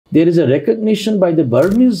there is a recognition by the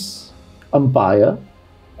Burmese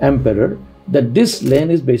emperor, that this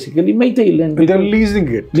land is basically Meitei land. They're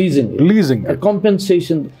leasing it. Leasing it. A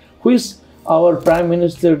compensation, which our Prime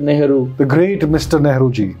Minister Nehru, the great Mr.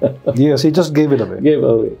 Nehru ji, yes, he just gave it away. Gave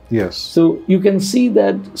away. Yes. So you can see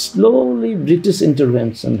that slowly British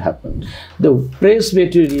intervention happened. The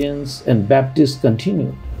Presbyterians and Baptists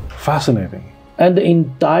continued. Fascinating. And the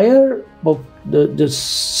entire the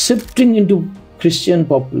shifting into Christian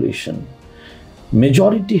population,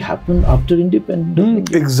 majority happened after independence.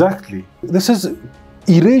 Exactly. This is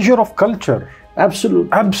erasure of culture.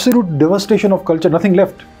 Absolute devastation of culture, nothing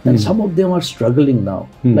left. And some of them are struggling now,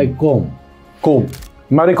 like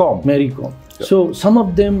Mary Com. Yeah. So some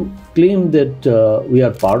of them claim that we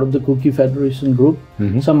are part of the Cookie Federation group.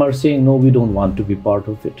 Some are saying, no, we don't want to be part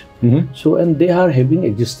of it. So, and they are having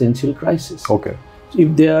existential crisis. Okay.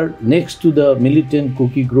 If they are next to the militant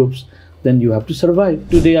cookie groups, then you have to survive.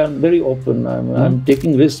 Today I'm very open, I'm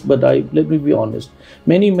taking risks, but let me be honest.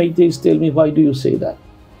 Many Meiteis tell me, why do you say that?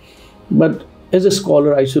 But as a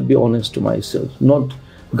scholar, I should be honest to myself, not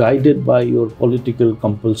guided by your political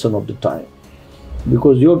compulsion of the time.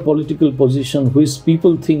 Because your political position, which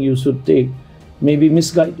people think you should take, may be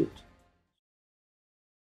misguided.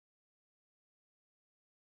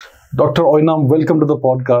 Dr. Oinam, welcome to the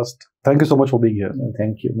podcast. Thank you so much for being here.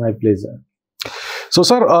 Thank you. My pleasure. So,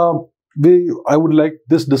 sir, I would like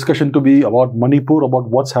this discussion to be about Manipur, about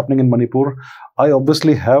what's happening in Manipur. I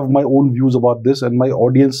obviously have my own views about this, and my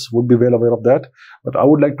audience would be well aware of that. But I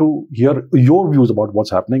would like to hear your views about what's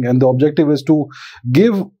happening. And the objective is to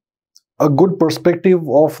give a good perspective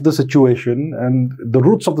of the situation and the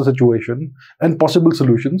roots of the situation and possible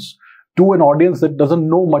solutions to an audience that doesn't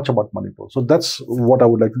know much about Manipur. So that's what I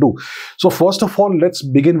would like to do. So first of all, let's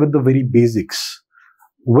begin with the very basics.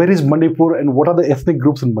 Where is Manipur and what are the ethnic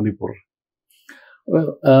groups in Manipur?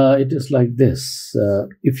 Well, it is like this.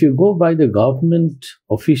 If you go by the government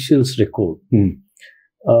officials' record,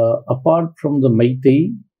 apart from the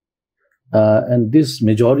Meitei and this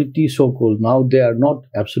majority so-called, now they are not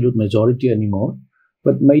absolute majority anymore,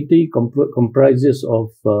 but Meitei comprises of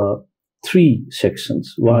three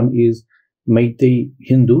sections. One is Meitei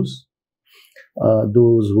Hindus,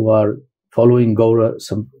 those who are following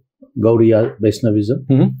Gauriya Vaishnavism.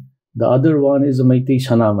 The other one is the Meitei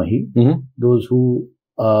Shanamahi, those who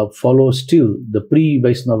follow still the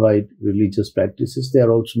pre-Vaishnavite religious practices. They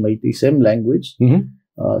are also Meitei, same language,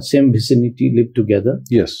 same vicinity, live together.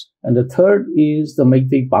 Yes. And the third is the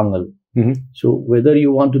Meitei Pangal. So whether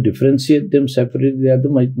you want to differentiate them separately, they are the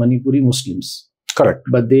Manipuri Muslims. Correct.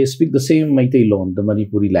 But they speak the same Meitei Lon, the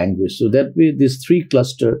Manipuri language. So that way, these three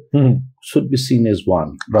clusters should be seen as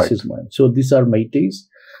one. Right. This is mine. So these are Meiteis.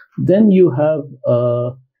 Then you have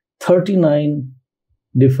 39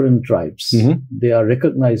 different tribes. They are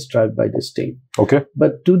recognized tribe by the state. Okay.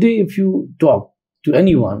 But today, if you talk to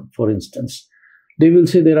anyone, for instance, they will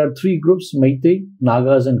say there are three groups, Meitei,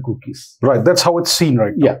 Nagas and Kukis. Right. That's how it's seen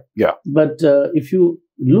right now. Yeah. But if you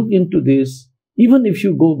look into this, even if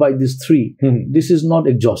you go by these three, this is not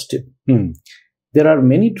exhaustive. There are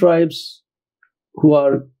many tribes who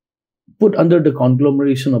are put under the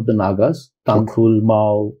conglomeration of the Nagas, Tangkhul,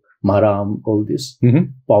 Mao, Maram, all this,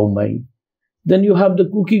 Paumai. Then you have the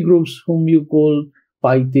Kuki groups whom you call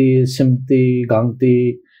Paite, Semte,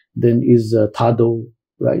 Gangte, then is Thado,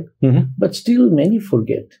 right? But still many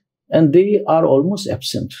forget. And they are almost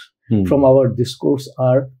absent from our discourse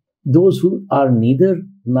are those who are neither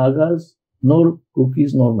Nagas, nor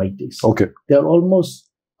Kukis, nor Meiteis. Okay. They are almost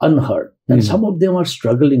unheard. And some of them are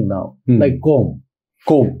struggling now, like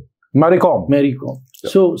Mary Com. Yeah.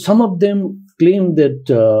 So some of them claim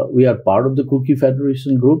that we are part of the Cookie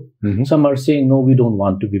Federation group. Some are saying, no, we don't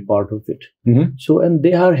want to be part of it. So, and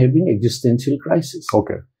they are having existential crisis.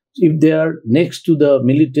 Okay. If they are next to the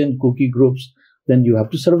militant Cookie groups, then you have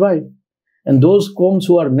to survive. And those Koms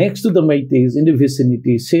who are next to the Meiteis in the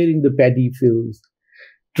vicinity, sharing the paddy fields,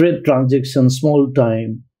 trade transactions, small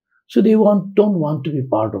time. So they don't want to be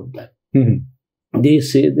part of that. They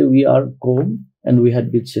say that we are Kom and we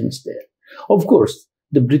had been since there. Of course,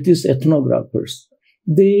 the British ethnographers,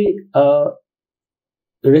 they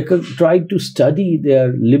tried to study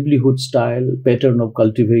their livelihood style, pattern of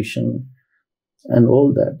cultivation and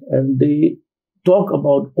all that. And they talk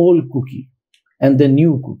about old Cookie and the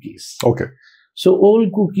new Cookies. Okay. So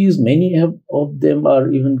old Cookies, many of them are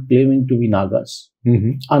even claiming to be Nagas.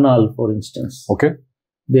 Anal, for instance. Okay.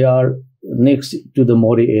 They are next to the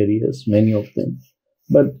More areas, many of them.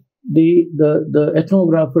 But the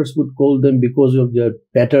ethnographers would call them, because of their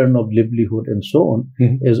pattern of livelihood and so on,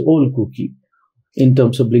 as old Cookie in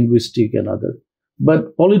terms of linguistic and other.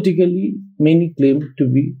 but politically many claim to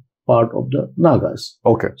be part of the Nagas.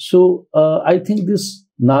 Okay. So I think this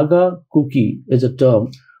Naga cookie as a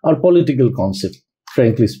term are political concept,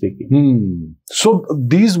 frankly speaking. So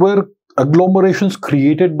these were agglomerations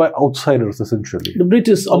created by outsiders, essentially. The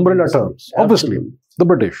British umbrella terms, obviously. Absolutely. The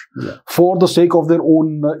British, for the sake of their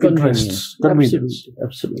own interests, convenience.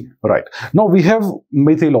 Absolutely. Right. Now we have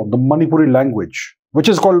Meitei law, the Manipuri language, which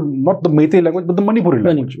is called not the Meitei language, but the Manipuri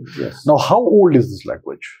language. Yes. Now, how old is this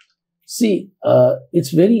language? See,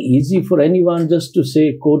 it's very easy for anyone just to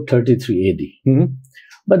say quote 33 AD.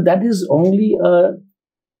 But that is only a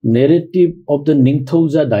narrative of the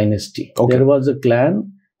Ningthauza dynasty. Okay. There was a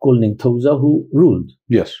clan called Ningthauza who ruled.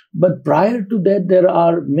 Yes. But prior to that, there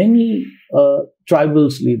are many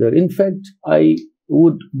tribals leaders. In fact, I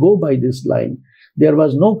would go by this line. There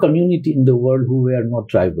was no community in the world who were not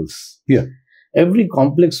tribals. Yeah. Every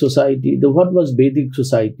complex society, what was Vedic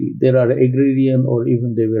society, there are agrarian or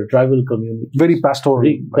even there were tribal communities. Very pastoral.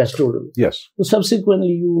 Pastoral. Yes. So subsequently,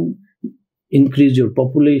 you increase your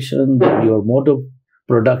population, your mode of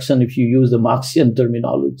production, if you use the Marxian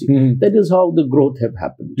terminology. That is how the growth have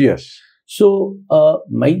happened. Yes. So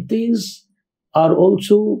Meiteis are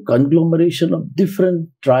also conglomeration of different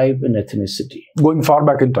tribe and ethnicity. Going far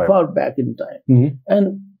back in time. Far back in time.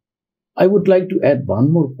 And I would like to add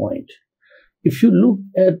one more point. If you look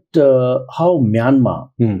at how Myanmar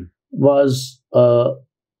was,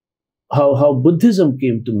 how Buddhism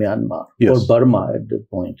came to Myanmar or Burma at that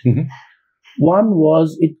point. One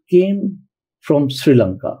was it came from Sri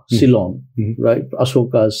Lanka, Ceylon, right?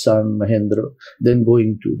 Ashoka's son, Mahendra, then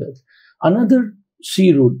going to that. Another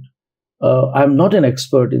sea route, I'm not an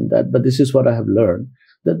expert in that, but this is what I have learned,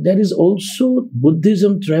 that there is also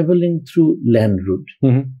Buddhism traveling through land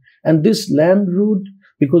route. And this land route,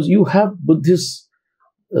 because you have Buddhist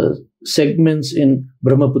segments in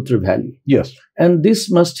Brahmaputra Valley. Yes. And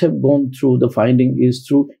this must have gone through, the finding is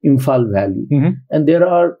through Imphal Valley. And there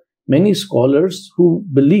are many scholars who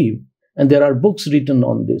believe, and there are books written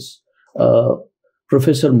on this.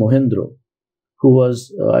 Professor Mohendro, who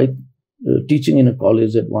was teaching in a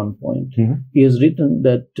college at one point, he has written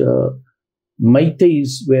that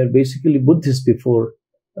Meiteis were basically Buddhists before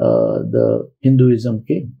the Hinduism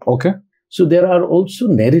came. Okay. So there are also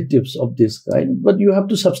narratives of this kind, but you have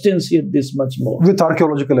to substantiate this much more. With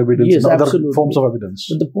archaeological evidence and other forms of evidence.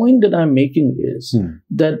 But the point that I'm making is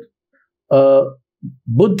that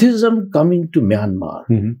Buddhism coming to Myanmar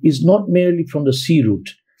is not merely from the sea route,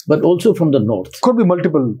 but also from the north. Could be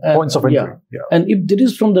multiple points of entry. Yeah. And if it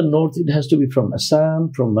is from the north, it has to be from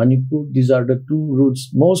Assam, from Manipur. These are the two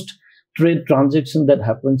routes. Most trade transaction that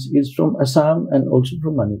happens is from Assam and also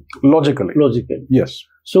from Manipur. Logically. Yes.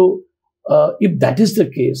 So, if that is the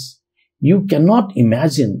case, you cannot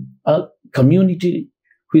imagine a community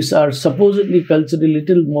which are supposedly culturally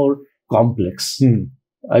little more complex.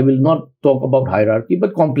 I will not talk about hierarchy,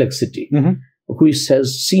 but complexity, which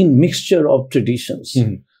has seen mixture of traditions.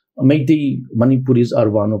 Meitei Manipuris are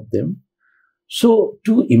one of them. So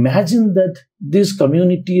to imagine that this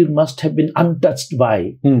community must have been untouched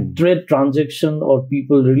by trade transaction or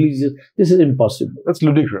people religious, this is impossible. That's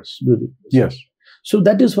ludicrous. Yes. So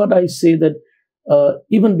that is what I say, that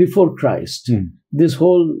even before Christ, this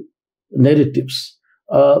whole narratives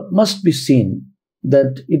must be seen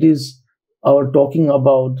that it is our talking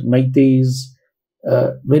about Meiteis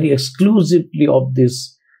very exclusively of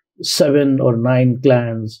this 7 or 9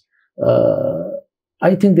 clans.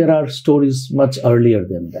 I think there are stories much earlier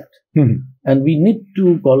than that. And we need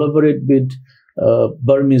to collaborate with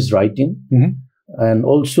Burmese writing and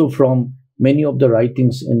also from many of the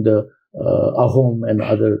writings in the Ahom and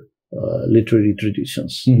other literary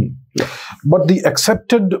traditions. But the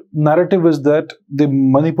accepted narrative is that the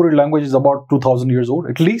Manipuri language is about 2000 years old,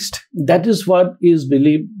 at least. That is what is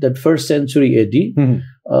believed, that 1st century AD.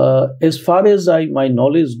 As far as my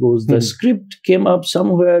knowledge goes, the script came up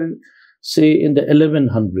somewhere, say, in the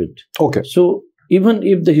 1100. Okay. So even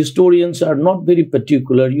if the historians are not very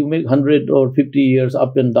particular, you make 100 or 50 years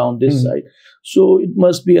up and down this side. So it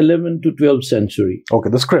must be 11th to 12th century.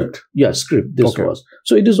 Okay, the script. Yeah, script, this was.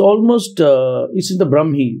 So it is almost, it's in the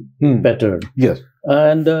Brahmi pattern. Yes.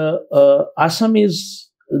 And Assam is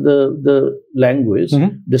the language.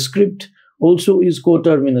 The script also is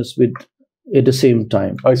coterminous with at the same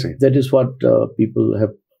time. I see. That is what people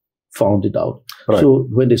have found it out. Right. So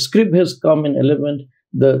when the script has come in 11th,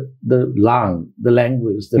 the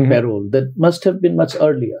language, the parole, that must have been much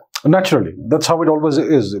earlier. Naturally, that's how it always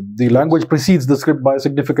is. The language precedes the script by a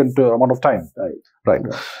significant amount of time. Right.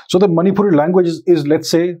 So the Manipuri language is,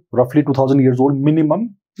 let's say, roughly 2000 years old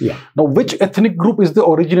minimum. Yeah. Now, which ethnic group is the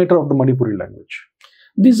originator of the Manipuri language?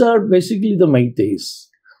 These are basically the Meiteis.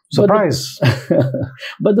 Surprise!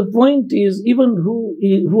 But the point is, even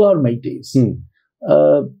who are Meiteis?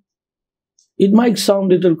 It might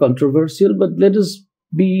sound a little controversial, but let us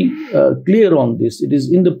be clear on this. It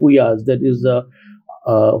is in the Puyas, that is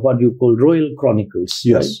what you call Royal Chronicles.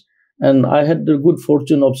 Yes. Right? And I had the good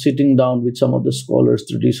fortune of sitting down with some of the scholars,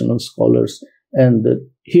 traditional scholars, and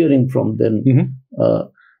hearing from them.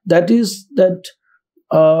 That is that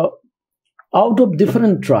out of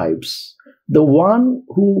different tribes, the one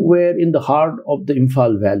who were in the heart of the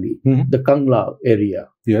Imphal Valley, the Kangla area,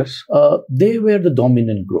 yes, they were the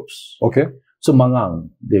dominant groups. Okay. So Mangang,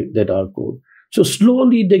 that are called. So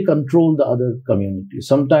slowly they control the other communities,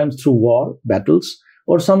 sometimes through war, battles,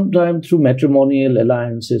 or sometimes through matrimonial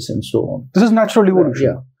alliances and so on. This is natural evolution.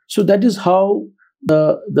 Yeah. So that is how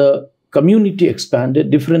the community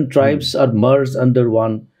expanded. Different tribes are merged under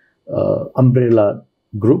one umbrella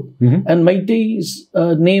group. And Meiteis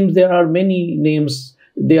names, there are many names.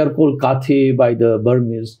 They are called Kathe by the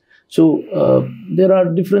Burmese. So there are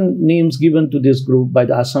different names given to this group by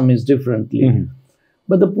the Assamese differently.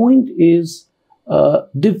 But the point is,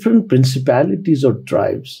 different principalities or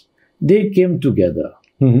tribes, they came together.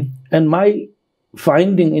 And my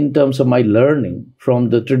finding in terms of my learning from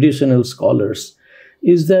the traditional scholars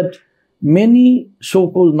is that many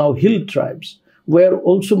so-called now hill tribes were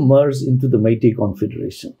also merged into the Meitei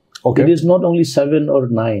Confederation. Okay. It is not only 7 or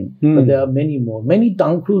 9, but there are many more. Many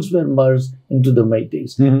Tangkhuls were merged into the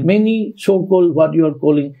Meiteis. Many so-called what you are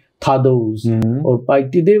calling Thados or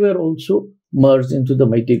Paiti, they were also merged into the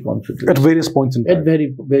Meitei Confederation. At various points in time. At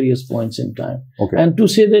various points in time. Okay. And to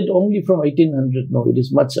say that only from 1800, no, it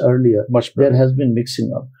is much earlier. Much there has been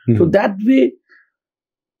mixing up. So that way,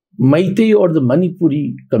 Meitei or the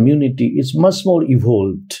Manipuri community is much more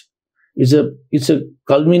evolved. It's a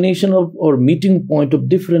culmination of or meeting point of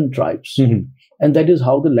different tribes. And that is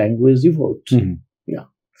how the language evolved. Yeah.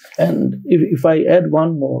 And if I add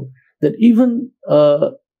one more, that even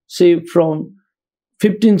say from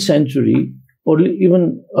 15th century or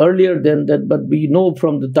even earlier than that, but we know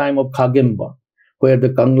from the time of Khagemba, where the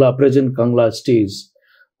Kangla, present Kangla stays,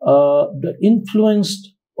 the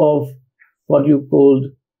influence of what you called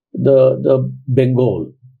the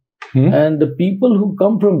Bengal. And the people who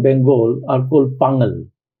come from Bengal are called Pangal.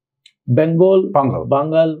 Bengal,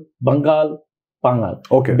 Bangal, Pangal.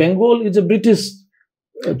 Okay. Bengal is a British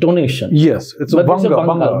donation. Yes, it's a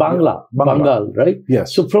Bangal, right?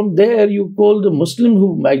 Yes. So from there, you call the Muslim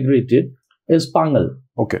who migrated as Pangal.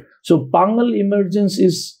 Okay. So Pangal emergence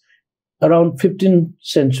is around 15th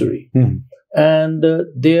century. And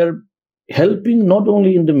they are helping not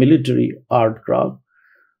only in the military art craft,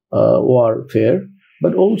 warfare,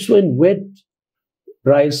 but also in wet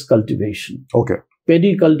rice cultivation. Okay.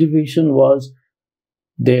 Paddy cultivation was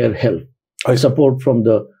their help, support from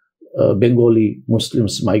the Bengali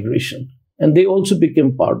Muslims migration. And they also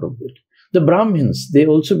became part of it. The Brahmins, they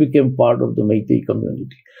also became part of the Meitei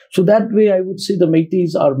community. So that way, I would say the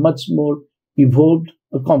Meiteis are much more evolved,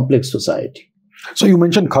 a complex society. So you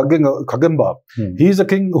mentioned Khagemba. He is a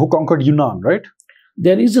king who conquered Yunnan, right?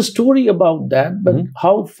 There is a story about that, but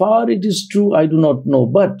how far it is true, I do not know.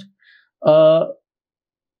 But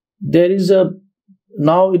there is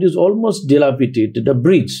now it is almost dilapidated, a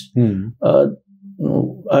bridge.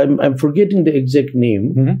 I'm forgetting the exact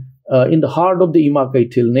name. In the heart of the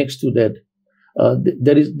Imakai Hill, next to that,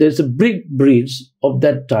 there's a big bridge of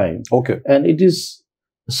that time. Okay. And it is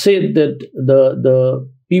said that the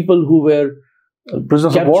people who were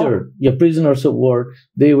prisoners of war? Yeah, prisoners of war,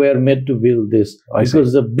 they were made to build this.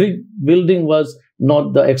 Because the building was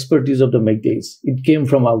not the expertise of the Meiteis. It came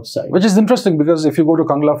from outside. Which is interesting because if you go to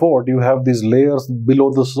Kangla Fort, you have these layers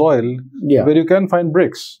below the soil where you can find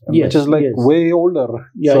bricks, which is like way older.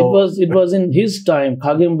 Yeah, so it was in his time,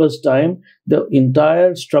 Khagemba's time, the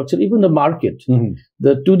entire structure, even the market.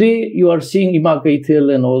 Today you are seeing Ima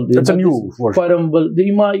Kaithil and all this. It's a new word.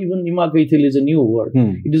 Even Ima Kaithil is a new word.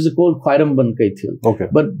 It is called Khairamban Kaithil. Okay.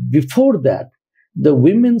 But before that, the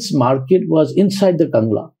women's market was inside the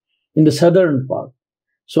Kangla, in the southern part.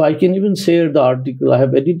 So I can even share the article. I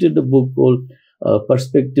have edited a book called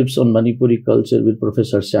Perspectives on Manipuri Culture with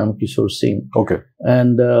Professor Syam Kishore Singh. Okay.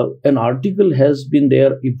 And an article has been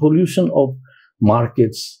there, Evolution of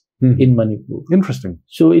Markets in Manipur. Interesting.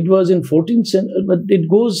 So it was in 14th century, but it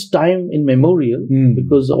goes time in memorial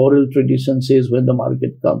because the oral tradition says when the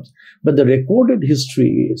market comes. But the recorded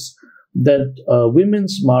history is that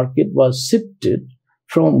women's market was shifted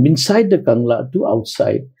from inside the Kangla to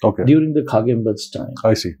outside during the Khagemba's time.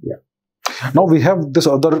 I see. Yeah. Now we have this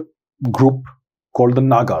other group called the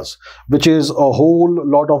Nagas, which is a whole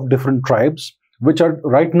lot of different tribes which are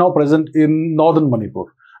right now present in northern Manipur,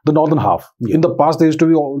 the northern half. Yeah. In the past, they used to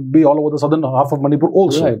be all over the southern half of Manipur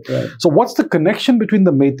also. Right, right. So what's the connection between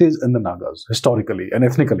the Meiteis and the Nagas, historically and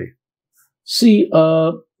ethnically? See,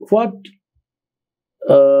 what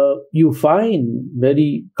you find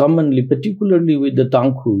very commonly, particularly with the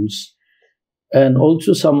Tangkhuls, and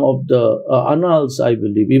also some of the Annals, I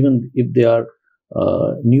believe, even if they are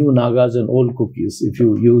new Nagas and old cookies, if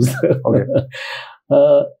you use Okay.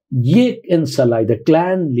 Yek and Salai, the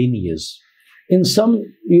clan lineage. In some,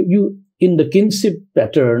 in the kinship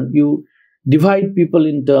pattern, you divide people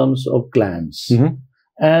in terms of clans. Mm-hmm.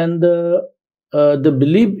 And the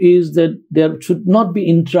belief is that there should not be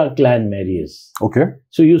intra-clan marriages. Okay.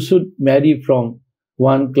 So you should marry from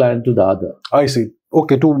one clan to the other. I see.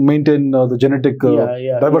 Okay, to maintain the genetic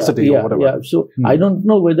diversity or whatever. Yeah. So I don't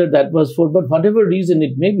know whether that was for, but whatever reason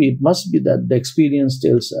it may be, it must be that the experience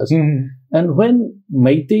tells us. Mm-hmm. And when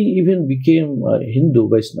Meitei even became Hindu,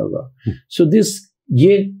 Vaishnava, so this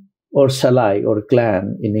Yek or Salai or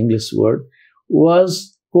clan in English word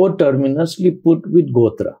was coterminously put with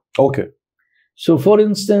Gotra. Okay. So for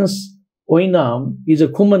instance, Oinam is a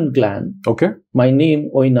Kuman clan. Okay. My name,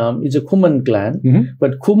 Oinam, is a Kuman clan. Mm-hmm.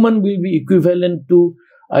 But Kuman will be equivalent to,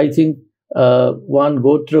 I think, one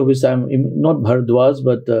Gotra, which I'm not Bhardwaj,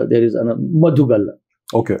 but there is Madhugala.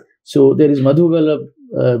 Okay. So there is Madhugala,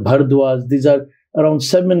 Bhardwaj. These are around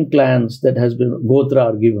 7 clans that has been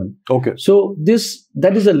Gotra are given. Okay. So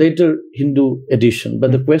that is a later Hindu addition.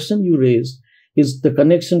 But the question you raise is the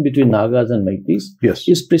connection between Nagas and Meiteis. Yes.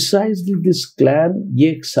 Is precisely this clan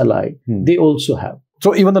Yek Salai. They also have.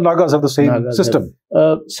 So even the Nagas have the same system?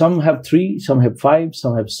 Some have 3, some have 5,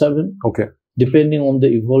 some have 7. Okay. Depending on the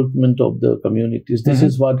evolvement of the communities. This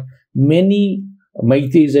is what many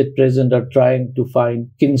Meiteis at present are trying to find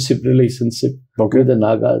kinship relationship with the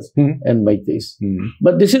Nagas and Meiteis.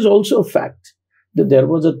 But this is also a fact that there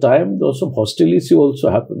was a time lots of hostility also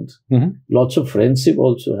happened. Lots of friendship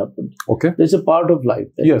also happened. Okay. There's a part of life.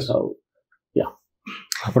 That Yes. is how,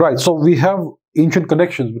 Right. So we have ancient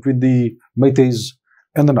connections between the Meiteis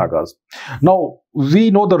and the Nagas. Now,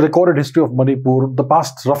 we know the recorded history of Manipur, the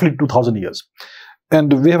past roughly 2000 years.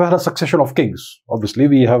 And we have had a succession of kings. Obviously,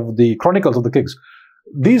 we have the chronicles of the kings.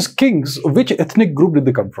 These kings, which ethnic group did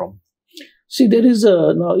they come from? See, there is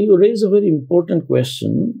now you raise a very important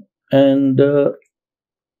question, and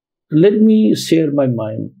let me share my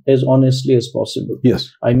mind as honestly as possible. Yes.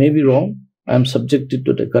 I may be wrong. I am subjected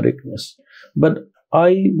to the correctness. But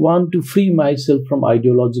I want to free myself from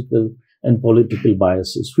ideological and political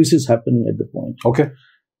biases, which is happening at the point. Okay.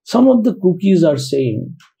 Some of the cookies are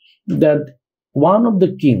saying that one of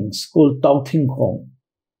the kings called Tao Thing Khong,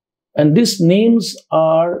 and these names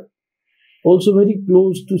are also very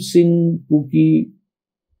close to Sin Kuki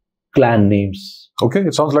clan names. Okay,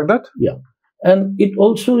 it sounds like that? Yeah. And it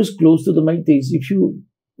also is close to the Meiteis. If you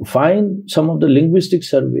find some of the linguistic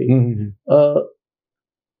survey,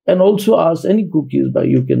 and also ask any cookies, but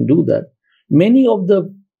you can do that. Many of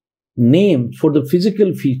the names for the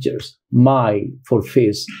physical features, Mai for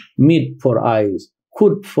face, Mit for eyes,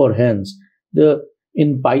 Kut for hands,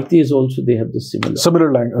 in Paytm also they have the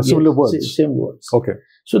similar words. Same words. Okay.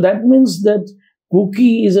 So that means that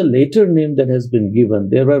Kuki is a later name that has been given.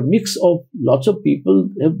 There are a mix of lots of people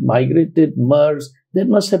have migrated, merged. That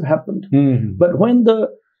must have happened. But when the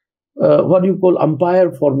what you call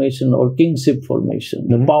empire formation or kingship formation,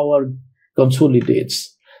 the power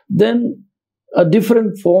consolidates, then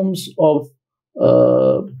different forms of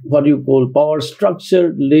what you call power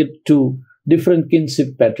structure led to different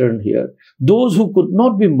kinship pattern here. Those who could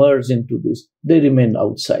not be merged into this, they remain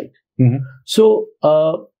outside. So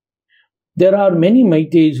there are many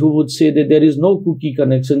Meiteis who would say that there is no Kuki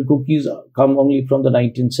connection. Cookies come only from the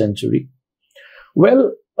 19th century.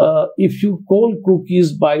 Well, if you call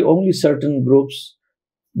cookies by only certain groups,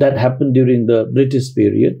 that happened during the British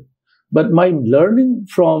period. But my learning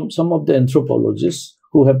from some of the anthropologists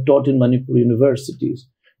who have taught in Manipur universities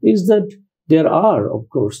is that there are, of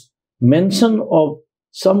course, mention of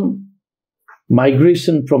some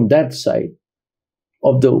migration from that side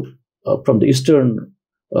of the from the eastern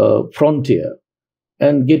frontier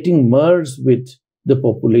and getting merged with the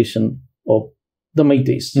population of the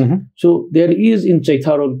Meiteis. So there is in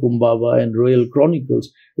Chaitharol Kumbhava and Royal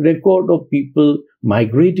Chronicles record of people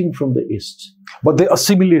migrating from the east. But they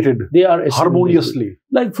assimilated. They are harmoniously.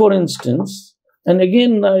 Like for instance, and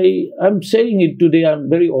again I'm saying it today, I'm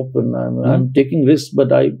very open, I'm taking risks, but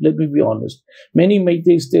let me be honest. Many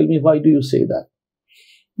Meiteis tell me, why do you say that?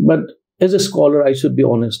 But as a scholar, I should be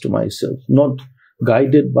honest to myself, not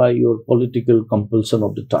guided by your political compulsion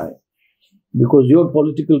of the time. Because your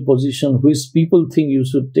political position, which people think you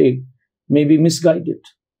should take, may be misguided.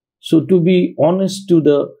 So to be honest to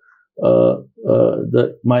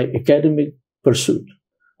my academic pursuit,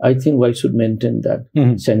 I think I should maintain that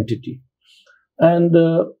sanctity. And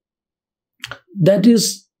that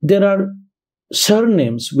is, there are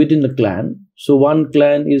surnames within the clan. So one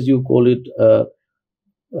clan is, you call it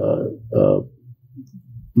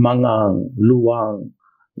Mangang, Luang.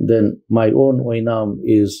 Then my own Oinam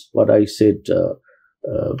is what I said,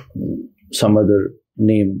 some other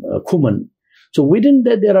name, Kuman. So within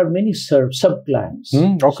that, there are many sub-clans,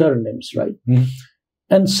 surnames, right?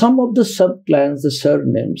 And some of the sub-clans, the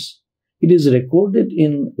surnames, it is recorded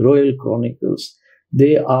in royal chronicles.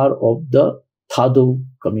 They are of the Thado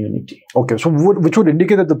community. Okay, so which would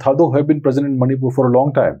indicate that the Thado have been present in Manipur for a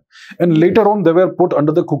long time. And later on, they were put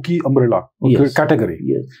under the Kuki umbrella category.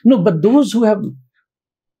 Yes. No, but those who have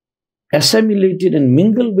assimilated and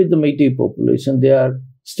mingled with the Meitei population, they are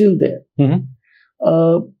still there.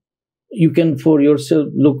 You can for yourself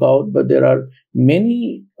look out, but there are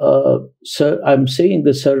many, I'm saying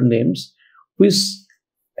the surnames, which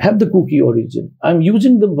have the Kuki origin. I'm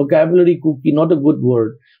using the vocabulary Kuki, not a good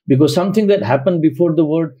word, because something that happened before the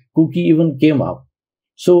word Kuki even came out.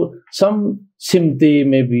 So some Simte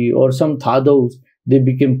maybe, or some Thados, they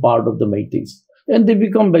became part of the Meiteis. And they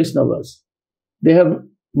become Vaishnavas. They have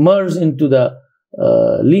merged into the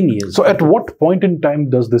lineage. So at what point in time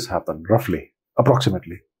does this happen, roughly,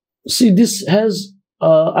 approximately? See, this has,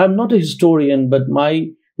 I'm not a historian, but my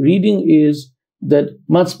reading is that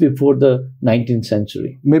much before the 19th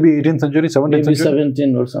century. Maybe 18th century, 17th maybe century?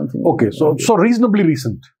 17 or something. Okay, so reasonably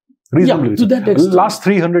recent. Reasonably recent. To that extent. Last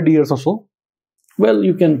 300 years or so? Well,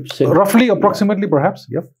 you can say. Roughly, approximately, perhaps,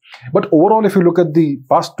 yeah. But overall, if you look at the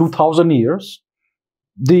past 2000 years,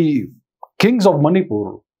 the kings of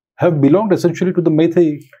Manipur have belonged essentially to the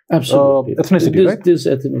Meitei ethnicity, right? This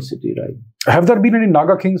ethnicity, right. Have there been any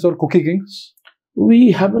Naga kings or Kuki kings?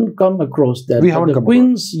 We haven't come across that. We haven't come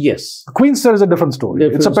Queens, yes. Queens, there is a different story.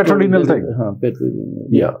 It's a patrilineal thing. Patrilineal.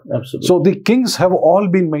 Yeah, absolutely. So the kings have all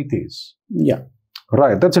been Meiteis. Yeah.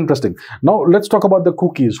 Right, that's interesting. Now let's talk about the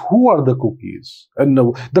Kukis. Who are the Kukis? And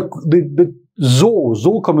the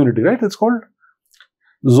Zo community, right? It's called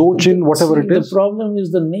Zochin, whatever it is. The problem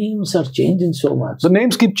is the names are changing so much. The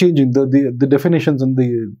names keep changing. The definitions and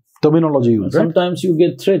the terminology used, right? Sometimes you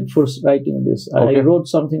get threat for writing this. Okay. I wrote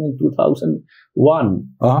something in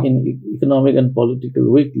 2001 in Economic and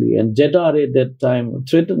Political Weekly, and Jedare at that time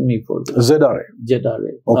threatened me for this. Jedare.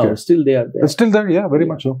 Okay. Now, still they are there. It's still there, yeah, very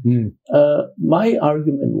much so. My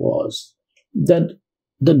argument was that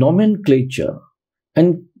the nomenclature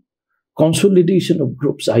and consolidation of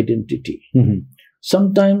groups' identity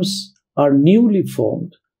sometimes are newly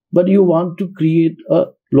formed, but you want to create a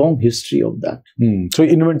long history of that. So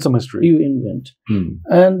you invent some history. You invent.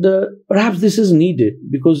 And perhaps this is needed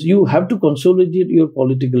because you have to consolidate your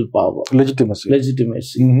political power.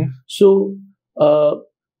 Legitimacy. So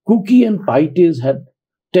Kuki and Paites had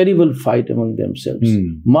terrible fight among themselves.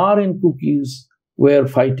 Mar and Kukis were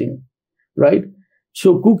fighting, right?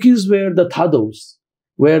 So Kukis were the Thados,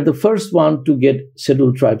 were the first one to get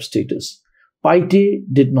scheduled tribe status. Paite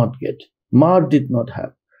did not get. Mar did not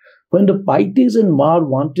have. When the Paites and Mar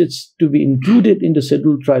wanted to be included in the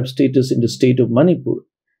scheduled tribe status in the state of Manipur,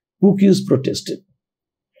 Kukis protested.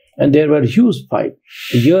 And there were huge fight,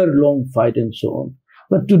 a year-long fight and so on.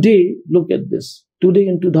 But today, look at this. Today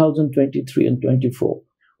in 2023 and 24,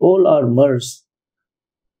 all are merged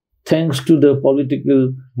thanks to the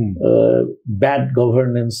political bad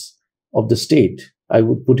governance of the state. I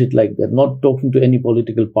would put it like that, not talking to any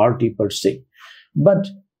political party per se. But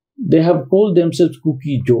they have called themselves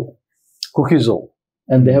Kuki Jo. Kuki Zo.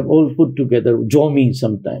 And they have all put together Zomi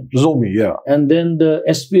sometimes. Zomi, yeah. And then the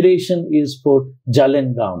aspiration is for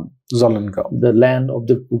Jalengam. The land of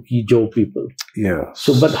the Kuki Jo people. Yeah.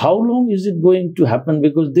 So, but how long is it going to happen?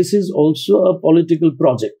 Because this is also a political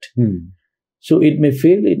project. So it may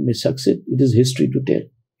fail, it may succeed. It is history to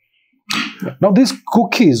tell. Now these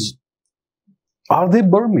Kukis, are they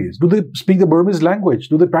Burmese? Do they speak the Burmese language?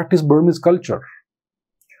 Do they practice Burmese culture?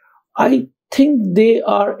 I think they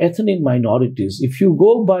are ethnic minorities. If you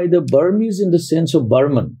go by the Burmese in the sense of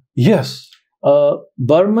Burman. Yes.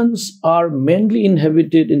 Burmans are mainly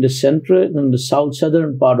inhabited in the central and the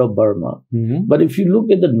southern part of Burma. But if you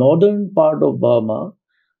look at the northern part of Burma,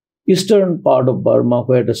 eastern part of Burma,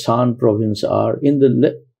 where the Shan province are, in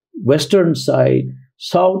the western side,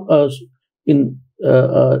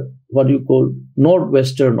 what you call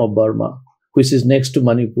northwestern of Burma, which is next to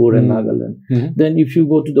Manipur and Nagaland. Then if you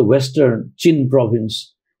go to the western Chin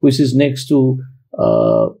province, which is next to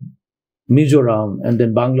Mizoram and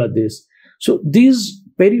then Bangladesh. So these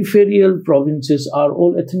peripheral provinces are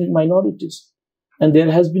all ethnic minorities. And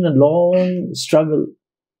there has been a long struggle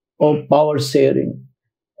of power sharing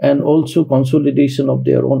and also consolidation of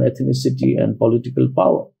their own ethnicity and political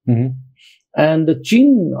power. And the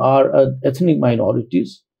Chin are ethnic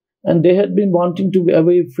minorities, and they had been wanting to be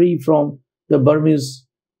away free from the Burmese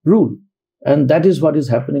rule. And that is what is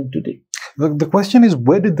happening today. The question is,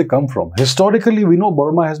 where did they come from? Historically, we know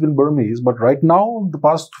Burma has been Burmese, but right now, the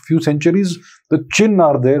past few centuries, the Chin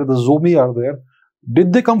are there, the Zomi are there.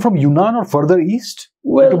 Did they come from Yunnan or further east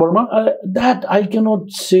to Burma? That I cannot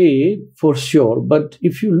say for sure. But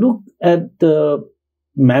if you look at the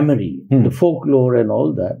memory, the folklore and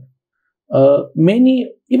all that,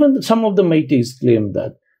 even some of the Métis claim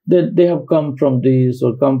that they have come from this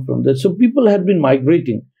or come from that. So people had been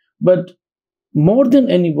migrating. But more than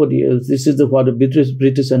anybody else, this is what a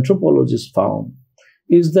British anthropologist found,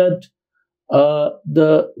 is that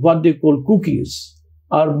what they call cookies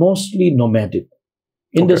are mostly nomadic.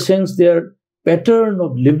 In the sense their pattern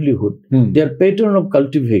of livelihood, their pattern of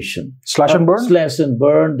cultivation. Slash and burn? Slash and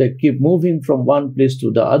burn. They keep moving from one place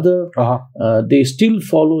to the other. They still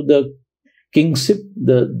follow the kingship,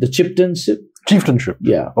 the chieftainship. Chieftainship?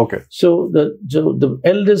 Yeah. Okay. So the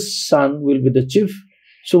eldest son will be the chief.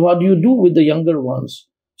 So what do you do with the younger ones?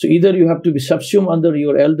 So either you have to be subsumed under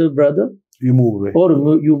your elder brother. You move away. Or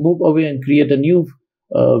you move away and create a new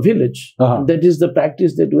village. That is the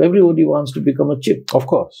practice that everybody wants to become a chief. Of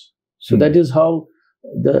course. So that is how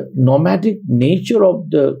the nomadic nature of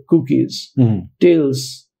the cookies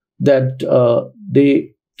tells that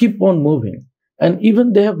they keep on moving. And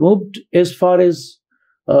even they have moved as far as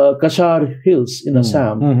Kashar Hills in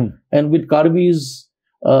Assam. And with Karbis,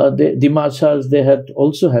 the Dimashas, they had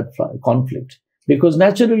also had conflict. Because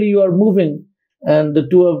naturally you are moving and the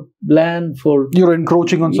two have land for... You're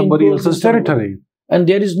encroaching on somebody else's territory. And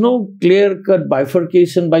there is no clear-cut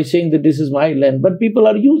bifurcation by saying that this is my land, but people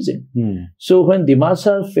are using. So when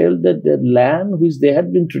Dimasa felt that their land, which they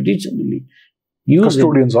had been traditionally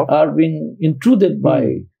using, are being intruded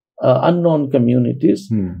by unknown communities,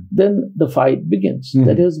 then the fight begins.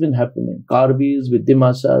 That has been happening. Karbis with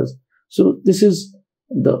Dimasas. So this is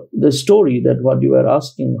the story that what you are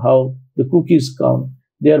asking, how the cookies come.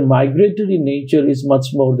 Their migratory nature is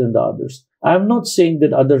much more than the others. I am not saying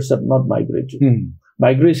that others are not migratory.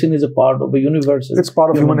 Migration is a part of a universal. It's part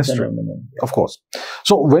of human history, phenomenon. Of course.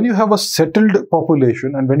 So when you have a settled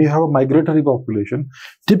population and when you have a migratory population,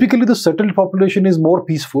 typically the settled population is more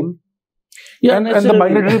peaceful, and the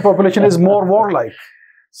migratory population is more warlike.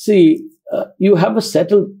 See, you have a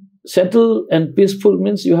settled and peaceful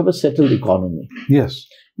means you have a settled economy. Yes.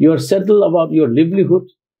 You are settled about your livelihood.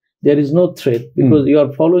 There is no threat because you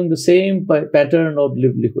are following the same pattern of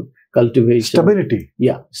livelihood, cultivation. Stability.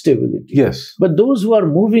 Yeah, stability. Yes. But those who are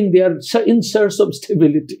moving, they are in search of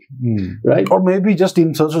stability, right? Or maybe just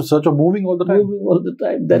in search of moving all the time. Moving all the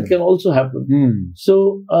time. That can also happen.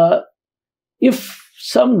 So, if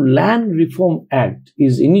some land reform act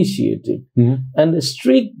is initiated and a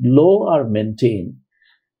strict law are maintained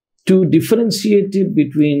to differentiate the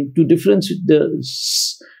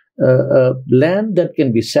land that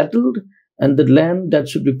can be settled and the land that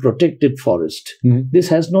should be protected forest. This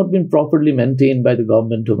has not been properly maintained by the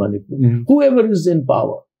government of Manipur. Whoever is in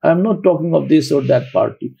power, I am not talking of this or that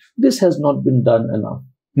party, this has not been done enough.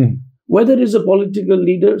 Whether it's the political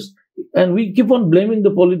leaders, and we keep on blaming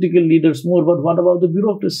the political leaders more, but what about the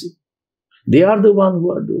bureaucracy? They are the one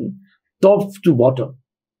who are doing top to bottom.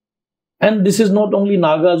 And this is not only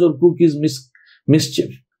Nagas or Kukis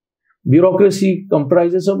mischief. Bureaucracy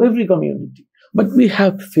comprises of every community. But we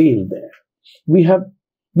have failed there.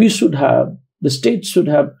 The state should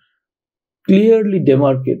have clearly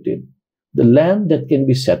demarcated the land that can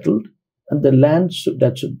be settled and the land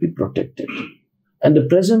that should be protected. And the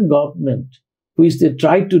present government, which they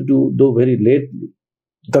tried to do, though very lately.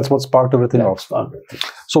 That's what sparked everything else.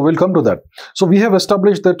 So we'll come to that. So we have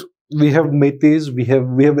established that we have Métis, we have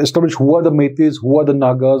established who are the Métis, who are the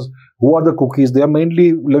Nagas, who are the Kukis. They are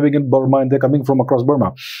mainly living in Burma and they're coming from across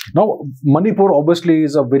Burma. Now, Manipur obviously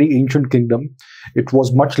is a very ancient kingdom. It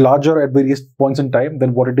was much larger at various points in time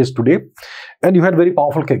than what it is today. And you had very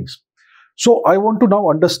powerful kings. So I want to now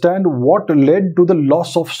understand what led to the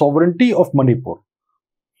loss of sovereignty of Manipur.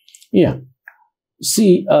 Yeah.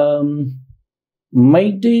 See,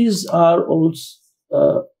 Métis are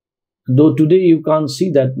also, though today you can't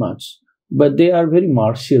see that much, but they are very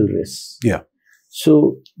martial race. Yeah.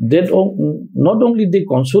 So that not only they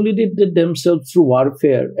consolidated themselves through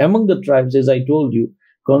warfare among the tribes, as I told you,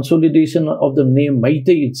 consolidation of the name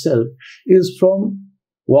Métis itself is from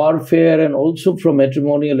warfare and also from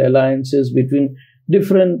matrimonial alliances between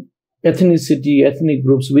different ethnicity, ethnic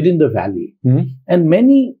groups within the valley. And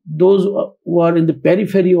many, those who are in the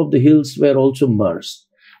periphery of the hills were also merged.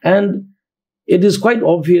 And it is quite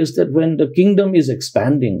obvious that when the kingdom is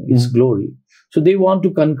expanding its glory, so they want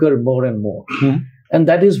to conquer more and more. And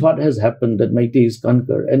that is what has happened, that Meiteis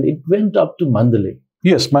conquer. And it went up to Mandalay.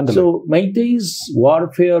 Yes, Mandalay. So Meiteis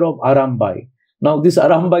warfare of Arambai. Now this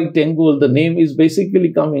Arambai Tengul, the name is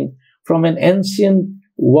basically coming from an ancient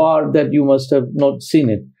war that you must have not seen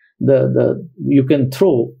it. You can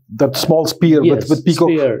throw that small spear with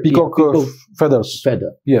peacock feathers.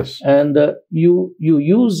 Yes. And you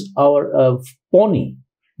use our pony,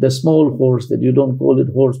 the small horse that you don't call it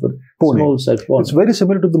horse, but pony. Small size pony. It's very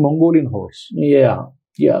similar to the Mongolian horse. Yeah.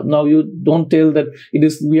 Yeah. Now you don't tell that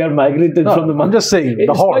we are migrated from the. I'm just saying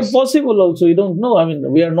the horse. It's quite possible also. You don't know. I mean,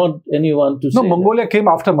 we are not anyone to say. No, Mongolia came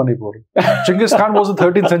after Manipur. Genghis Khan was the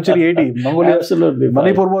 13th century AD. Mongolia, absolutely.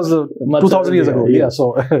 Manipur was 2000 years ago. Yeah.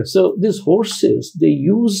 So these horses, they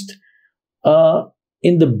used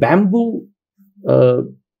in the bamboo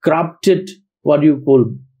crafted, what you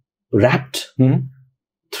call, wrapped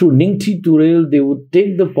through Ningti Turel. They would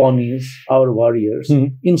take the ponies, our warriors,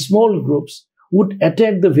 in small groups, would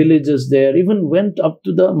attack the villages there, even went up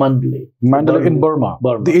to the Mandalay. Mandalay in Burma,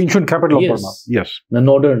 the ancient capital of Burma. Yes. The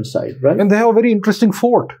northern side, right? And they have a very interesting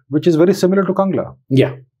fort, which is very similar to Kangla.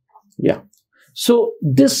 Yeah. Yeah. So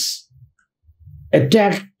this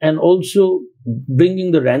attack and also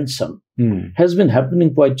bringing the ransom has been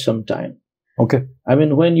happening quite some time. Okay. I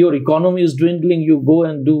mean, when your economy is dwindling, you go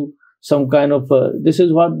and do some kind of, this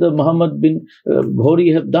is what the Muhammad bin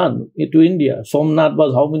Ghori have done to India. Somnath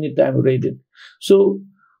was how many times raided. So,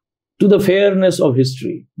 to the fairness of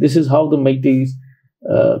history, this is how the Meiteis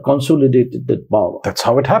consolidated that power. That's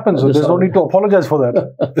how it happens. So there's no need to apologize for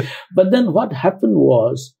that. But then what happened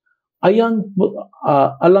was,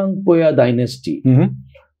 Alangpoya dynasty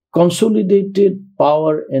consolidated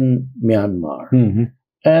power in Myanmar.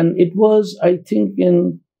 And it was, I think,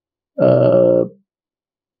 in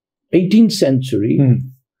 18th century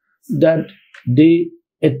that they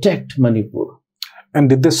attacked Manipur. And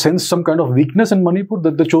did they sense some kind of weakness in Manipur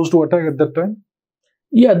that they chose to attack at that time?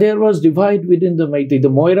 Yeah, there was divide within the Meitei. The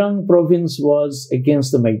Moirang province was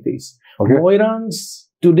against the Meiteis. Okay. Moirangs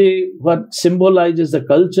today, what symbolizes the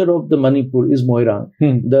culture of the Manipur is Moirang.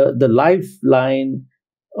 The lifeline,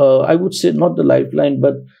 I would say not the lifeline,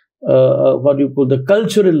 but what you call the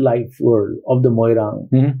cultural life world of the Moirang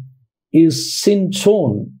is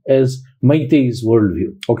shown as Meitei's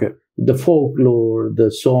worldview. Okay. The folklore, the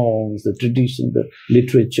songs, the tradition, the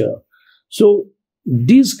literature. So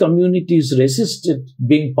these communities resisted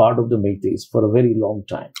being part of the Meiteis for a very long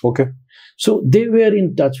time. Okay. So they were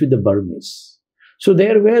in touch with the Burmese. So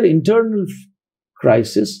there were internal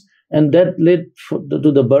crises, and that led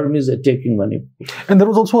to the Burmese attacking Manipur. And there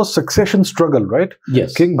was also a succession struggle, right?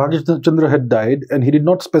 Yes. King Bhagat Chandra had died, and he did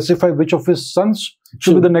not specify which of his sons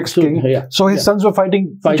should be the next king. Yeah, so his sons were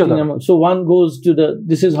fighting each other. So one goes to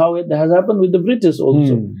this is how it has happened with the British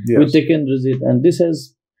also, with Tekken Rizit, and this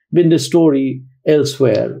has been the story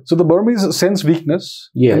elsewhere. So the Burmese sense weakness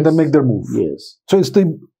and then make their move. Yes. So it's the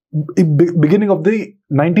beginning of the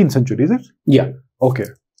 19th century, is it? Yeah. Okay.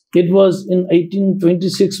 It was in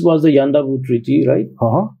 1826 was the Yandabu Treaty, right?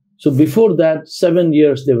 So before that, 7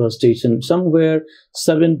 years devastation, somewhere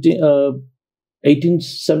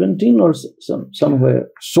 1817 or somewhere.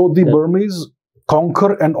 So the Burmese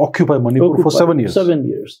conquer and occupy Manipur for 7 years. 7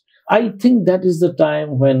 years. I think that is the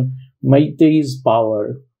time when Meitei's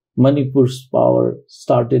power, Manipur's power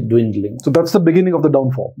started dwindling. So that's the beginning of the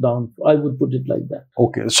downfall. I would put it like that.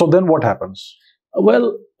 Okay. So then what happens?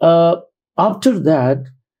 Well, after that,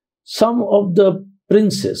 some of the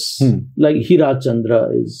princes, like Hira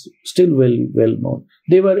Chandra is still well known.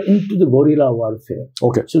 They were into the guerrilla warfare.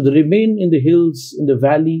 Okay. So they remained in the hills, in the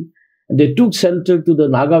valley, and they took shelter to the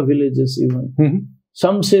Naga villages even.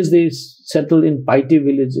 Some says they settled in Paite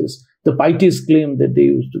villages. The Paites claim that they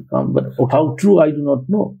used to come, but how true I do not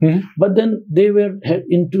know. But then they were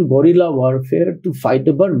into guerrilla warfare to fight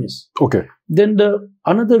the Burmese. Okay. Then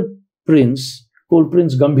another prince called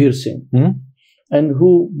Prince Gambhir Singh, and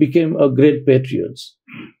who became a great patriot,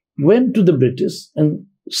 went to the British and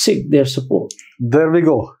seek their support. There we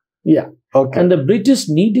go. Yeah. Okay. And the British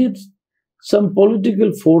needed some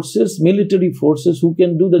political forces, military forces who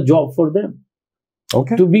can do the job for them.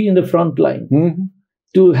 Okay. To be in the front line,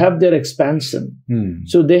 to have their expansion.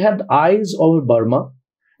 So they had eyes over Burma,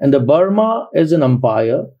 and the Burma as an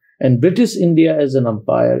empire, and British India as an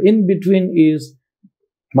empire. In between is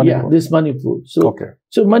Manipur. This Manipur. So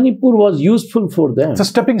Manipur was useful for them. It's a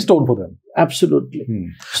stepping stone for them. Absolutely.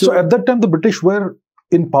 So at that time, the British were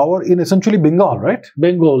in power in essentially Bengal, right?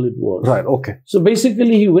 Bengal it was. Right, okay. So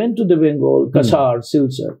basically he went to the Bengal, Kachar,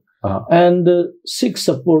 Silchar, and seek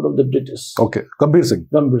support of the British. Okay, Gambhir Singh.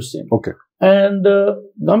 Gambhir Singh. Okay. And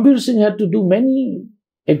Gambhir Singh had to do many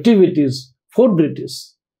activities for British.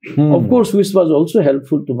 Of course, which was also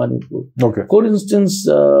helpful to Manipur. Okay. For instance,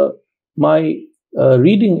 my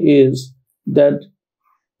reading is that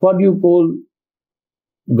what you call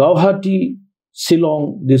Guwahati,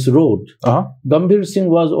 Shillong, this road, Gambhir Singh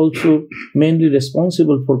was also mainly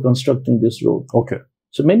responsible for constructing this road. Okay.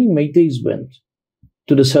 So many Meiteis went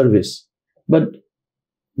to the service, but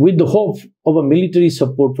with the hope of a military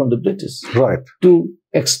support from the British, right, to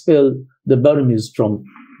expel the Burmese from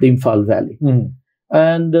the Imphal Valley.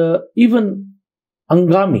 And even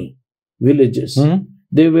Angami villages,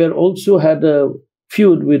 they were also had a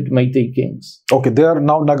feud with Meitei kings. Okay, they are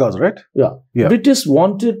now Nagas, right? Yeah. British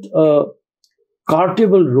wanted a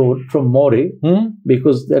cartable road from More,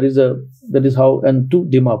 because that is how, and to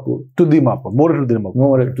Dimapur. To Dimapur, More to Dimapur.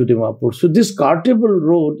 More to Dimapur. So this cartable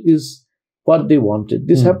road is what they wanted.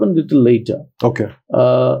 This happened a little later. Okay.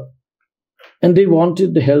 And they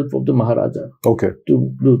wanted the help of the Maharaja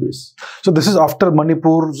to do this. So this is after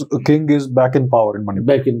Manipur's king is back in power in Manipur?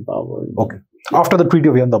 Back in power. Okay. After the Treaty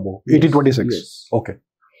of Yandabo, 1826? Yes. Okay.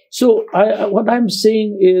 So what I'm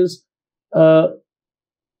saying is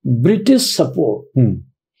British support,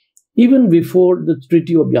 even before the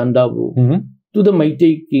Treaty of Yandabo, to the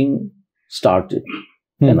Meitei king started.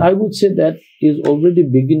 And I would say that is already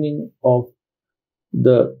beginning of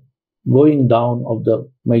the going down of the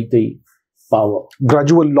Meitei power.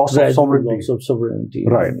 Gradual loss of sovereignty.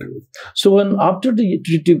 Right. So when after the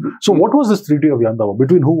treaty... So what was this Treaty of Yandabo?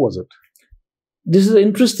 Between who was it? This is the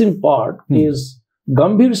interesting part is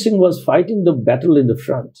Gambhir Singh was fighting the battle in the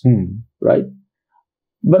front, right?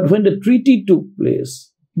 But when the treaty took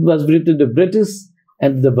place, it was between the British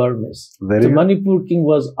and the Burmese. The Manipur king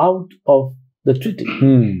was out of the treaty.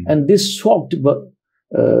 And this shocked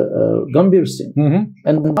Gambhir Singh.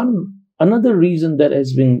 And another reason that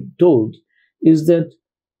has been told is that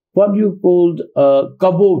what you called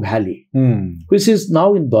Kabo Valley, which is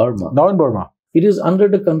now in Burma. Now in Burma. It is under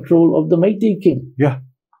the control of the Meitei king. Yeah.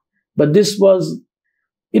 But it was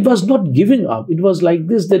not giving up. It was like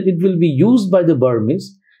this, that it will be used by the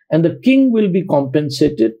Burmese and the king will be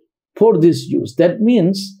compensated for this use. That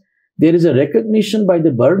means there is a recognition by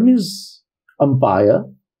the Burmese emperor,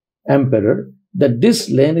 that this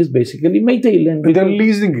land is basically Meitei land. They are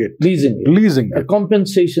leasing it. Leasing it. A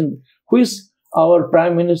compensation, which our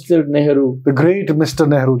Prime Minister Nehru... The great Mr.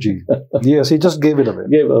 Nehru ji. Yes, he just gave it away.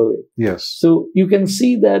 Gave away. Yes. So you can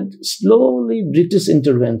see that slowly British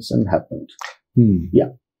intervention happened.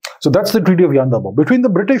 Yeah. So that's the Treaty of Yandabo, between the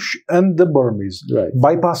British and the Burmese,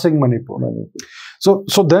 bypassing Manipur. So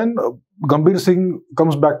then Gambhir Singh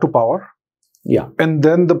comes back to power. Yeah. And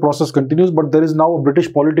then the process continues, but there is now a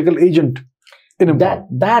British political agent in Imphal.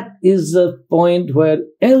 That is a point where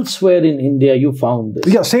elsewhere in India you found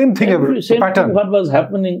this. Yeah, same thing. Same thing what was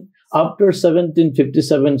happening after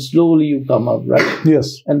 1757, slowly you come up, right?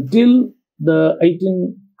 Yes. Until the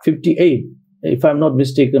 1858, if I'm not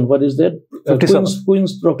mistaken, what is that?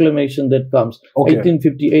 Queen's proclamation that comes.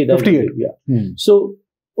 1858. 58. So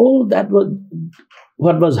all that was,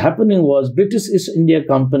 what was happening was British East India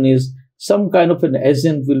companies, some kind of an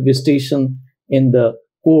agent will be stationed in the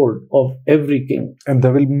court of every king. And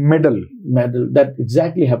they will meddle. That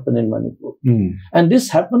exactly happened in Manipur. And this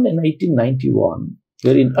happened in 1891.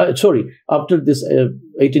 After this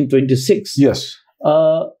 1826. Yes.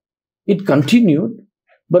 It continued.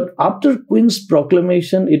 But after Queen's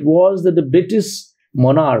proclamation, it was that the British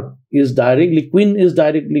monarch Queen is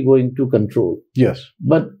directly going to control. Yes.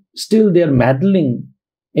 But still they are meddling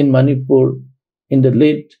in Manipur in the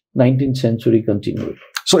late 19th century continued.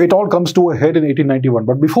 So it all comes to a head in 1891.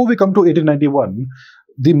 But before we come to 1891,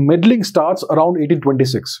 the meddling starts around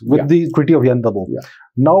 1826 with the Treaty of Yandabo. Yeah.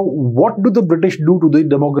 Now, what do the British do to the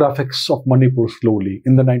demographics of Manipur slowly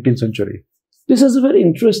in the 19th century? This is a very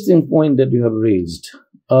interesting point that you have raised.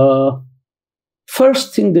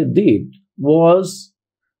 First thing they did was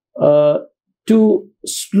to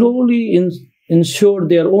slowly ensure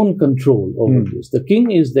their own control over this. The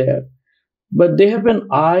king is there, but they have an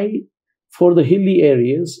eye for the hilly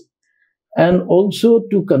areas and also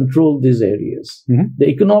to control these areas. The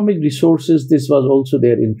economic resources, this was also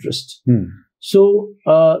their interest. So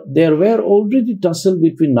there were already tussle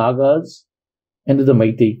between Nagas and the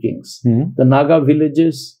Meitei kings, the Naga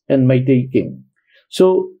villages and Meitei king.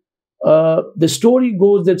 So the story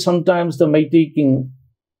goes that sometimes the Meitei king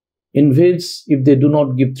invades if they do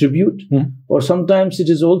not give tribute, or sometimes it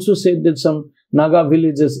is also said that some Naga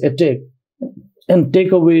villages attack. and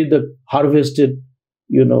take away the harvested,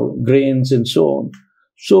 grains and so on.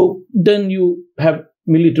 So then you have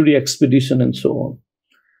military expedition and so on.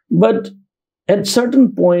 But at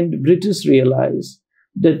certain point, British realized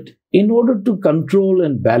that in order to control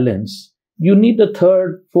and balance, you need a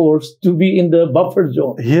third force to be in the buffer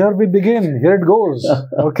zone. Here we begin. Here it goes.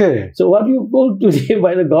 Okay. So what you call today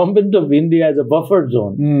by the government of India as a buffer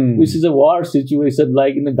zone, which is a war situation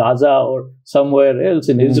like in Gaza or somewhere else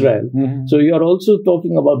in Israel. So you are also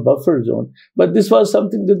talking about buffer zone. But this was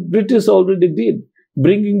something that British already did,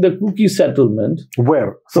 bringing the Kuki settlement.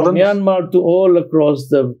 Where? From Myanmar to all across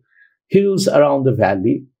the hills around the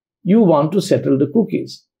valley. You want to settle the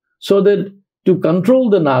Kukis. So that to control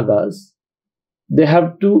the Nagas, they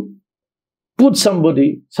have to put some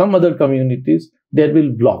other communities that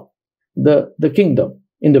will block the kingdom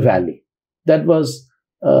in the valley. That was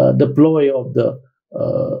the ploy of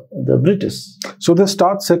the British. So they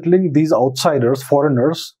start settling these outsiders,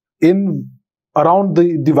 foreigners, in around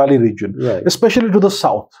the valley region, right, especially to the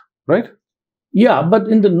south, right? Yeah, but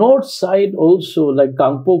in the north side also, like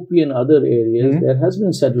Kangpokpi and other areas, there has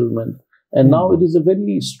been settlement. And now it is a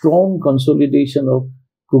very strong consolidation of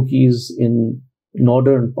Kukis in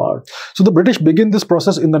northern part. So the British begin this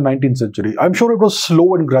process in the 19th century. I'm sure it was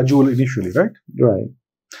slow and gradual initially, right?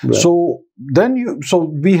 Right. So then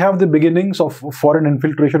we have the beginnings of foreign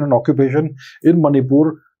infiltration and occupation in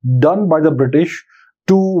Manipur done by the British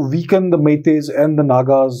to weaken the Meiteis and the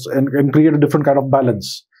Nagas and create a different kind of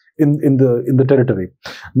balance in the territory.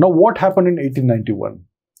 Now, what happened in 1891?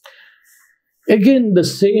 Again, the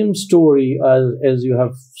same story as you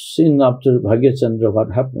have seen after Bhagat Chandra,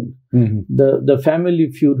 what happened. The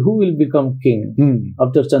family feud, who will become king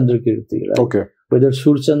after Chandrakirti, right? Okay. Whether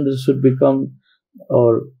Surchandra should become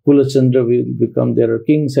or Kulachandra will become. There are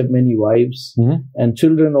kings have many wives and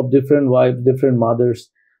children of different wives, different mothers,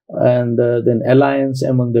 and then alliance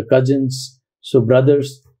among the cousins, so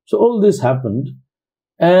brothers. So all this happened.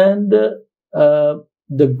 And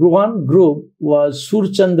the one group was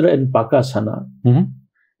Surchandra and Pakasana,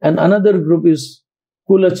 and another group is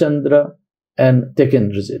Kulachandra and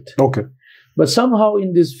Tekendrajit. Okay. But somehow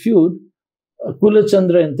in this feud,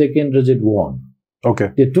 Kulachandra and Tekendrajit won.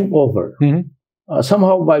 Okay. They took over,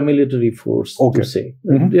 somehow by military force, to say,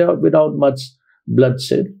 without much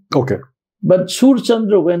bloodshed. Okay. But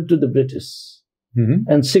Surchandra went to the British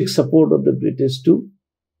and seek support of the British to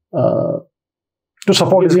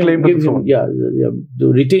support his claim to the throne.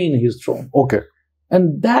 To retain his throne. Okay.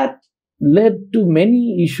 And that led to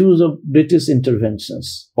many issues of British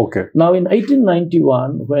interventions. Okay. Now, in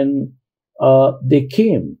 1891, when they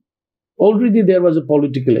came, already there was a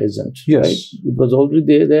political agent. Yes. Right? It was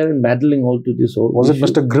already there and meddling all to this whole issue. Was it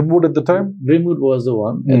Mr. Grimwood at the time? Grimwood was the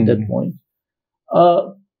one at that point.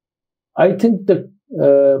 I think that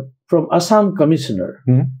from Assam Commissioner,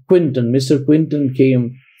 Quinton, Mr. Quinton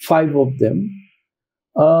came, 5 of them.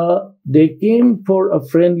 They came for a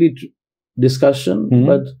friendly discussion,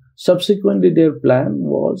 but subsequently their plan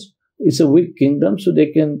was, it's a weak kingdom, so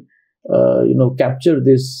they can, capture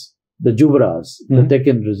the Jubras, the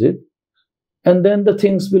Tekendrajit, and then the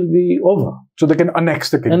things will be over. So they can annex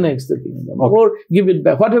the kingdom. Annex the kingdom. Okay. Or give it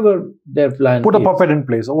back, whatever their plan Put is. a puppet in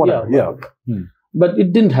place or whatever. Yeah. But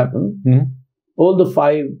it didn't happen. All the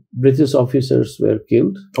 5 British officers were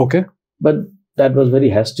killed. Okay. But that was very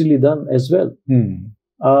hastily done as well.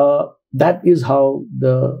 That is how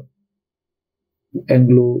the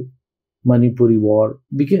Anglo-Manipuri war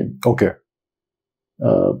began. Okay.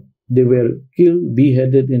 They were killed,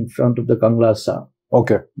 beheaded in front of the Kanglasa.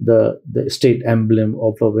 Okay. The state emblem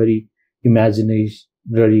of a very imaginary,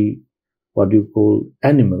 what you call,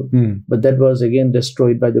 animal. But that was again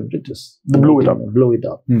destroyed by the British. They blew it up. Blow it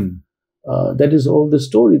up. That is all the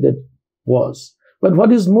story that was. But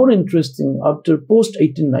what is more interesting after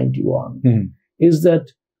post-1891 is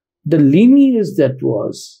that the lineage that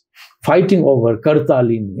was fighting over, Karta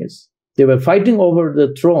lineage, they were fighting over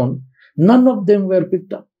the throne, none of them were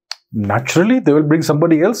picked up. Naturally, they will bring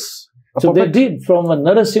somebody else. So they did from a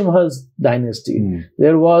Narasimha's dynasty.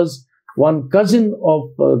 There was one cousin of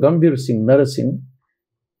Gambhir Singh, Narasingh.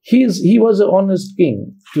 He was an honest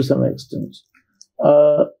king to some extent.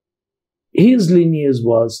 His lineage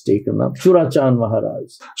was taken up, Churachan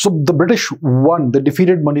Maharaj. So the British won, they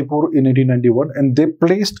defeated Manipur in 1891 and they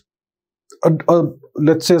placed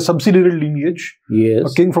let's say, a subsidiary lineage.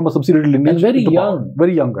 Yes. A king from a subsidiary lineage. And very young.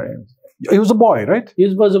 Very young guy. He was a boy, right?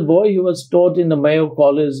 He was a boy. He was taught in the Mayo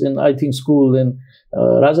College in, I think, school in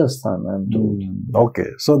Rajasthan, I'm told. Okay.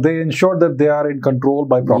 So they ensured that they are in control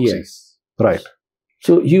by proxy. Yes. Right.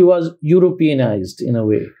 So he was Europeanized in a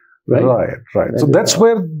way. right? Right. So that's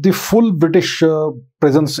where the full British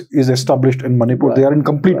presence is established in Manipur. Right. They are in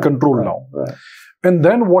complete control now. Right. And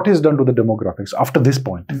then what is done to the demographics after this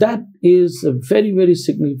point? That is a very, very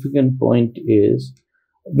significant point is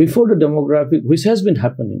before the demographic, which has been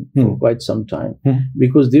happening for quite some time,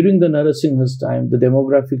 because during the Narasingha's time, the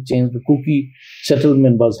demographic change, the Kuki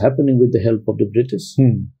settlement was happening with the help of the British.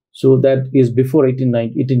 So that is before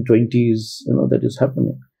 1820s, that is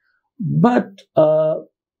happening. But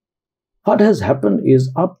what has happened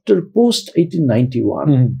is after post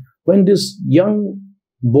 1891, when this young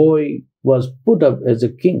boy was put up as a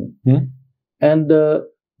king, and the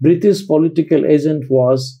British political agent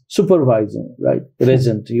was supervising, right?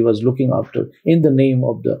 Regent, he was looking after in the name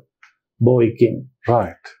of the boy king.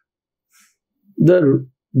 Right. The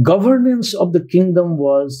governance of the kingdom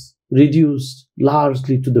was reduced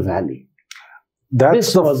largely to the valley.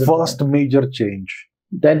 That's the first major change.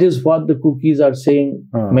 That is what the Kukis are saying.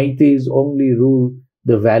 Meiteis only rule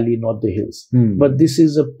the valley, not the hills. But this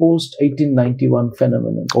is a post-1891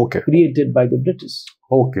 phenomenon created by the British.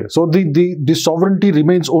 Okay. So the sovereignty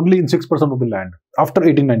remains only in 6% of the land after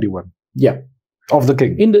 1891. Yeah. Of the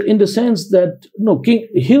king. In the sense that, King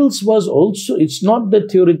Hills was also, it's not that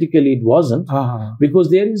theoretically it wasn't, because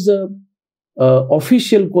there is a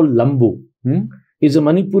official called Lambu. Is a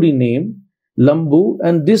Manipuri name, Lambu,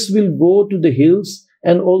 and this will go to the hills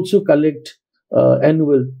and also collect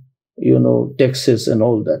annual taxes and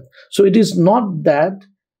all that. So it is not that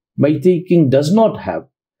Meitei king does not have,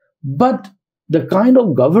 but the kind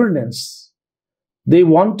of governance, they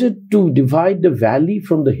wanted to divide the valley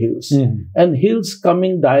from the hills, and hills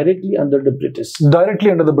coming directly under the British.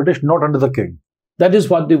 Directly under the British, not under the king. That is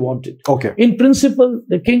what they wanted. Okay. In principle,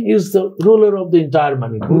 the king is the ruler of the entire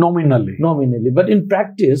Manipur. Nominally. But in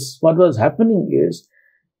practice, what was happening is,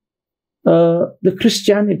 the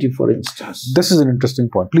Christianity, for instance. This is an interesting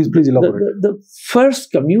point. Please elaborate. The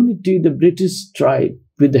first community the British tried,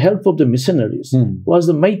 with the help of the missionaries, was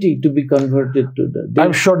the Meitei to be converted to the...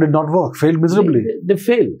 I'm sure did not work. Failed miserably. They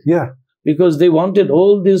failed. Yeah. Because they wanted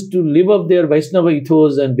all this to live up their Vaishnava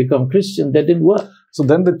ethos and become Christian. That didn't work. So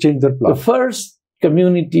then they changed their plan. The first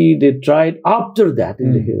community they tried after that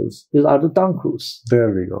in the hills are the Tangkhus.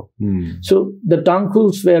 There we go. So the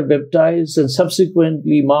Tangkhus were baptized, and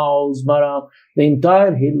subsequently Maos, Maram, the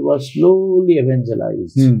entire hill was slowly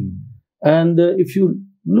evangelized. And if you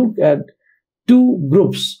look at two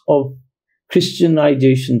groups of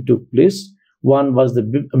Christianization took place, one was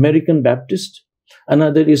the American Baptist,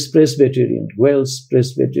 another is Presbyterian, Welsh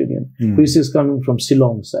Presbyterian, which is coming from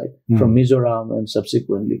Shillong side, from Mizoram and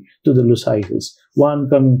subsequently to the Lusai Hills. One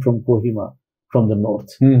coming from Kohima, from the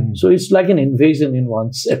north. So it's like an invasion in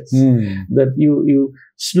one sense, that you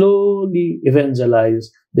slowly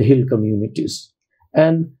evangelize the hill communities.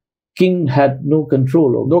 And king had no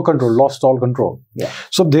control over No control, lost all control. Yeah.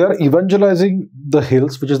 So they are evangelizing the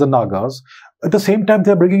hills, which is the Nagas. At the same time,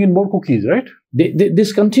 they are bringing in more cookies, right?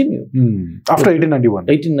 This continued. After 1891.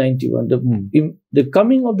 1891. The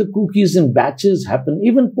coming of the cookies in batches happened,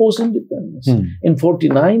 even post-independence. In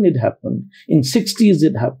 49, it happened. In 60s,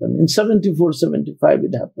 it happened. In 74, 75,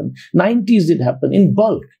 it happened. 90s, it happened in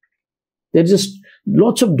bulk. There just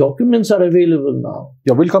lots of documents are available now.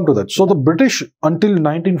 Yeah, we'll come to that. So the British, until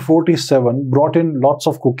 1947, brought in lots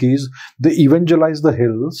of cookies. They evangelized the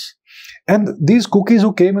hills. And these cookies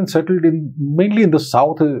who came and settled mainly in the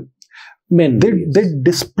south, they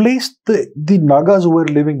displaced the Nagas who were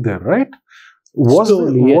living there, right? Was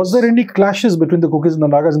there any clashes between the cookies and the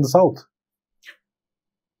Nagas in the south?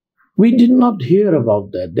 We did not hear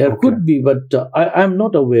about that. There could be, but I'm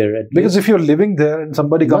not aware. Because if you're living there and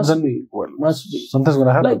somebody comes in, must be. Something's going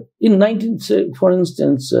to happen. Like for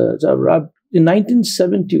instance, in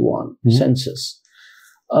 1971 census,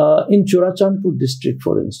 in Churachandpur district,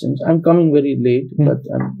 for instance, I'm coming very late, but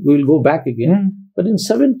we'll go back again. But in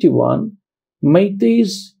 71,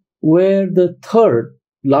 Meiteis were the third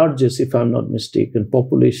largest, if I'm not mistaken,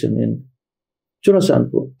 population in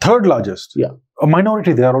Churachandpur. Third largest? Yeah. A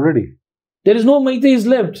minority there already. There is no Meiteis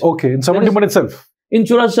left. Okay, in 71 itself. In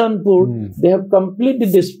Churachandpur, they have completely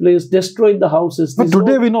displaced, destroyed the houses. But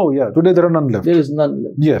today we know, today there are none left. There is none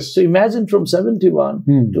left. Yes. So imagine from 71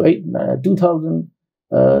 to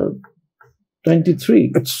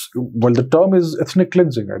 2023. Well, the term is ethnic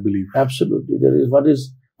cleansing, I believe. Absolutely. There is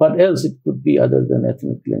what else it could be other than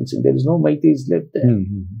ethnic cleansing? There is no Meiteis left there.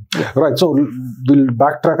 Right. So we'll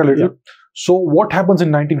backtrack a little. So what happens in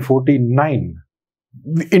 1949?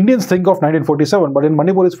 Indians think of 1947, but in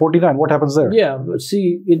Manipur it's 49. What happens there? Yeah, but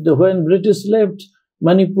see, when British left,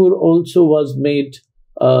 Manipur also was made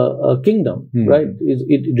a kingdom, right?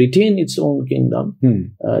 It retained its own kingdom.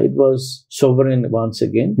 It was sovereign once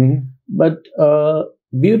again. But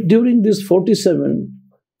during this 14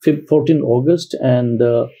 August and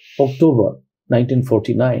October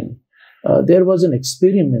 1949, there was an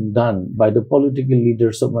experiment done by the political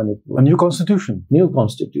leaders of Manipur. A new constitution. New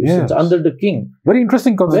constitution, yes, under the king. Very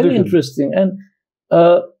interesting constitution. Very interesting. And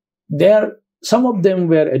some of them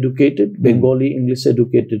were educated, Bengali, English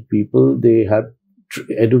educated people. They had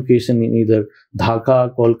education in either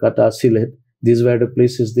Dhaka, Kolkata, Sylhet. These were the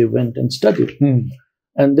places they went and studied.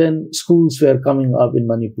 And then schools were coming up in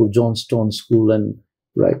Manipur, Johnstone School, and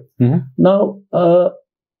right. Now,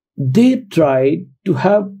 they tried to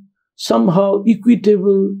have somehow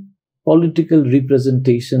equitable political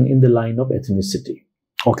representation in the line of ethnicity.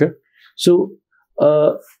 Okay. So,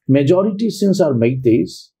 majority since are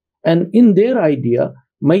Meiteis, and in their idea,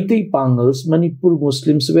 Meitei Pangals, Manipur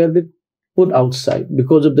Muslims were put outside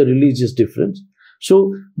because of the religious difference.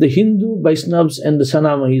 So, the Hindu, Vaishnavas and the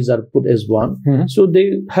Sanamahis are put as one. So,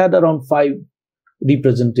 they had around 5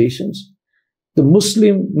 representations. The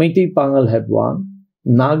Muslim Meitei Pangal had 1.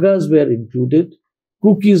 Nagas were included.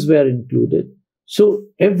 Kukis were included. So,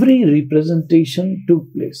 every representation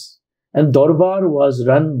took place. And Darbar was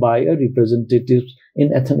run by a representative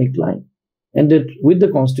in ethnic line. And that with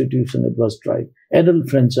the constitution, it was tried. Adult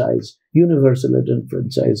franchise, universal adult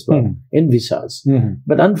franchise were envisaged.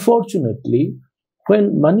 But unfortunately,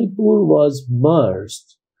 when Manipur was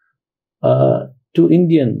merged to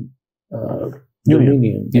Indian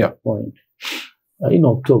Dominion at that point in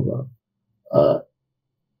October,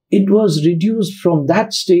 it was reduced from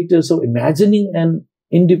that status of imagining an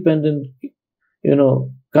independent,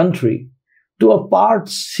 country to a Part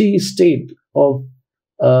C state of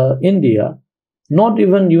India, not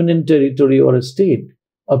even union territory or a state,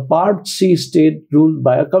 a Part C state ruled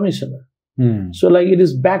by a commissioner. So, like it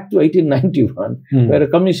is back to 1891, where a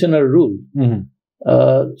commissioner ruled.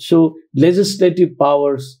 So, legislative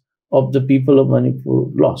powers of the people of Manipur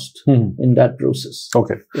lost in that process.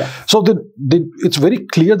 Okay. Yeah. So, it's very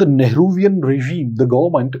clear the Nehruvian regime, the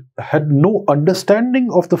government, had no understanding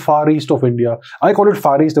of the Far East of India. I call it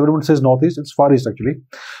Far East. Everyone says Northeast. It's Far East, actually.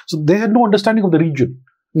 So, they had no understanding of the region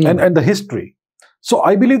and the history. So,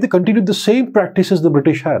 I believe they continued the same practices the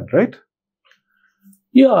British had, right?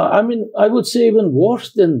 Yeah, I mean, I would say even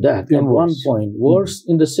worse than that at one point. Worse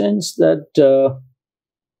in the sense that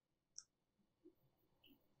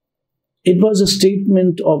it was a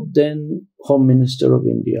statement of then Home Minister of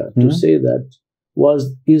India to say that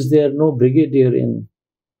is there no brigadier in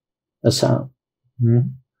Assam?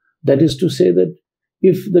 That is to say that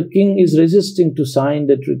if the king is resisting to sign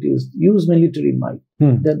the treaties, use military might.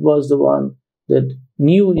 That was the one that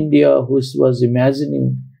New India, who was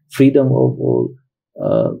imagining freedom of all,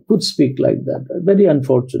 could speak like that. Very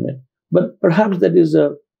unfortunate. But perhaps that is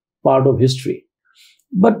a part of history.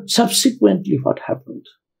 But subsequently what happened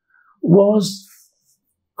was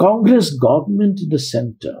Congress government in the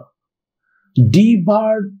center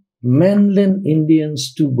debarred mainland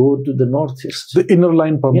Indians to go to the northeast. The inner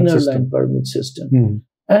line permit system. Inner line permit system.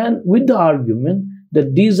 And with the argument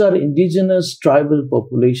that these are indigenous tribal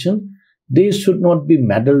population, they should not be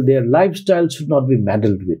meddled, their lifestyle should not be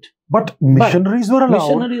meddled with. But missionaries were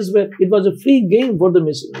allowed. It was a free game for the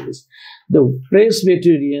missionaries. The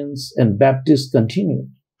Presbyterians and Baptists continued.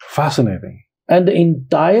 Fascinating. And the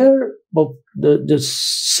entire, the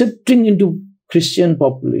shifting into Christian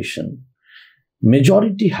population,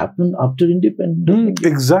 majority happened after independence.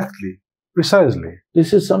 Exactly. Precisely.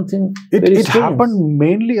 This is something it happened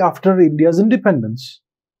mainly after India's independence.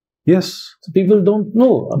 Yes. So people don't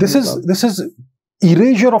know. This is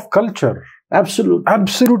erasure of culture.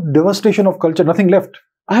 Absolute devastation of culture. Nothing left.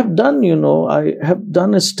 I have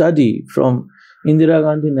done a study from Indira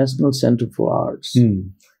Gandhi National Center for Arts.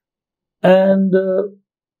 And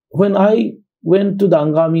when I went to the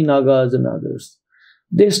Angami Nagas and others,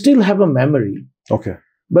 they still have a memory. Okay.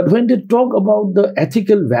 But when they talk about the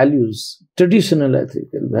ethical values, traditional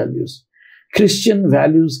ethical values, Christian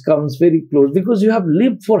values comes very close because you have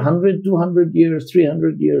lived for 100, 200 years,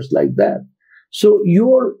 300 years like that. So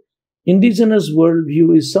your indigenous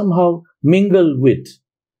worldview is somehow mingled with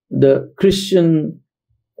the Christian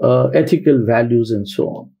ethical values and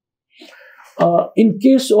so on. In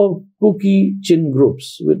case of Kuki Chin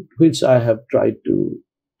groups, with which I have tried to,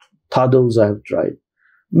 Thados I have tried,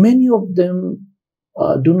 many of them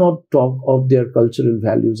do not talk of their cultural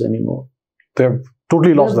values anymore. They have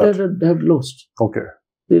totally lost that. They have lost. Okay.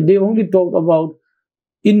 They only talk about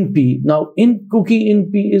INPI. Now, Kuki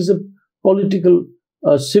INPI is a political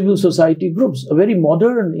civil society groups, very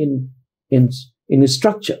modern in its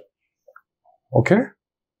structure. Okay.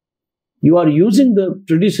 You are using the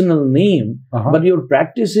traditional name, but your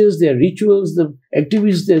practices, their rituals, the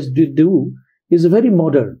activities they do is very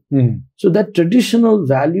modern. So that traditional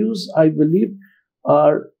values, I believe,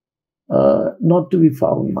 are not to be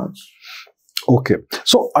found much. Okay.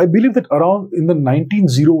 So I believe that around in the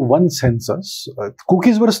 1901 census,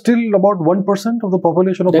 cookies were still about 1% of the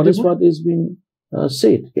population of Manipur? That is what is being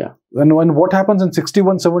said, yeah. And what happens in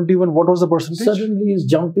 61, 71, what was the percentage? Suddenly is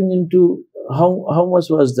jumping into, how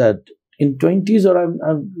much was that? In 20s, or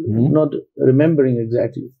I'm not remembering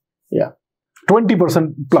exactly. Yeah.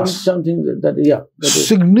 20% plus. Something that yeah.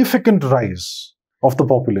 Significant rise of the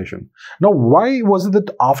population. Now, why was it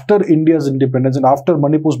that after India's independence and after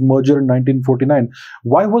Manipur's merger in 1949,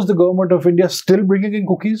 why was the government of India still bringing in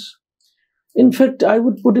cookies? In fact, I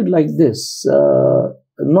would put it like this,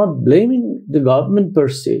 not blaming the government per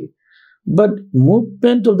se, but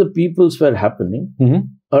movement of the peoples were happening.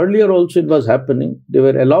 Earlier also it was happening. They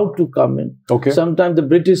were allowed to come in. Okay. Sometimes the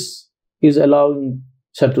British is allowing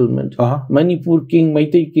settlement. Manipur king,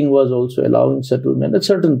 Meitei king was also allowing settlement at a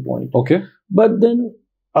certain point. Okay. But then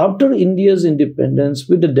after India's independence,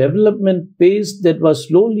 with the development pace that was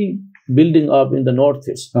slowly building up in the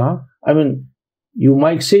Northeast, I mean, you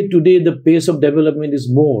might say today the pace of development is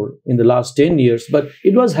more in the last 10 years, but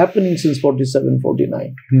it was happening since 47,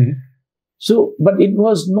 49. So, but it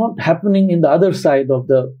was not happening in the other side of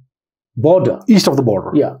the border. East of the border.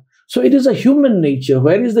 Yeah. So it is a human nature.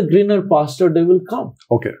 Where is the greener pasture, they will come.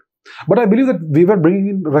 Okay. But I believe that we were bringing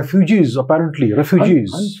in refugees, apparently.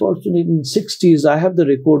 Refugees. Unfortunately, in the 60s, I have the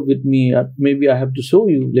record with me. Maybe I have to show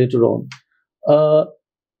you later on.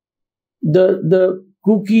 The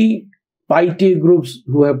Kuki Paytm groups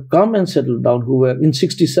who have come and settled down, who were in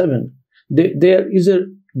 67, there is a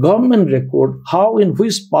government record how in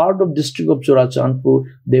which part of district of Churachandpur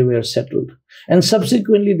they were settled. And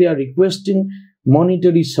subsequently, they are requesting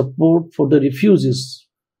monetary support for the refugees.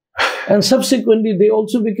 And subsequently, they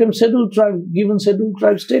also became settled tribe, given settled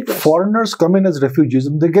tribe status. Foreigners come in as refugees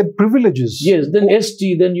and they get privileges. Yes, then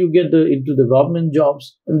ST, then you get into the government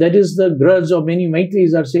jobs. And that is the grudge of many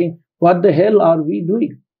Maitris are saying, what the hell are we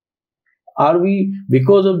doing? Are we,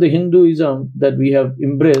 because of the Hinduism that we have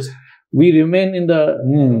embraced, we remain in the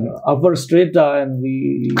upper strata and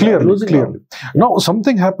we clearly. Out. Now,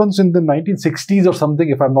 something happens in the 1960s or something,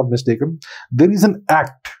 if I'm not mistaken. There is an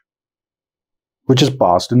act which is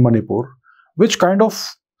passed in Manipur, which kind of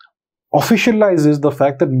officializes the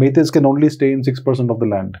fact that Meiteis can only stay in 6% of the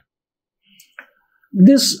land.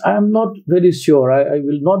 This I am not very sure. I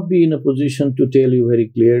will not be in a position to tell you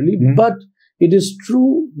very clearly, but it is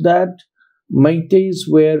true that Meiteis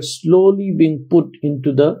were slowly being put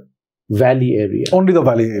into the valley area. Only the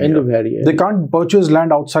valley area. In the valley area. They can't purchase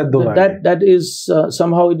land outside the valley. That is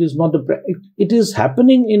somehow it is not it is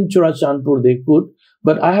happening in Churachandpur. They could,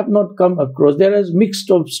 but I have not come across. There is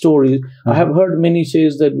mixed of stories. I have heard many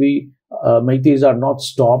says that Meiteis are not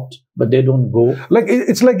stopped, but they don't go. Like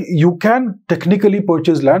it's like you can technically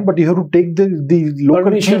purchase land, but you have to take the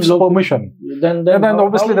local chief's permission. Then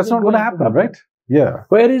obviously that's not going to happen, right? Yeah.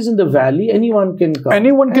 Whereas in the valley, anyone can come.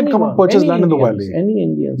 Anyone can come and purchase land in the valley. Any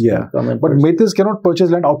Indians can come and but Meiteis cannot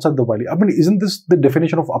purchase land outside the valley. I mean, isn't this the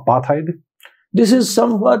definition of apartheid? This is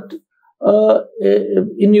somewhat,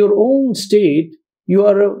 in your own state, you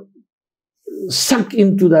are sucked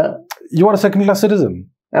into the... You are a second-class citizen.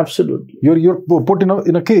 Absolutely. You're put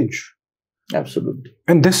in a cage. Absolutely.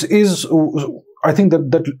 And this is, I think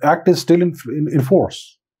that act is still in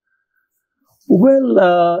force.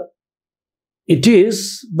 Well, it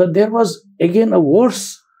is, but there was again a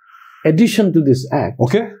worse addition to this act.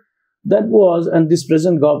 Okay. That was, and this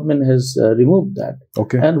present government has removed that.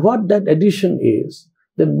 Okay. And what that addition is,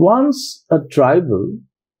 that once a tribal,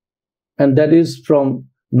 and that is from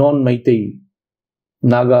non-Meitei,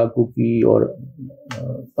 Naga, Kuki, or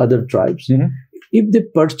other tribes, if they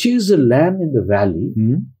purchase a land in the valley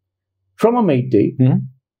from a Meitei,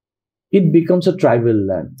 it becomes a tribal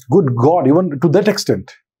land. Good God, even to that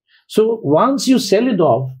extent. So once you sell it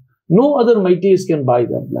off, no other Meiteis can buy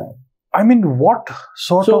that land. I mean, what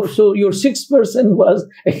sort of... So your 6% was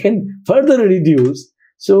again further reduced.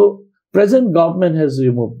 So present government has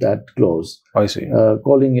removed that clause. I see.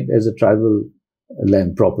 Calling it as a tribal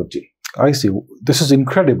land property. I see. This is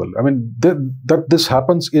incredible. I mean, that this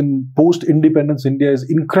happens in post-independence India is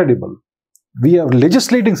incredible. We are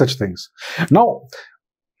legislating such things. Now,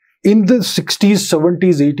 in the 60s,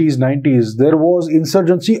 70s, 80s, 90s, there was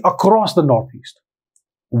insurgency across the Northeast.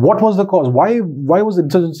 What was the cause? Why was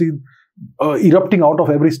insurgency erupting out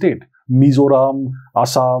of every state? Mizoram,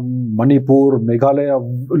 Assam, Manipur, Meghalaya,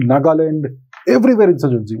 Nagaland, everywhere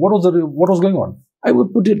insurgency. What was going on? I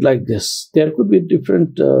would put it like this. There could be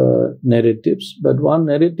different narratives, but one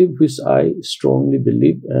narrative which I strongly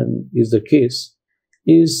believe and is the case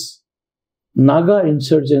is Naga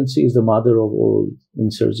insurgency is the mother of all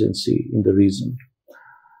insurgency in the region.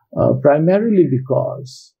 Primarily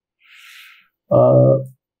because while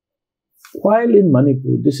in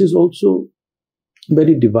Manipur, this is also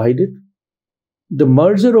very divided. The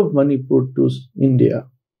merger of Manipur to India,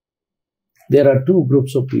 there are two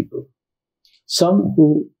groups of people. Some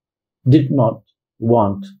who did not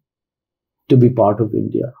want to be part of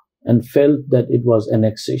India and felt that it was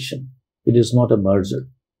annexation. It is not a merger.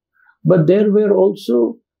 But there were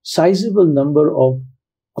also sizable number of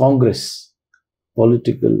Congress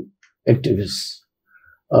political activists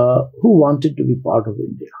who wanted to be part of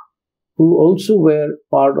India, who also were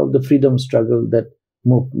part of the freedom struggle, that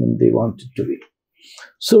movement they wanted to be.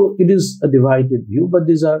 So it is a divided view, but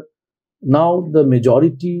these are now the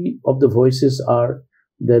majority of the voices are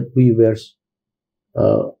that we were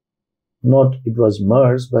not, it was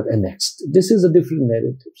merged, but annexed. This is a different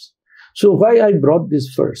narratives. So why I brought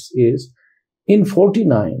this first is, in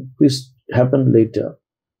 49, which happened later,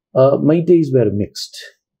 Meiteis were mixed.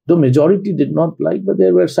 The majority did not like, but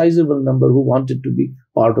there were sizable number who wanted to be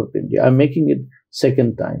part of India. I'm making it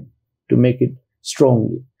second time to make it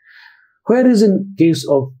strongly. Whereas in case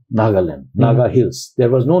of Nagaland, Naga Hills, there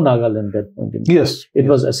was no Nagaland at that point in time. Yes. It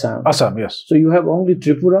was Assam. Assam, yes. So you have only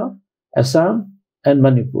Tripura, Assam, and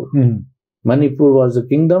Manipur. Manipur was a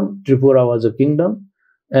kingdom, Tripura was a kingdom,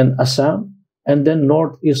 and Assam, and then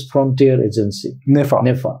Northeast Frontier Agency,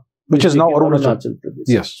 NEFA, which is now Arunachal Pradesh.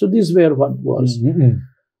 Yes. So these were what was.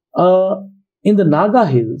 In the Naga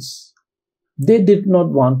Hills, they did not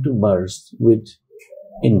want to merge with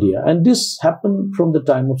India. And this happened from the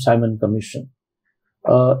time of Simon Commission.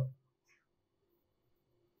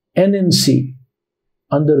 NNC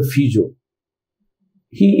under Fijo,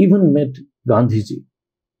 he even met Gandhiji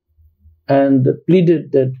and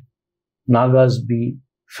pleaded that Nagas be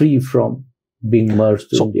free from being merged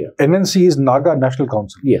to India. NNC is Naga National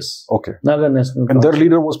Council? Yes. Okay. Naga National Council. And their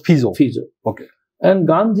leader was Fijo? Fijo. Okay. And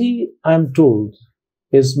Gandhi, I'm told,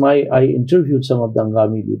 I interviewed some of the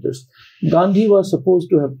Angami leaders. Gandhi was supposed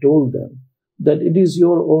to have told them that it is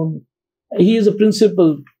your own, he is a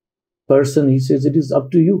principled person. He says it is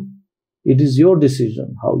up to you. It is your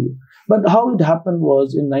decision how you. But how it happened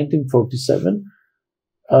was in 1947,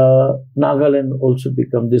 Nagaland also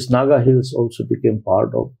became, this Naga Hills also became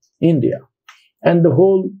part of India. And the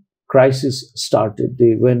whole crisis started.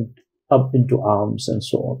 They went up into arms and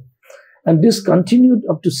so on. And this continued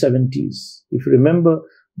up to 70s. If you remember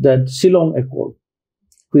that Shillong Accord,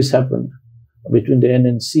 which happened between the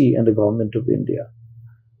NNC and the government of India.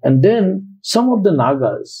 And then some of the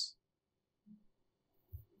Nagas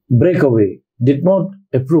break away, did not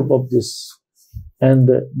approve of this. And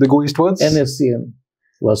they go eastwards? NSCN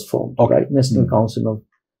was formed, right? National Council of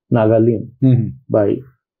Nagalim by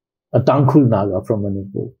a Tangkhul Naga from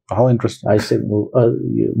Manipur. How interesting. I said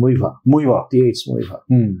Muiva. T.H. Muiva.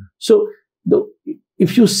 So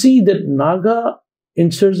if you see that Naga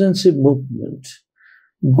insurgency movement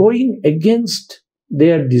going against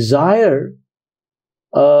their desire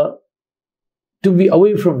to be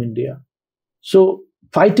away from India, so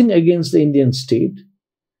fighting against the Indian state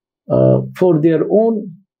for their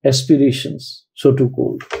own aspirations, so to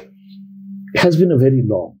call, has been a very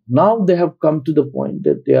long. Now they have come to the point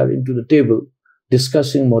that they are into the table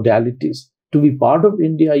discussing modalities to be part of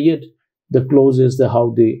India, yet the clauses, the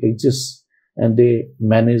how they exist and they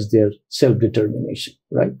manage their self-determination,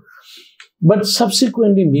 right? But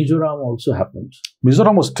subsequently, Mizoram also happened.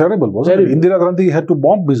 Mizoram was terrible, wasn't it? Indira Gandhi had to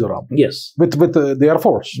bomb Mizoram. Yes. With the Air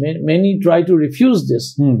Force. Many try to refuse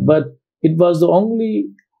this, but it was the only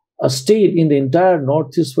state in the entire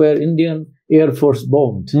Northeast where Indian Air Force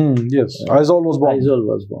bombed. Yes. Aizawl was bombed. Aizawl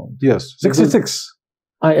was bombed. Yes. 66.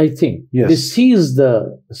 I think. Yes. They seized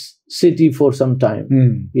the city for some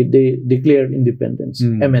time. They declared independence.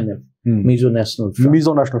 MNF. Mizo National Front.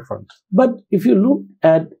 Mizo National Front. But if you look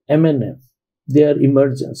at MNF, their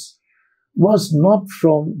emergence was not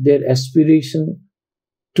from their aspiration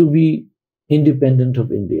to be independent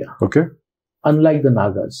of India. Okay. Unlike the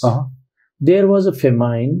Nagas. There was a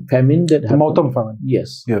famine that happened. Mautam famine.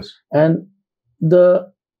 Yes. Yes. And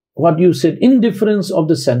what you said, indifference of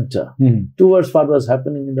the center towards what was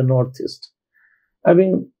happening in the Northeast. I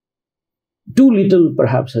mean, too little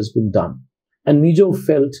perhaps has been done. And Mizo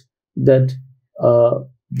felt that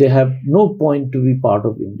they have no point to be part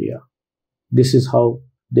of India. This is how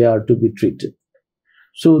they are to be treated.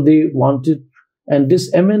 So they wanted, and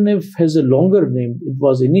this MNF has a longer name. It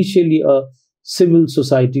was initially a civil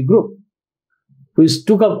society group. which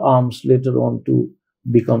took up arms later on to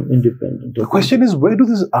become independent. The question is, where do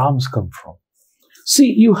these arms come from?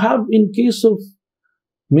 See, you have, in case of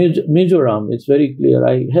major arm, it's very clear.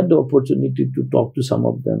 I had the opportunity to talk to some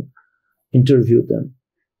of them, interview them.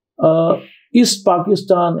 East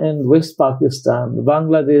Pakistan and West Pakistan,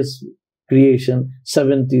 Bangladesh creation,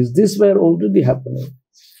 70s, these were already happening.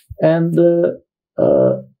 And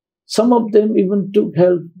some of them even took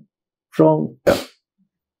help from,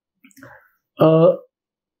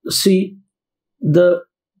 see, the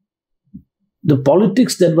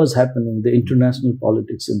politics that was happening, the international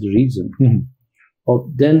politics in the region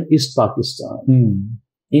of then East Pakistan,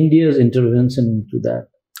 India's intervention into that.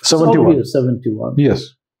 71. 71. Yes.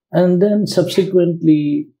 And then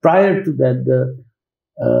subsequently, prior to that,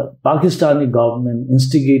 the Pakistani government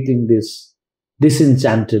instigating this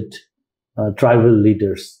disenchanted tribal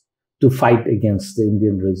leaders to fight against the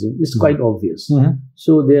Indian regime is quite obvious.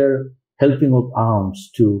 So their helping of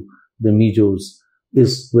arms to the Mijos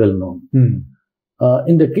is well known.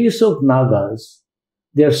 In the case of Nagas,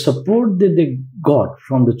 their support that they got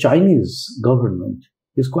from the Chinese government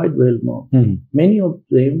is quite well known. Many of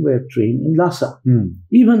them were trained in Lhasa.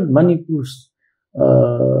 Even Manipur's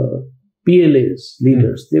PLA's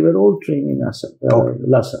leaders, they were all trained in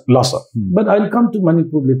Lhasa. But I'll come to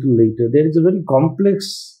Manipur a little later. There is a very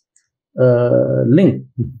complex link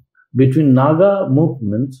between Naga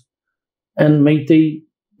movement and Meitei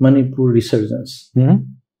Manipur resurgence.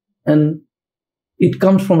 And it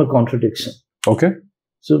comes from a contradiction. Okay.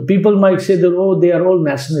 So people might say that, oh, they are all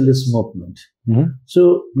nationalist movement.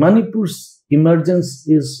 So Manipur's emergence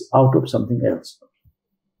is out of something else.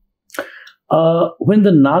 When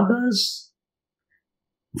the Nagas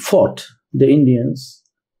fought the Indians,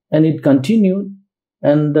 and it continued,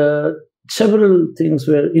 and several things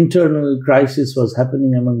where internal crisis was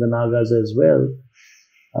happening among the Nagas as well.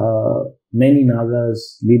 Many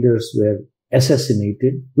Nagas leaders were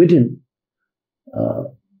assassinated within.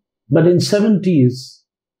 But in 70s,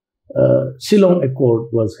 Shillong Accord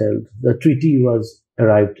was held. The treaty was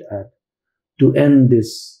arrived at to end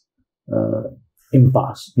this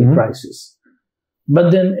impasse, the crisis.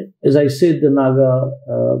 But then, as I said, the Naga,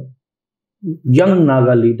 young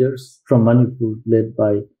Naga leaders from Manipur, led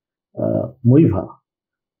by Muiva,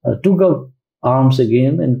 took up arms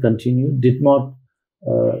again and continued, did not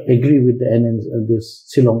agree with this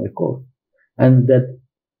Shillong Accord, and that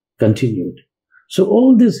continued. So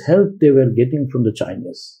all this help they were getting from the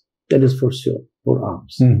Chinese. That is for sure, for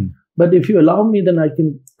arms. But if you allow me, then I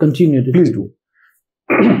can continue to Please do.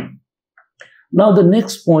 Now, the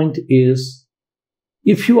next point is,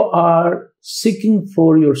 if you are seeking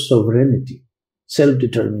for your sovereignty,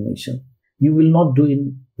 self-determination, you will not do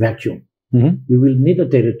in vacuum. You will need a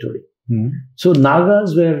territory. So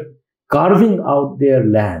Nagas were carving out their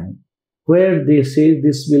land where they say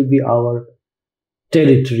this will be our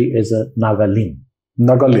territory as a Nagalim.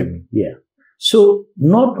 Nagalim. Yeah. So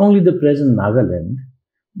not only the present Nagaland,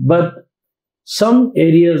 but some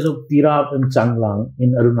areas of Tirap and Changlang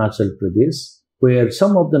in Arunachal Pradesh, where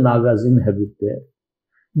some of the Nagas inhabit there,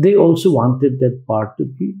 they also wanted that part to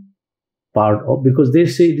be part of, because they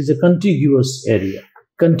say it is a contiguous area,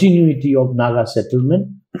 continuity of Naga settlement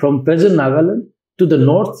from present Nagaland to the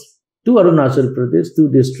north to Arunachal Pradesh,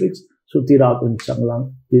 2 districts. So Tirap and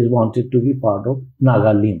Changlang, they wanted to be part of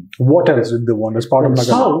Nagalim. What else did they want as part of Nagalim?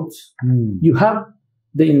 South, you have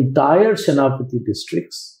the entire Senapati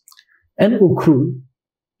districts and Ukhrul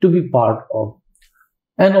to be part of,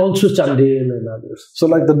 and also Chandel and others. So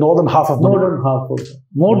like the northern half of Manipur. Northern half of them.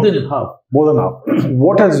 More than half. More than half.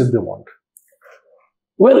 What else did they want?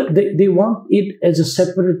 Well, they want it as a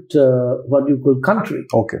separate, what you call, country.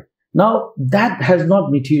 Okay. Now, that has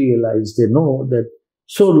not materialized. They know that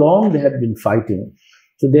so long they had been fighting.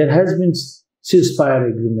 So there has been ceasefire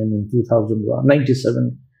agreement in 2001,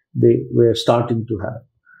 97, they were starting to have,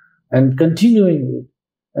 and continuing it.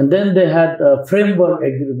 And then they had a framework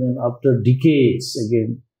agreement after decades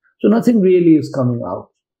again. So nothing really is coming out.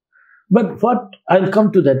 But I'll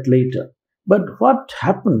come to that later. But what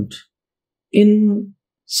happened in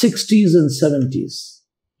 60s and 70s,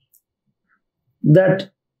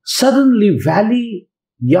 that suddenly Valley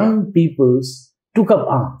young peoples took up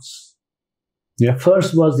arms. Yeah.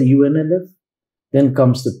 First was the UNLF, then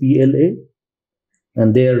comes the PLA,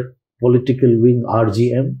 and their political wing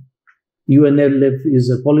RGM. UNLF is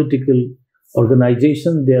a political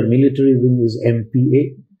organization, their military wing is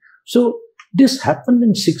MPA. So this happened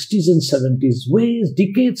in 60s and 70s,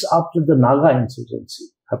 decades after the Naga insurgency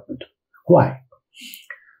happened. Why?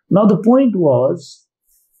 Now the point was,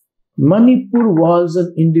 Manipur was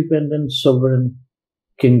an independent sovereign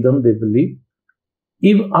kingdom, they believed,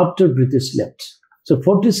 even after British left. So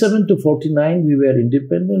 47 to 49, we were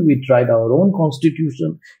independent. We tried our own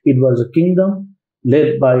constitution. It was a kingdom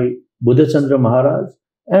led by Buddha Chandra Maharaj.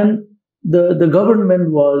 And the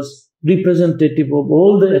government was representative of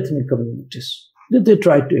all the ethnic communities that they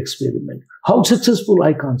tried to experiment. How successful,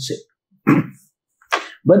 I can't say.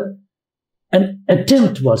 But an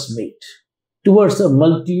attempt was made towards a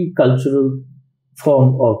multicultural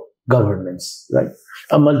form of governance, right?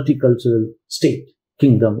 A multicultural state,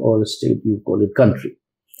 kingdom or a state, you call it country.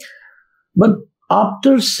 But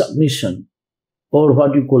after submission, or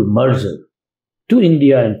what you call merger, to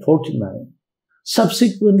India in 49,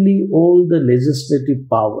 subsequently all the legislative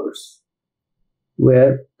powers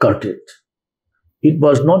were curtailed. It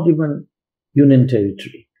was not even union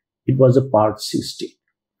territory. It was a Part C state.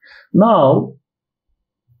 Now,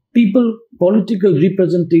 political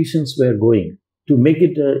representations were going to make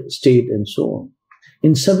it a state and so on.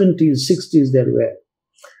 In 70s, 60s, there were.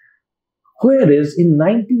 Whereas in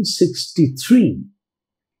 1963,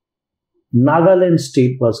 Nagaland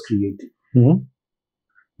state was created.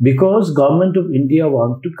 Because government of India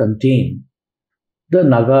wanted to contain the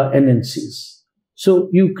Naga NNCs. So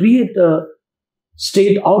you create a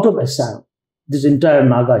state out of Assam, this entire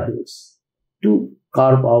Naga hills, to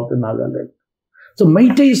carve out the Nagaland. So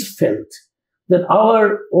Meiteis felt that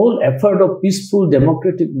our whole effort of peaceful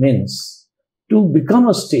democratic means to become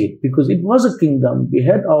a state, because it was a kingdom, we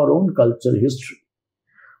had our own culture, history.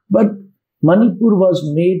 But Manipur was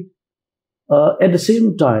made at the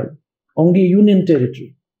same time only a union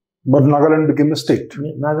territory. But Nagaland became a state.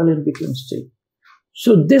 Nagaland became state.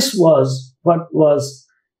 So this was what was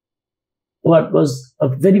a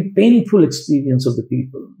very painful experience of the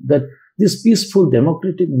people, that this peaceful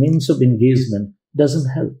democratic means of engagement doesn't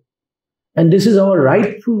help. And this is our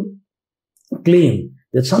rightful claim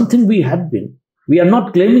that something we have been. We are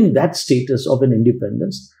not claiming that status of an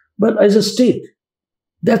independence, but as a state,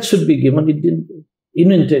 that should be given in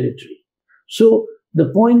union territory. So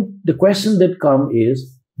the question that comes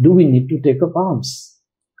is, do we need to take up arms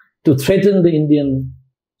to threaten the Indian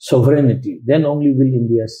sovereignty? Then only will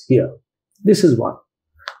India hear. This is one.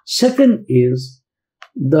 Second is,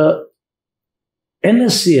 the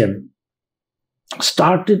NSCN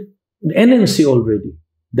started, the NNC already,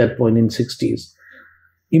 that point in 60s.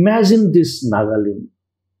 Imagine this Nagaland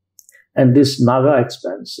and this Naga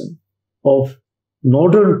expansion of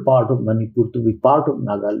northern part of Manipur to be part of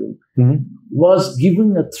Nagaland was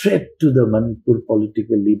giving a threat to the Manipur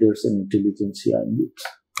political leaders and intelligentsia and youth.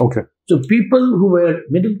 Okay. So people who were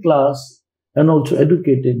middle class and also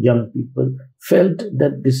educated young people felt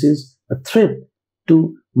that this is a threat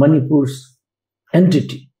to Manipur's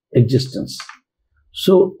entity, existence.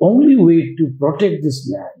 So only way to protect this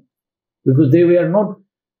land, because they were not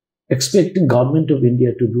expecting government of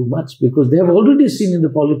India to do much, because they have already seen in the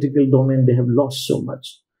political domain they have lost so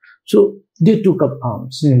much. So they took up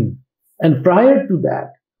arms. And prior to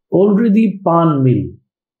that, already Pan Mill,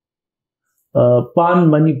 Pan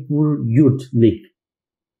Manipur Youth League,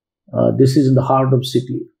 this is in the heart of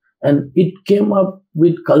city, and it came up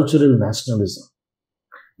with cultural nationalism,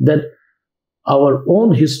 that our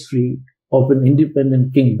own history of an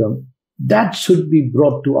independent kingdom, that should be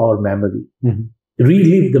brought to our memory.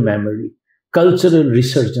 Relive the memory. Cultural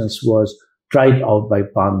resurgence was tried out by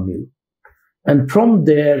Pan Mill. And from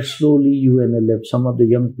there, slowly UNLF, some of the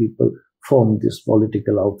young people formed this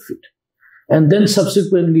political outfit. And then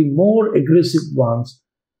subsequently, more aggressive ones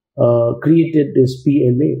created this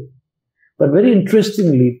PLA. But very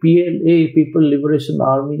interestingly, PLA, People Liberation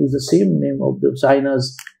Army, is the same name of the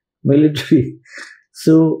China's military.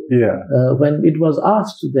 So when it was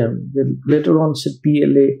asked to them, they later on said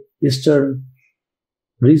PLA, Eastern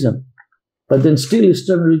region. But then still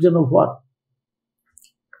Eastern region of what?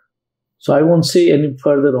 So I won't say any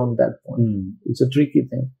further on that point. It's a tricky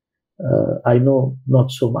thing. I know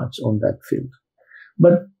not so much on that field.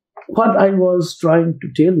 But what I was trying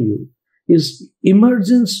to tell you is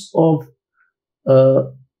emergence of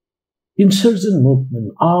insurgent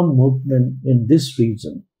movement, armed movement in this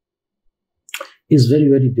region is very,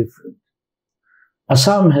 very different.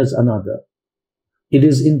 Assam has another. It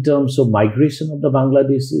is in terms of migration of the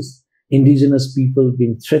Bangladeshis, indigenous people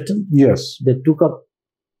being threatened. Yes. They took up,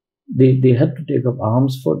 they had to take up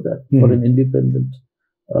arms for that, for an independent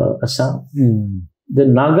Assam. The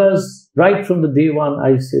Nagas, right from the day one,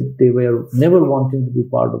 I said they were never wanting to be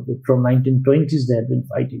part of it. From 1920s, they had been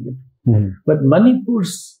fighting it. But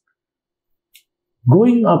Manipur's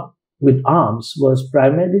going up with arms was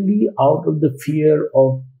primarily out of the fear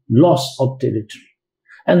of loss of territory.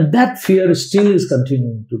 And that fear still is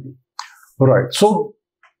continuing to be. Right. So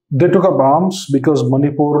They took up arms because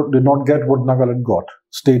Manipur did not get what Nagaland got,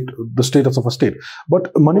 the status of a state.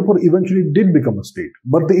 But Manipur eventually did become a state,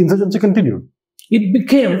 but the insurgency continued. It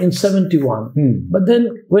became in 71. But then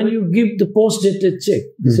when you give the post-dated check,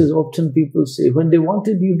 this is often people say, when they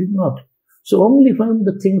wanted, you did not. So only when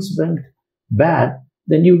the things went bad,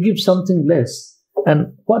 then you give something less.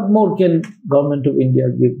 And what more can government of India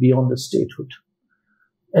give beyond the statehood?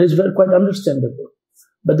 And it's quite understandable.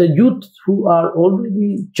 But the youth who are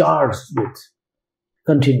already charged with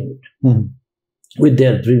continued with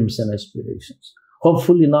their dreams and aspirations.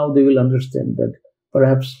 Hopefully now they will understand that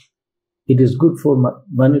perhaps it is good for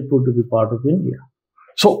Manipur to be part of India.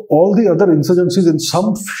 So all the other insurgencies in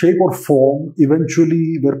some shape or form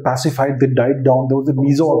eventually were pacified, they died down. There was the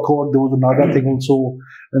Mizo Accord, there was the Naga thing also,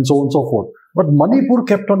 and so on and so forth. But Manipur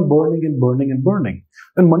kept on burning and burning and burning.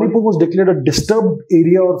 And Manipur was declared a disturbed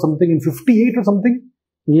area or something in 58 or something.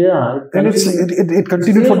 Yeah. And it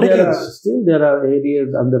continued for decades. Still there are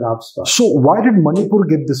areas under Afspa. So why did Manipur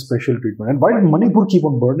get this special treatment? And why did Manipur keep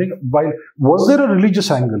on burning? Was there a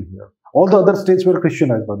religious angle here? All the other states were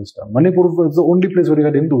Christianized by this time. Manipur was the only place where you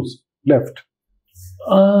had Hindus left.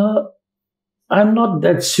 I'm not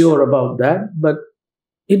that sure about that, but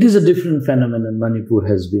it is a different phenomenon Manipur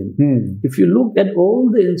has been. If you look at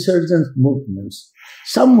all the insurgent movements,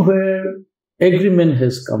 somewhere agreement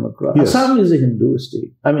has come across. Yes. Assam is a Hindu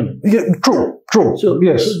state. I mean, yeah, true. So,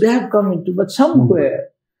 yes. So they have come into, but somewhere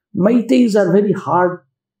Meiteis are very hard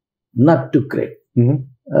nut to crack.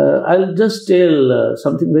 I'll just tell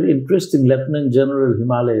something very interesting. Lieutenant General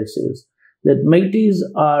Himalaya says that Meiteis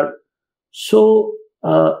are so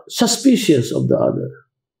suspicious of the other.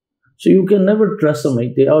 So you can never trust a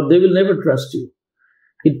Meitei, or they will never trust you.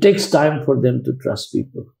 It takes time for them to trust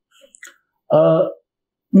people.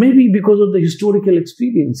 Maybe because of the historical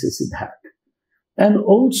experiences it had. And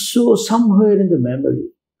also somewhere in the memory,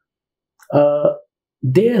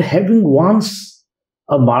 they are having once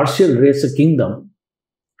a martial race, a kingdom,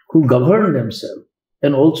 who govern themselves,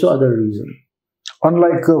 and also other reasons.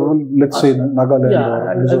 Unlike, let's say, Nagaland.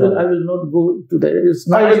 Yeah, I will not go to that. It's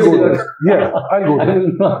not I will go there. Yeah, I'll go there. I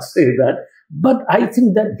will not say that. But I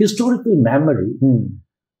think that historical memory,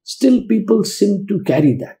 still people seem to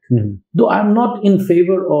carry that. Though I'm not in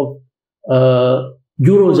favor of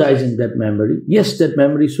Eurozizing that memory. Yes, that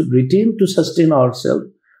memory should retain to sustain ourselves.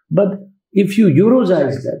 But if you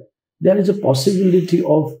Eurozize that, there is a possibility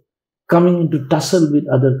of coming into tussle with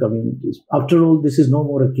other communities. After all, this is no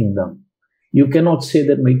more a kingdom. You cannot say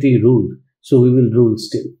that Meitei ruled, so we will rule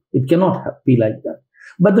still. It cannot be like that.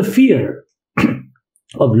 But the fear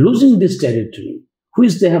of losing this territory,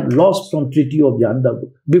 which they have lost from Treaty of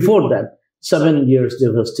Yandabo, before that, 7 years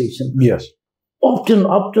devastation. Yes. Often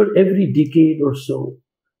after every decade or so,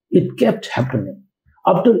 it kept happening.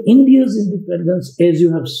 After India's independence, as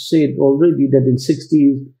you have said already, that in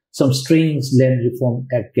 60s, some strange Land Reform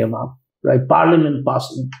Act came up, right? Parliament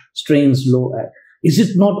passing strange law act. Is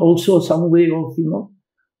it not also some way of,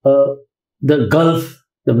 the Gulf,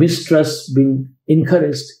 the mistrust being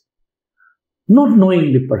encouraged? Not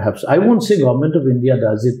knowingly, perhaps. I won't say government of India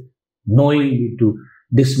does it knowingly to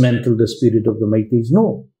dismantle the spirit of the Meiteis.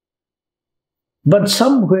 No. But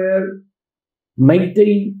somewhere,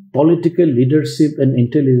 Meitei political leadership and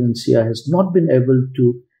intelligentsia has not been able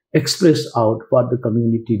to express out what the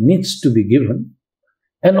community needs to be given.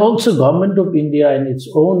 And also government of India and its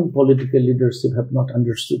own political leadership have not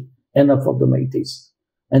understood enough of the Meiteis.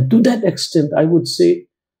 And to that extent, I would say,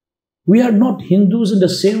 we are not Hindus in the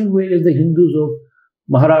same way as the Hindus of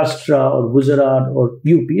Maharashtra or Gujarat or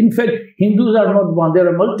UP. In fact, Hindus are not one. There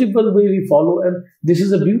are multiple ways we follow, and this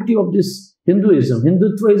is the beauty of this Hinduism.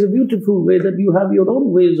 Hindutva is a beautiful way that you have your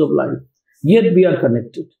own ways of life, yet we are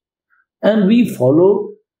connected. And we follow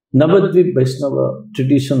Navadvip Vaishnava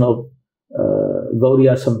tradition of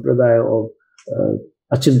Gauriya Sampradaya of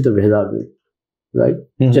Achinta Vedavit, right?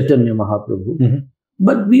 Chaitanya Mahaprabhu.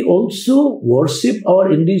 But we also worship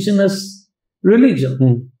our indigenous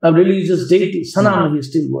religion, a religious deity. Sanamahi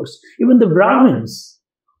still worships. Even the Brahmins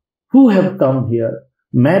who have come here,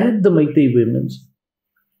 married the Meitei women,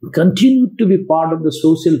 continue to be part of the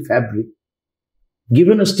social fabric,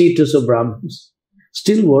 given a status of Brahmins,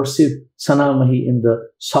 still worship Sanamahi in the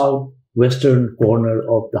southwestern corner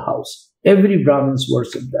of the house. Every Brahmins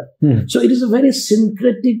worship that. So it is a very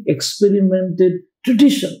syncretic, experimented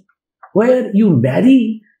tradition where you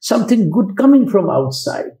marry something good coming from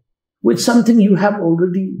outside with something you have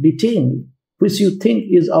already retained, which you think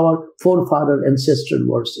is our forefather ancestral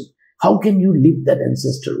worship. How can you live that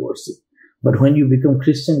ancestral worship? But when you become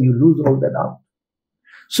Christian, you lose all that out.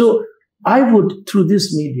 So I would, through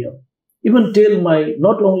this medium, even tell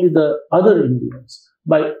not only the other Indians,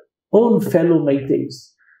 but own fellow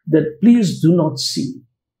Meiteis that please do not see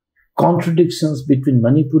contradictions between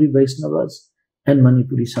Manipuri Vaishnavas and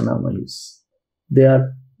Manipuri Sanamais. They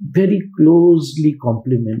are very closely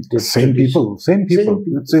complemented. Same people.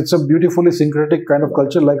 It's a beautifully syncretic kind of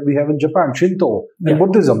culture like we have in Japan, Shinto and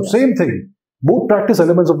Buddhism. Same thing. Both practice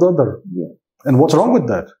elements of the other. And what's wrong with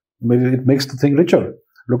that? It makes the thing richer.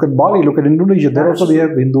 Look at Bali, look at Indonesia. There also we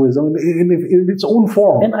have Hinduism in its own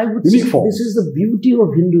form. And I would say form. This is the beauty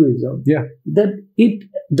of Hinduism. That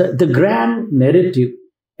the grand narrative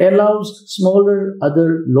allows smaller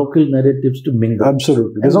other local narratives to mingle.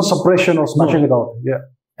 Absolutely. There's no suppression or smashing it out.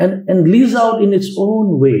 And lives out in its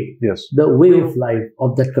own way. The way of life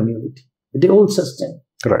of that community. They all sustain.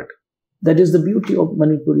 Right. That is the beauty of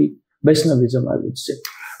Manipuri Vaishnavism, I would say.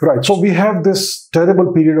 Right. So we have this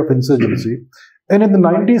terrible period of insurgency. And in the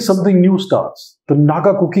 90s, something new starts. The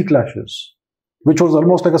Naga Kuki clashes, which was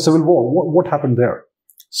almost like a civil war. What happened there?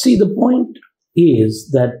 See, the point is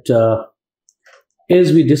that,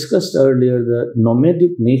 as we discussed earlier, the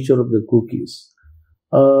nomadic nature of the Kukis,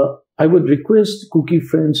 I would request Kuki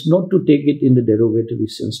friends not to take it in the derogatory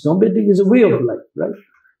sense. Nomadic is a way of life, right?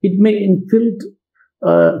 It may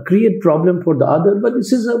create problem for the other, but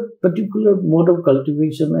this is a particular mode of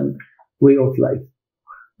cultivation and way of life.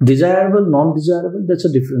 Desirable, non-desirable, that's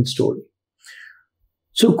a different story.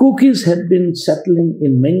 So Kukis had been settling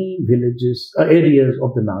in many villages, areas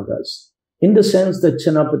of the Nagas, in the sense that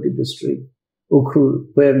Chenapati district, Ukhrul,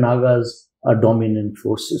 where Nagas are dominant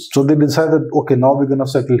forces. So they decided, okay, now we're going to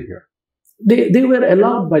settle here. They were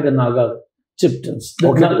allowed by the Naga chieftains.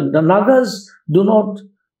 The Nagas do not,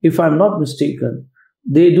 if I'm not mistaken,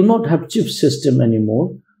 they do not have chief system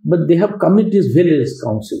anymore, but they have committees, village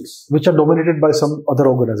councils. Which are dominated by some other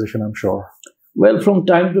organization, I'm sure. Well, from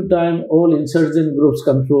time to time, all insurgent groups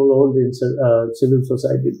control all the civil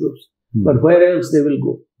society groups. But where else they will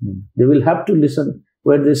go? They will have to listen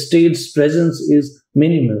where the state's presence is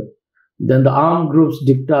minimal. Then the armed groups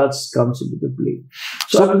diktats comes into the play.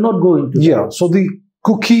 So I will not go into that. So the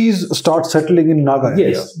Kukis start settling in Naga area.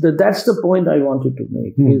 Yes, that's the point I wanted to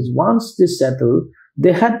make. Is once they settle,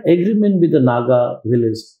 they had agreement with the Naga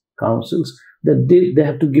village councils that they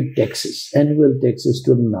have to give taxes, annual taxes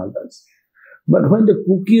to the Nagas. But when the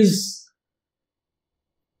Kukis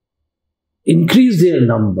increase their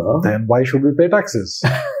number, then why should we pay taxes?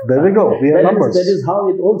 There we go. We have numbers. That is how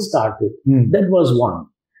it all started. That was one.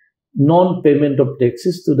 Non-payment of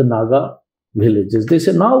taxes to the Naga villages. They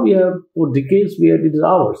said, now we have, for decades, it is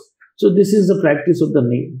ours. So this is the practice of the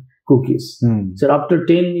name. Kukis. So after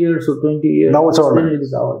 10 years or 20 years, now it's our then it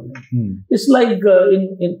is our name. It's like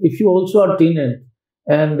if you also are tenant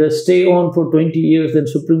and stay on for 20 years, then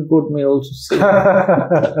Supreme Court may also say.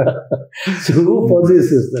 So who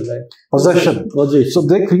possesses the land? Possession. So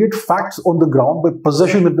they create facts on the ground by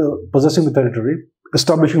possessing the territory,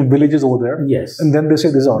 establishing villages over there. Yes. And then they say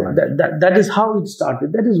this is our land. That is how it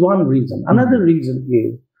started. That is one reason. Another reason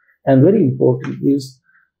is, and very important, is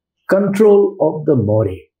control of the More.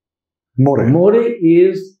 More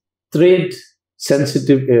is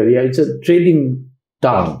trade-sensitive area. It's a trading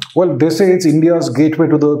town. Well, they say it's India's gateway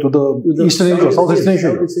to the Eastern Asia, Southeast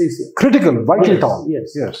Asia. Critical, vital town.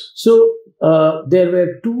 Yes. So there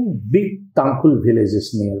were two big Tangkhul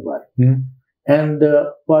villages nearby. And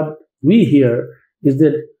what we hear is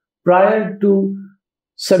that prior to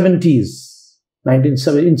 70s,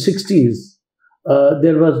 1970s, in 60s,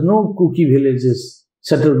 there was no Kuki villages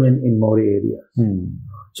settlement in More area.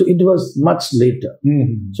 So it was much later.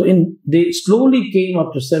 So they slowly came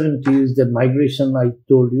up to 70s, the migration I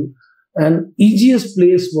told you. And easiest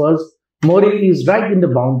place was, More is right in the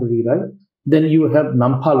boundary, right? Then you have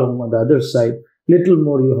Namphalong on the other side. Little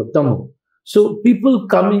more you have Tamil. So people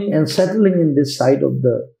coming and settling in this side of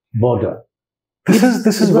the border.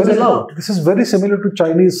 This is very similar to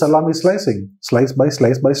Chinese salami slicing. Slice by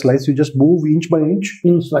slice by slice, you just move inch by inch.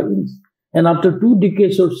 Inch by inch. And after 2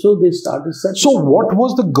 decades or so, they started settling. So what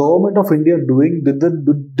was the government of India doing?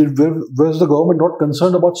 Was the government not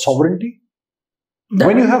concerned about sovereignty?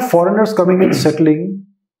 When you have foreigners coming and settling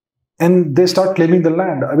and they start claiming the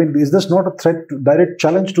land, I mean, is this not a threat, direct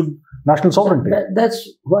challenge to national sovereignty? That's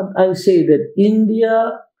what I say, that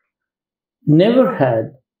India never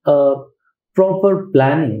had a proper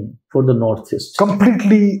planning for the Northeast.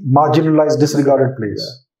 Completely marginalized, disregarded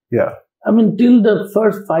place. Yeah. I mean, till the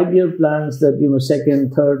first 5-year plans that,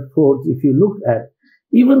 second, third, fourth, if you look at,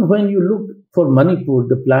 even when you look for Manipur,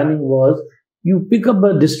 the planning was, you pick up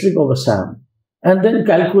a district of Assam and then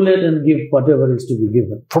calculate and give whatever is to be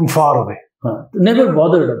given. From far away. Never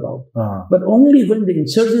bothered about. But only when the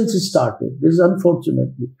insurgency started, this is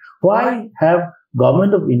unfortunately, why have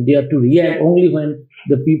government of India to react only when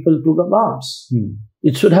the people took up arms.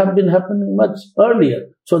 It should have been happening much earlier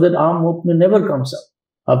so that armed movement never comes up.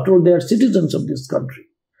 After all, they are citizens of this country.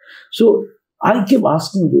 So I keep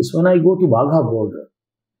asking this when I go to Wagha border.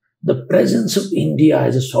 The presence of India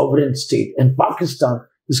as a sovereign state and Pakistan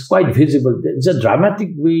is quite visible. There is a dramatic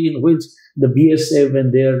way in which the BSF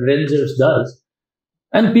and their rangers does.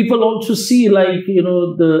 And people also see, like,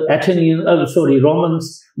 the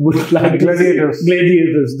Romans would like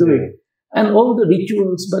gladiators doing. And all the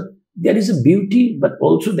rituals, but there is a beauty, but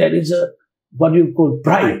also there is a, what you call,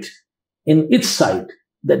 pride in its side,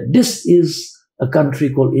 that this is a country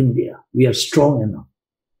called India. We are strong enough.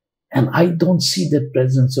 And I don't see that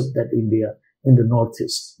presence of that India in the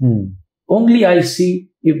Northeast. Only I see,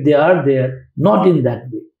 if they are there, not in that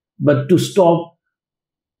way, but to stop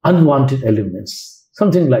unwanted elements,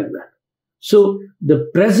 something like that. So the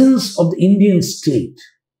presence of the Indian state,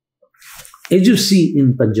 as you see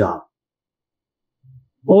in Punjab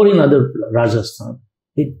or in other Rajasthan,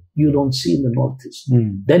 you don't see in the Northeast.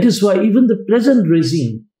 That is why even the present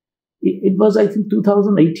regime, it was, I think,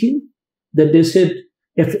 2018 that they said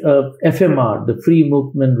FMR, the free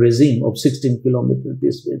movement regime of 16 kilometers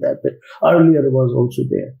this way, that way. Earlier was also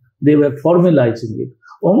there. They were formalizing it,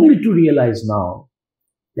 only to realize now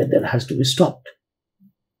that has to be stopped.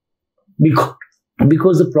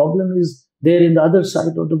 Because the problem is there in the other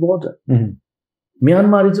side of the border.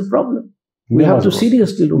 Myanmar is a problem. We have to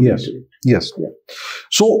seriously look into it. Yes. Yeah.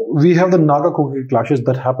 So we have the Naga-Kuki clashes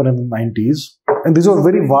that happened in the 90s. And these were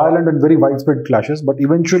very violent and very widespread clashes, but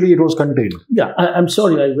eventually it was contained. Yeah, I'm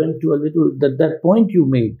sorry, I went to a little, that point you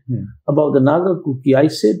made about the Naga-Kuki. I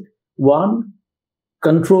said, one,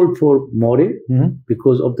 control for More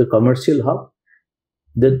because of the commercial hub.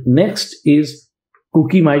 The next is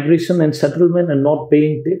Kuki migration and settlement and not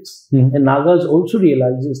paying tax. And Nagas also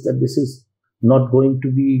realizes that this is not going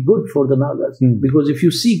to be good for the Nagas. Because if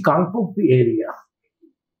you see Kangpokpi area,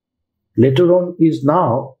 later on is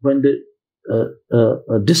now when the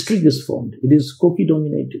district is formed, it is Kuki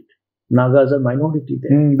dominated. Nagas are minority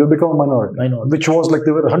there. They become a minority. Which was like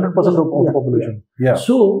they were 100% of the population. Yeah.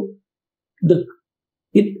 So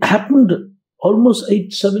it happened almost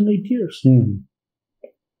 7, 8 years.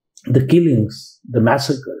 The killings, the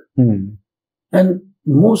massacre. And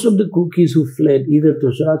most of the Kukis who fled either to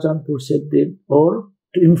Surajandpur or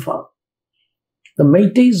to Imphal. The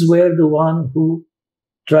Meiteis were the one who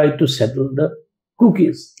tried to settle the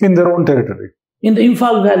Kukis. In their own territory. In the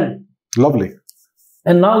Imphal Valley. Lovely.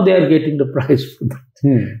 And now they are getting the prize for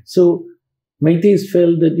that. So Meiteis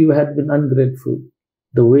felt that you had been ungrateful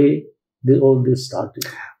the way all this started.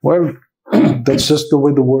 Well, that's just the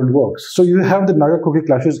way the world works. So you have the Naga-Kuki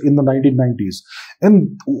clashes in the 1990s.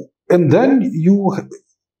 And then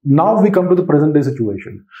now we come to the present day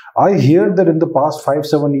situation. I hear that in the past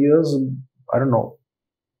 5-7 years, I don't know,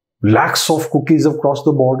 lakhs of Kukis have crossed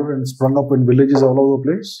the border and sprung up in villages all over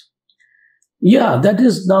the place. Yeah, that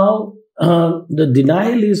is now, the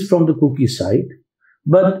denial is from the Kuki side.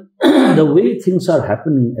 But the way things are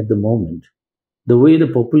happening at the moment, the way the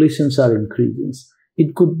populations are increasing,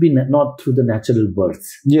 it could be not through the natural birth.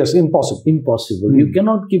 Yes, impossible. Impossible. You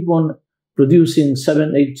cannot keep on producing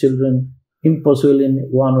 7, 8 children, impossible in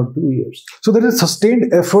 1 or 2 years. So there is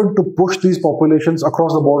sustained effort to push these populations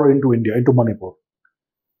across the border into India, into Manipur.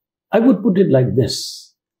 I would put it like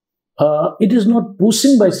this. It is not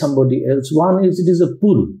pushing by somebody else. One is, it is a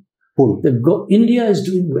pull. India is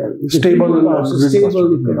doing well. It's stable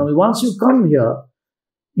economy. Once you come here,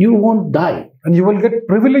 you won't die. And you will get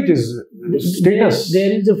privileges, status.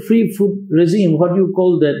 There is a free food regime, what you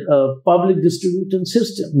call that, public distribution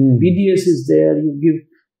system. BDS is there, you give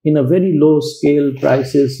in a very low scale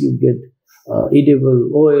prices, you get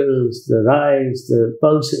edible oils, the rice, the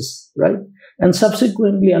pulses, right? And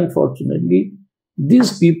subsequently, unfortunately,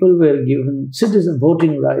 these people were given citizen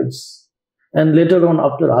voting rights. And later on,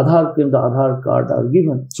 after Aadhaar came, the Aadhaar card are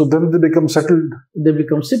given. So then they become settled. They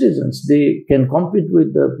become citizens. They can compete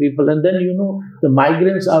with the people. And then, the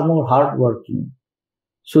migrants are more hardworking.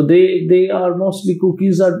 So they are mostly,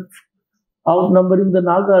 Kukis are outnumbering the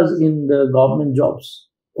Nagas in the government jobs.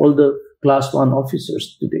 All the class 1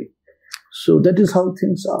 officers today. So that is how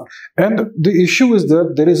things are. And the issue is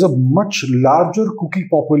that there is a much larger Kuki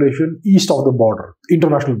population east of the border,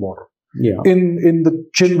 international border. Yeah. In the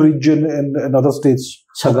Chin region and other states.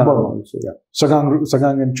 Sagang also, yeah.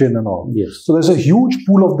 Sagang and Chin and all. Yes. So there's a huge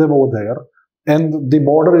pool of them over there. And the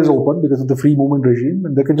border is open because of the free movement regime.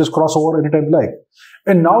 And they can just cross over anytime they like.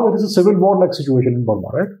 And now there is a civil war-like situation in Burma,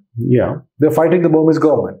 right? Yeah. They're fighting the Burmese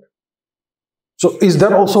government. So is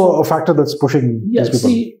that also a factor that's pushing these people?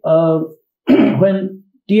 See, when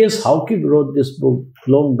T.S. Hawking wrote this book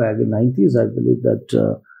long back in 90s, I believe, that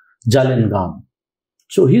Jalengam.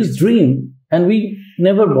 So his dream, and we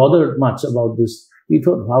never bothered much about this. We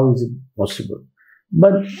thought, how is it possible?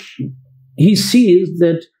 But he sees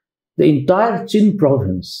that the entire Chin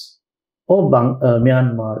province of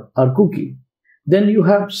Myanmar are Kuki. Then you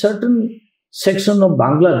have certain section of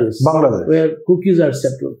Bangladesh where Kukis are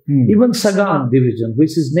settled. Even Sagan division,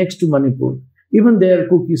 which is next to Manipur, even there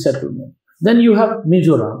Kuki settlement. Then you have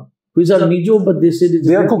Mizoram, which are Mizo, but they say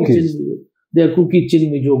they are Kukis. They are Kuki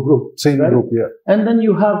Chin Mizo group. Same right? Group, yeah. And then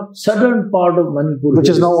you have southern part of Manipur, which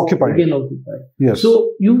is now occupied. Again occupied. Yes. So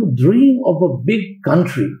you dream of a big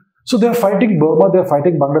country. So they are fighting Burma, they are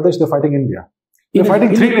fighting Bangladesh, they are fighting India. They are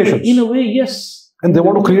fighting three nations. In a way, yes. And they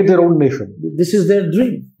want to create their own nation. This is their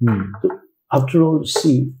dream. So after all,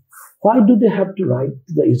 see, why do they have to write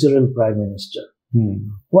to the Israel Prime Minister?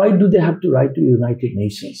 Why do they have to write to United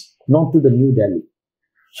Nations, not to the New Delhi?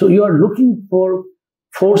 So you are looking for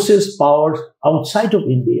forces, powers outside of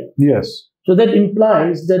India. Yes. So that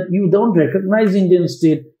implies that you don't recognize Indian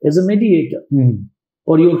state as a mediator.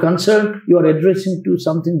 Or you're concerned, you are addressing to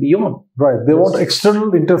something beyond. Right. They want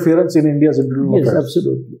external interference in India's internal affairs. Yes,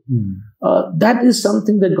 absolutely. That is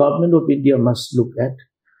something the government of India must look at.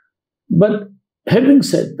 But having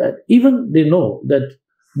said that, even they know that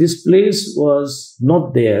this place was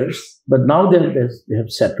not theirs, but now they have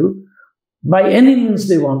settled. By any means,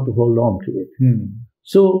 they want to hold on to it.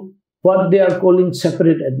 So what they are calling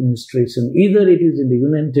separate administration, either it is in the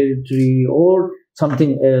Union Territory or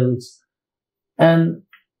something else. And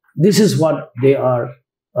this is what they are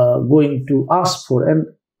going to ask for. And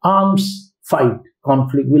arms fight,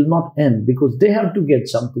 conflict will not end because they have to get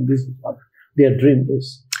something. This is what their dream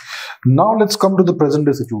is. Now let's come to the present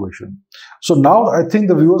day situation. So now I think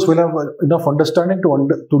the viewers will have enough understanding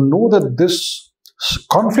to know that this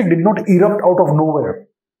conflict did not erupt out of nowhere.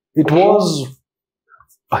 It was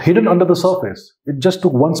hidden under the surface. It just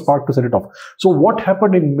took one spark to set it off. So what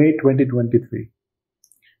happened in May 2023?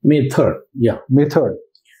 May 3rd, yeah. May 3rd.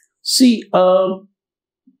 See,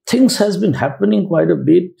 things has been happening quite a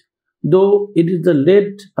bit, though it is the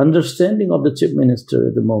late understanding of the Chief Minister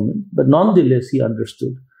at the moment. But nonetheless, he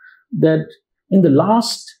understood that in the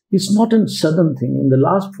last, it's not a sudden thing, in the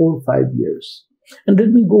last 4 or 5 years. And let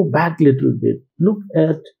me go back a little bit. Look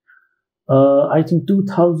at, I think,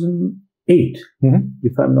 2008,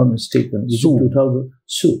 if I'm not mistaken.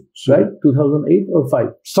 Right? 2008 or 5?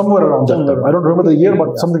 Somewhere around that time. I don't remember the year,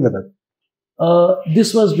 but something like that.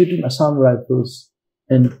 This was between Assam Rifles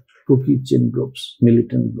and Kuki Chin groups,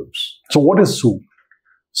 militant groups. So what is SU?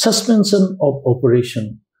 Suspension of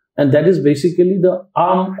operation. And that is basically the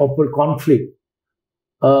armed conflict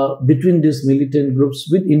between these militant groups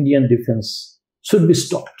with Indian defense should be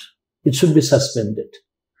stopped. It should be suspended.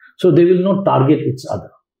 So they will not target each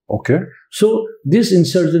other. Okay. So these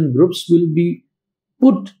insurgent groups will be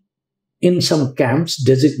put in some camps,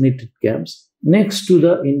 designated camps, next to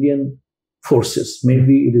the Indian forces.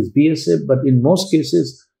 Maybe it is BSF, but in most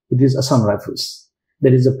cases, it is Assam Rifles.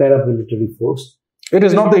 There is a paramilitary force. It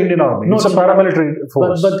is not the Indian Army. It's a paramilitary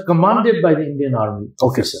force. But commanded by the Indian Army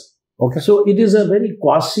officer. Okay. So it is a very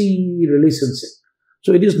quasi-relationship.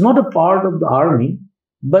 So it is not a part of the army,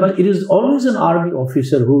 but it is always an army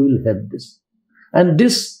officer who will help this. And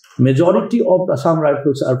this majority of Assam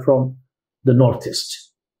Rifles are from the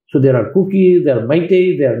northeast. So there are Kukis, there are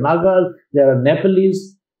Meitei, there are Nagas, there are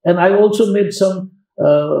Nepalese. And I also met some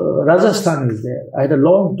Rajasthanis there. I had a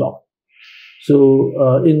long talk.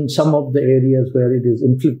 So in some of the areas where it is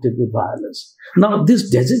inflicted with violence. Now, these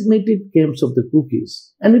designated camps of the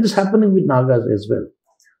Kukis, and it is happening with Nagas as well.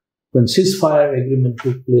 When ceasefire agreement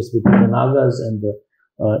took place between the Nagas and the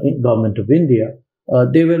government of India,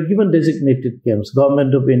 they were given designated camps.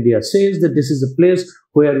 Government of India says that this is a place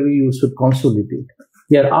where you should consolidate.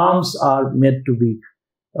 Their arms are meant to be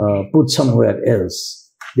put somewhere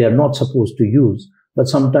else. They are not supposed to use, but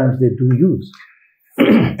sometimes they do use.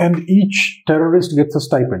 And each terrorist gets a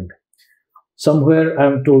stipend? Somewhere I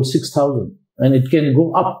am told 6,000, and it can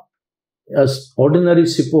go up as ordinary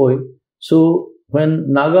sepoy. So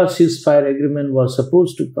when Naga ceasefire agreement was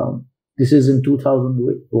supposed to come, this is in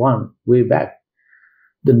 2001, way back,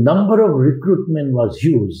 the number of recruitment was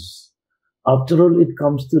huge. After all, it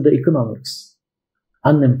comes to the economics,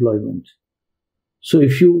 unemployment. So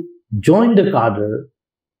if you join the cadre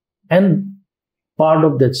and part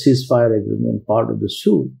of that ceasefire agreement, part of the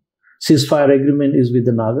SU, ceasefire agreement is with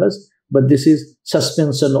the Nagas, but this is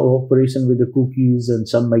suspension of operation with the Kukis and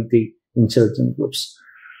some Meitei insurgent groups.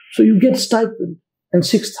 So you get stipend, and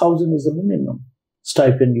 6,000 is the minimum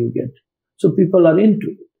stipend you get. So people are into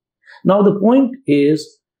it. Now the point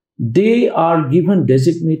is they are given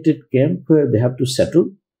designated camp where they have to settle.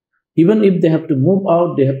 Even if they have to move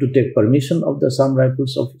out, they have to take permission of the Assam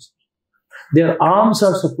Rifles officer. Their arms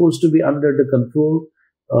are supposed to be under the control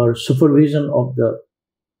or supervision of the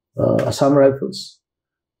Assam Rifles.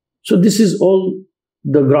 So this is all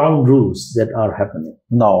the ground rules that are happening.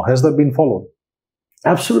 Now, has that been followed?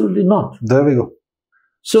 Absolutely not. There we go.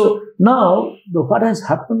 So now, what has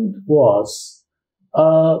happened was,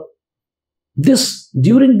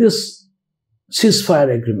 during this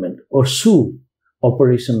ceasefire agreement or SU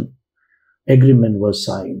operation agreement was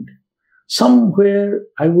signed, somewhere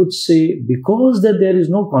I would say, because that there is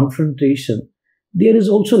no confrontation, there is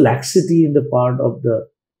also laxity in the part of the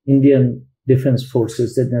Indian Defense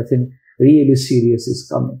Forces that nothing really serious is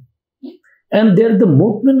coming. And there the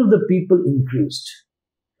movement of the people increased.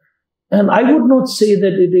 And I would not say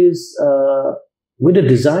that it is with a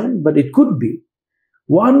design, but it could be.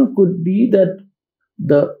 One could be that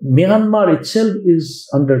the Myanmar itself is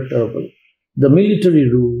under trouble. The military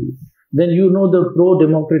rule, then the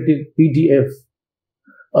pro-democratic PDF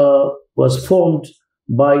was formed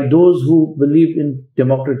by those who believe in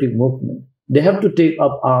democratic movement. They have to take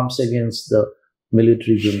up arms against the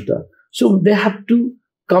military junta. So they have to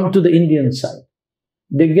come to the Indian side.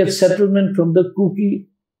 They get settlement from the Kuki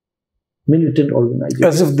militant organization.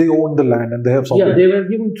 As if they own the land and they have something. Yeah, they were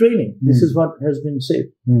given training. This is what has been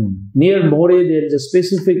said. Near More, there is a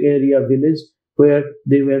specific area, village, where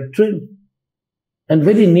they were trained. And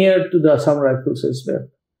very near to the Assam Rifles as well.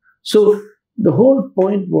 So the whole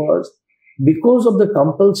point was, because of the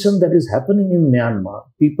compulsion that is happening in Myanmar,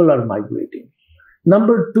 people are migrating.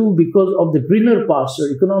 Number two, because of the greener pasture,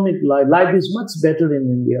 economic life is much better in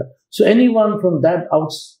India. So anyone from that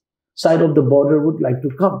outside of the border would like to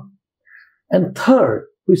come. And third,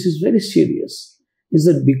 which is very serious, is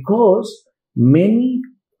that because many,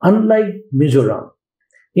 unlike Mizoram,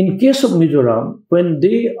 in case of Mizoram, when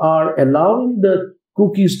they are allowing the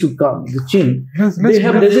Kukis to come, the Chin, they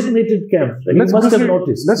have designated camps. You must have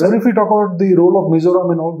noticed. Let's briefly talk about the role of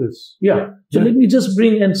Mizoram in all this. Yeah. So let me just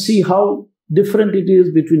bring and see how different it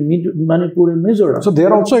is between Manipur and Mizoram. So they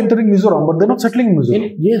are also entering Mizoram, but they're not settling in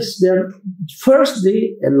Mizoram. Yes, they are. First,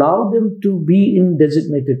 they allow them to be in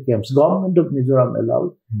designated camps. Government of Mizoram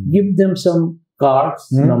allowed, give them some cards,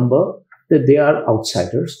 number, that they are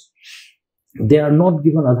outsiders. They are not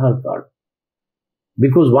given Aadhaar card.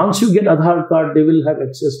 Because once you get Aadhaar card, they will have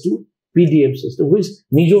access to PDF system, which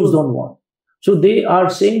Mijos don't want. So they are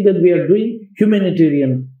saying that we are doing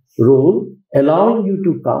humanitarian role, allowing you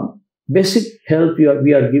to come. Basic help we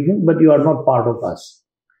are giving, but you are not part of us.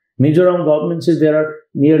 Mizoram government says there are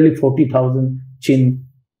nearly 40,000 Chin.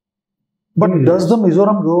 But does the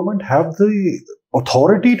Mizoram government have the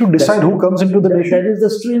authority to decide who comes into the nation? That is the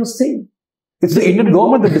strange thing. It's the Indian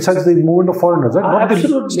government that decides the movement of foreigners, right? Not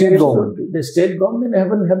the state government. The state government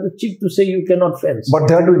haven't had the cheek to say you cannot fence. But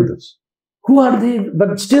they are doing this. Who are they?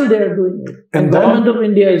 But still they are doing it. And government of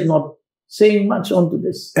India is not saying much onto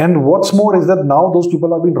this. And what's more is that now those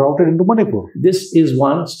people have been routed into Manipur. This is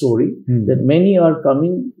one story that many are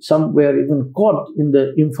coming, some were even caught in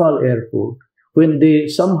the Imphal airport when they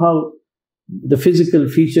somehow, the physical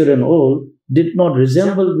feature and all, did not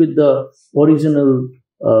resemble with the original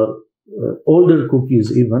older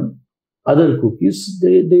cookies even, other cookies.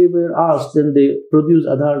 They were asked and they produced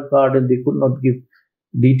Aadhaar card and they could not give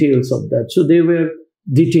details of that. So they were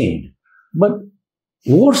detained. But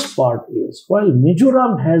worst part is, while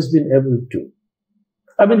Mizoram has been able to,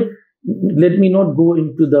 I mean, let me not go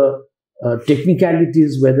into the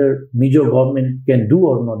technicalities whether Mizo government can do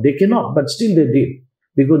or not. They cannot, but still they did,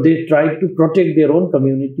 because they tried to protect their own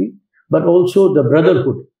community, but also the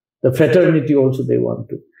brotherhood, the fraternity also they want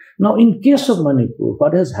to. Now, in case of Manipur,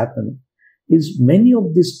 what has happened is many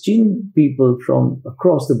of these Chin people from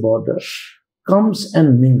across the border comes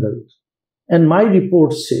and mingles. And my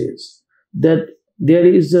report says that there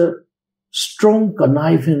is a strong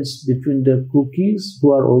connivance between the Kukis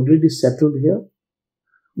who are already settled here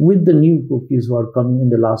with the new Kukis who are coming in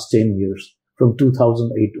the last 10 years from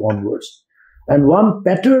 2008 onwards. And one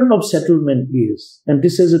pattern of settlement is, and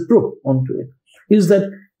this has a proof onto it, is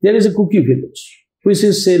that there is a Kuki village, which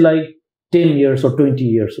is say like 10 years or 20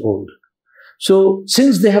 years old. So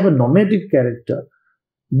since they have a nomadic character,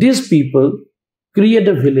 these people create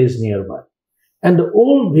a village nearby. And the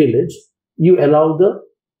old village, you allow the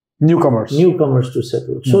newcomers to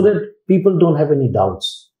settle, so that people don't have any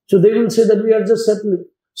doubts. So they will say that we are just settling.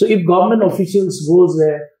 So if government officials goes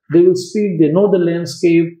there, they will speak, they know the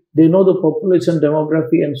landscape, they know the population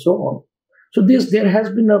demography and so on. So there has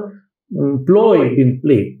been a ploy in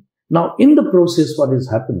play. Now in the process, what is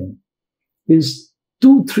happening is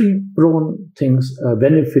 2-3 prone things,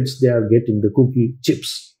 benefits they are getting, the cookie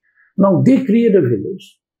chips. Now they create a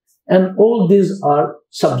village, and all these are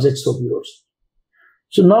subjects of yours.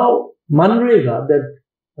 So now Manrega,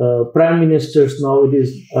 that prime ministers, now it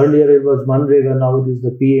is, earlier it was Manrega, now it is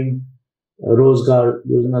the PM Rozgar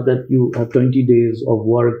Yojana, that you have 20 days of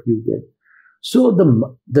work you get. So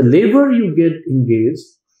the labor you get engaged,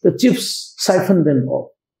 the chips siphon them off.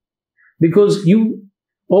 Because you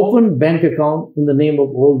open bank account in the name of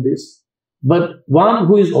all this, but one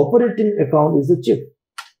who is operating account is the chip.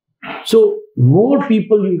 So more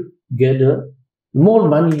people you gather, more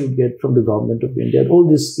money you get from the government of India, all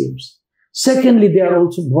these schemes. Secondly, they are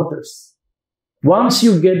also voters. Once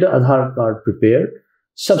you get the Aadhaar card prepared,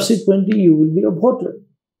 subsequently you will be a voter.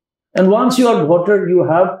 And once you are a voter, you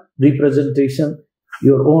have representation,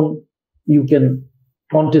 your own, you can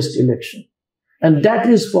contest election. And that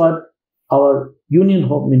is what our Union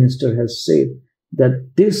Home Minister has said,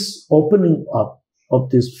 that this opening up of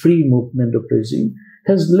this free movement of regime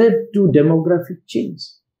has led to demographic change.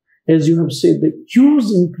 As you have said, the huge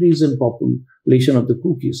increase in population of the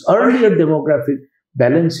cookies. Earlier demographic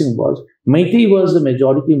balancing was, Meitei was the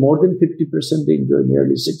majority, more than 50%, they enjoy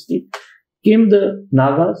nearly 60%. Came the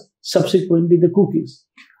Nagas, subsequently the cookies.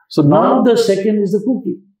 So now the second is the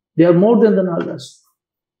cookie. They are more than the Nagas.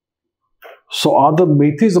 So are the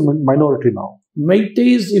Meiteis a minority now?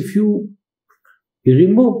 Meiteis, if you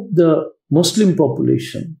remove the Muslim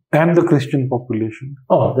population and the Christian population,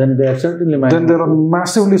 oh, then they are certainly minority. Then they are a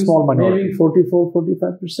massively small minority. Maybe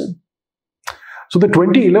 44-45%. So the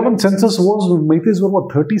 2011 census was, Meiteis were what,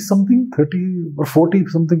 30-something, 30 or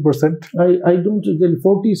 40-something%? I don't really,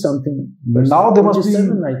 40-something. Now they must be,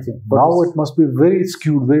 I think. now it must be very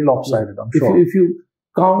skewed, very lopsided, I'm sure. If you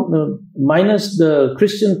count, minus the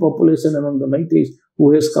Christian population among the Meiteis,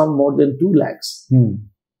 who has come more than 2 lakhs in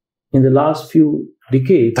the last few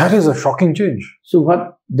decades. That is a shocking change. So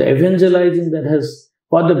what the evangelizing that has,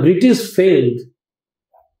 what the British failed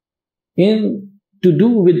in to do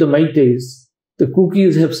with the Meiteis, the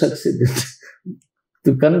cookies have succeeded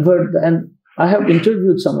to convert. And I have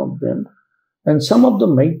interviewed some of them, and some of the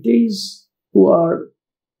Meiteis who are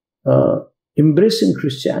embracing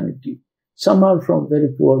Christianity, some are from very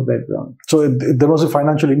poor background. So there was a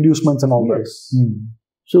financial inducements and all that.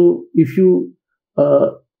 So if you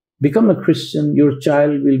become a Christian, your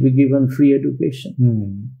child will be given free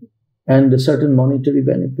education and certain monetary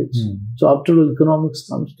benefits. So after all, economics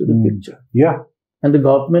comes to the picture. Yeah. And the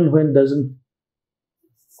government, when doesn't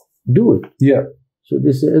do it. Yeah. So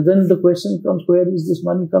this, then the question comes, where is this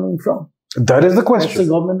money coming from? That is the question. That's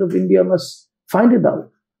the government of India must find it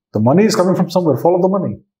out. The money is coming from somewhere. Follow the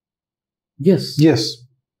money. Yes. Yes.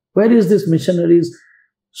 Where is this missionaries?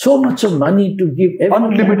 So much of money to give.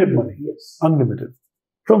 Unlimited money. Yes. Unlimited.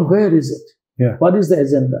 From where is it? Yeah. What is the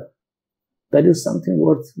agenda? That is something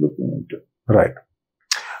worth looking into. Right.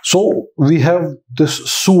 So we have this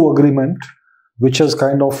Sioux agreement, which has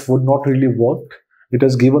kind of not really worked. It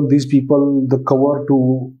has given these people the cover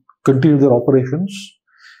to continue their operations.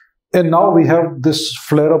 And now we have this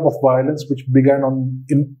flare-up of violence, which began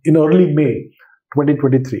in early May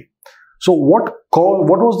 2023. So what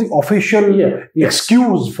was the official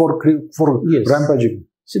excuse for rampaging?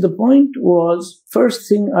 See, the point was, first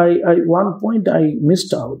thing, one point I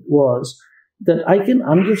missed out was that I can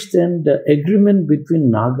understand the agreement between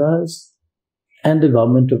Nagas and the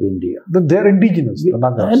government of India. But they're indigenous, the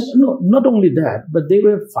Nagas. And no, not only that, but they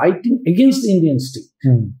were fighting against the Indian state,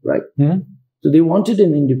 right? So they wanted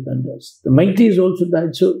an independence. The Meiteis also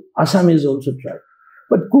died, so Assamese also tried.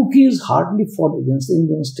 But cookies hardly fought against the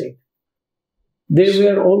Indian state. They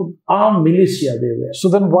were all armed militia, they were. So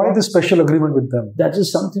then why the special agreement with them? That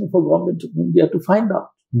is something for government of India to find out.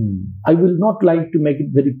 I will not like to make it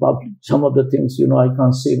very public. Some of the things, I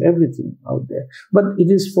can't say everything out there. But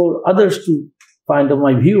it is for others to find out,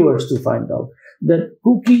 my viewers to find out, that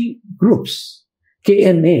cookie groups,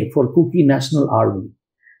 KNA for Kuki National Army,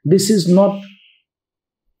 this is not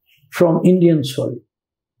from Indian soil.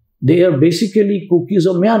 They are basically cookies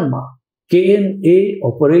of Myanmar. KNA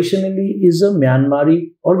operationally is a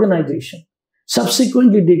Myanmari organization.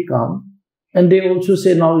 Subsequently, they come and they also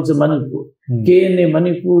say now it's a Manipur. KNA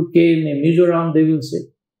Manipur, KNA Mizoram, they will say.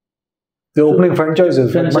 They're opening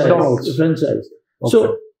franchises, McDonald's. Franchise. Okay.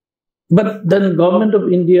 So, but then government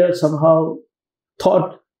of India somehow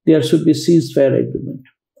thought there should be ceasefire agreement.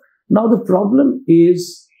 Now the problem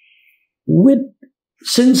is,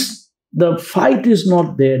 since the fight is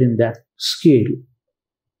not there in that scale,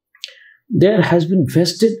 there has been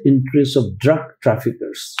vested interest of drug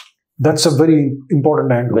traffickers. That's a very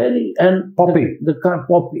important angle. And Poppy. The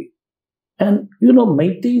poppy. And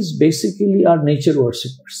Meiteis basically are nature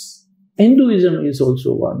worshippers. Hinduism is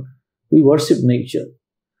also one. We worship nature.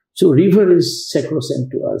 So river is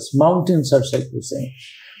sacrosanct to us. Mountains are sacrosanct.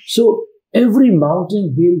 So every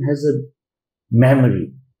mountain hill has a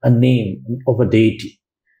memory, a name of a deity.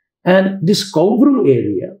 And this Kaubru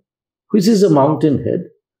area, which is a mountain head,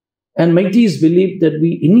 and Meiteis believe that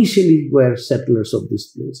we initially were settlers of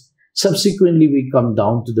this place. Subsequently, we come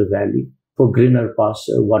down to the valley for greener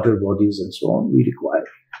pasture, water bodies, and so on we require.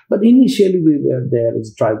 But initially, we were there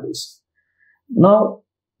as tribals. Now,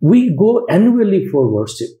 we go annually for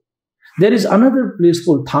worship. There is another place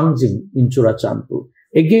called Thangjing in Churachandpur.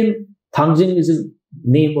 Again, Thangjing is a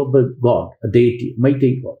name of a god, a deity,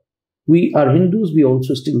 Meitei god. We are Hindus, we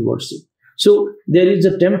also still worship. So, there is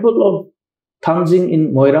a temple of Thangjing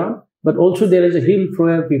in Moirang, but also there is a hill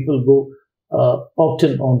where people go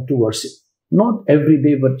often on to worship. Not every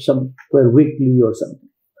day, but somewhere weekly or something.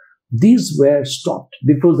 These were stopped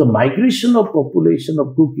because the migration of population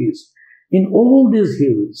of cookies in all these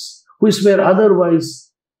hills, which were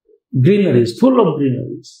otherwise greeneries, full of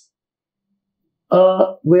greeneries,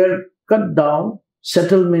 were cut down,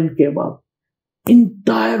 settlement came up.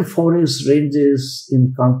 Entire forest ranges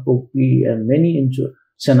in Kangpokpi and many in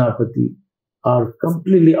Senapati are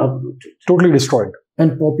completely uprooted. Totally destroyed.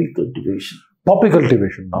 And poppy cultivation. Poppy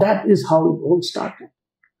cultivation now. That is how it all started.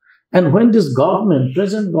 And when this government,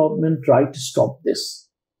 present government, tried to stop this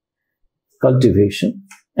cultivation,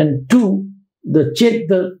 and check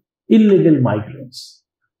the illegal migrants,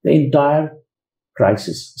 the entire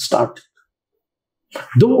crisis started.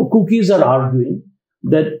 Though cookies are arguing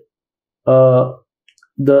that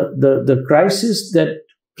the crisis that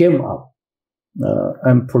came up,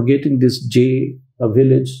 I'm forgetting this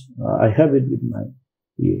village, I have it with my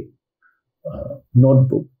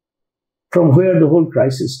notebook, from where the whole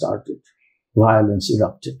crisis started, violence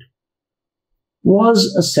erupted,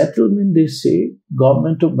 was a settlement, they say,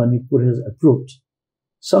 government of Manipur has approved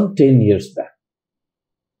some 10 years back.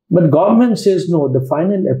 But government says, no, the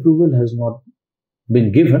final approval has not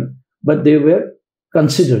been given, but they were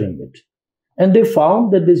considering it. And they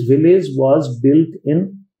found that this village was built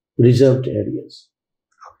in reserved areas.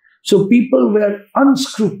 So people were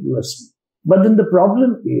unscrupulous. But then the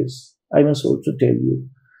problem is, I must also tell you,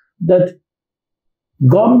 that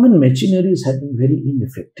government machineries have been very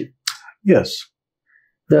ineffective. Yes.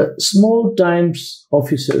 The small times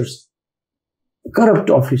officers, corrupt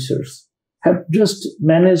officers, have just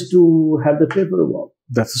managed to have the paperwork.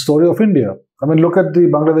 That's the story of India. I mean, look at the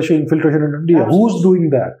Bangladeshi infiltration in India. Absolutely. Who's doing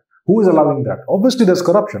that? Who is allowing that? Obviously, there's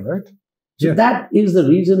corruption, right? So yeah. That is the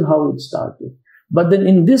reason how it started. But then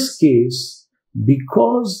in this case,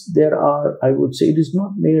 because there are, I would say, it is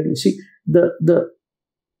not merely, see,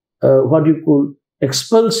 what you call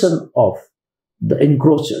expulsion of the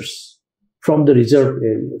encroachers from the reserved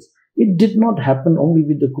areas. It did not happen only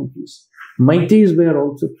with the cookies. Meiteis were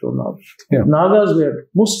also thrown out. Yeah.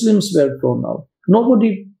 Muslims were thrown out.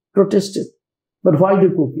 Nobody protested. But why the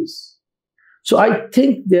cookies? So I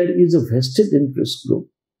think there is a vested interest group,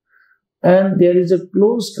 and there is a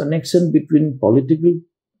close connection between political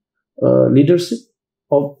leadership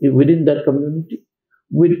within that community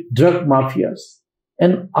with drug mafias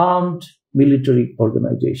and armed military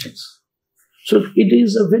organizations. So it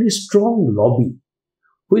is a very strong lobby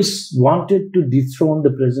which wanted to dethrone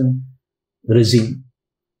the present regime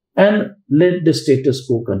and let the status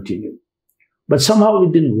quo continue. But somehow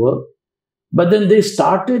it didn't work. But then they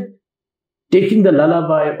started taking the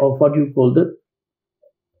lullaby of what you call the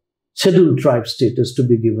scheduled tribe status to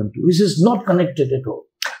be given to, which is not connected at all.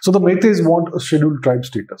 So the Meiteis want a scheduled tribe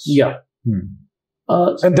status. Yeah.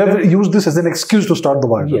 And they've used this as an excuse to start the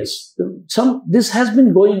violence. Yes. This has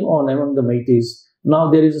been going on among the Meiteis.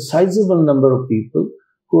 Now there is a sizable number of people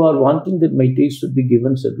who are wanting that Meiteis should be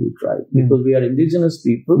given scheduled tribe because we are indigenous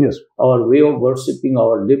people. Yes. Our way of worshipping,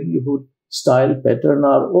 our livelihood, style, pattern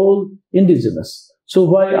are all indigenous. So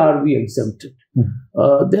why are we exempted?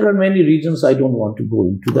 There are many reasons. I don't want to go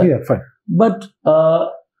into that. Yeah, fine. But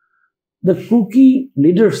the Kuki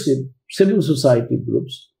leadership, civil society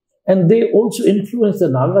groups, and they also influence the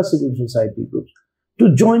Naga civil society groups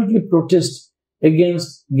to jointly protest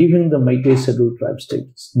against giving the Meitei scheduled tribe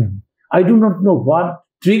status. I do not know what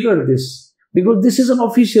triggered this, because this is an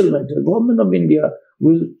official matter. Government of India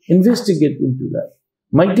will investigate into that.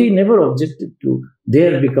 Meitei never objected to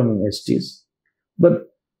their becoming STs. But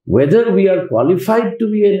whether we are qualified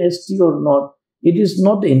to be an ST or not, it is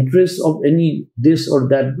not the interest of any this or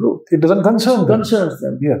that group. It doesn't concern them. Concerns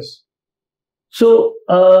them. Yes. So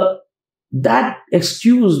that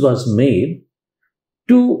excuse was made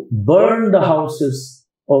to burn the houses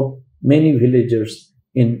of many villagers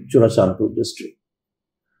in Churachandpur district.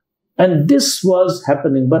 And this was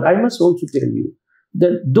happening, but I must also tell you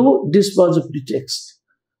that though this was a pretext,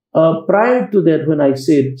 prior to that, when I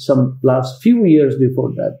said some last few years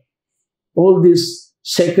before that, all these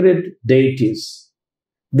sacred deities,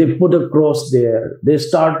 they put a cross there. They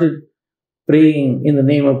started praying in the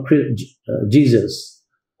name of Jesus,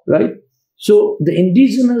 right? So the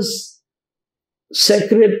indigenous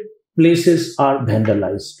sacred places are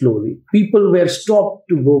vandalized slowly. People were stopped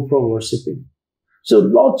to go for worshipping. So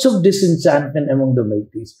lots of disenchantment among the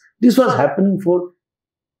Meiteis. This was happening for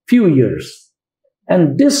few years.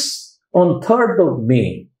 And this on 3rd of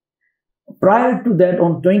May, prior to that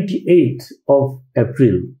on 28th of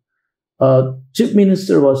April, Chief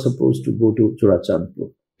Minister was supposed to go to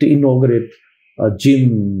Churachandpur to inaugurate a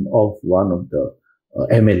gym of one of the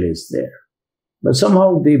MLAs there. But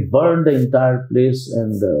somehow they burned the entire place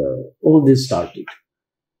and all this started.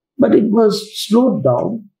 But it was slowed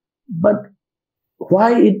down. But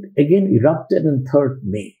why it again erupted on 3rd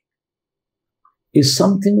May is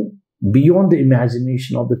something beyond the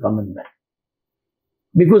imagination of the common man.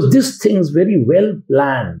 Because this thing is very well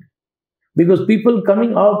planned. Because people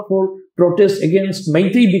coming out for protest against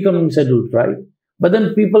Meitei becoming scheduled tribe, but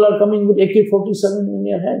then people are coming with AK-47 in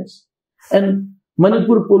their hands. And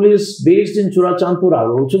Manipur police based in Churachandpur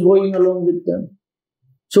are also going along with them.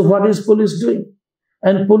 So what is police doing?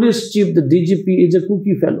 And police chief, the DGP, is a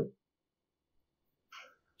cookie fellow.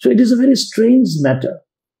 So it is a very strange matter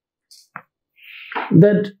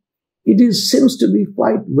that seems to be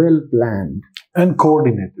quite well planned. And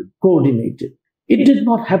coordinated. Coordinated. It did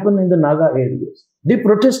not happen in the Naga areas. They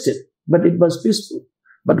protested, but it was peaceful.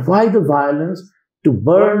 But why the violence to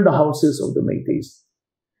burn the houses of the Meiteis?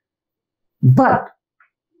 But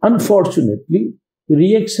unfortunately, the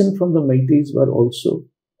reaction from the Meiteis were also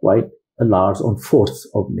quite large on 4th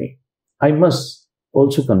of May. I must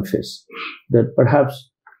also confess that perhaps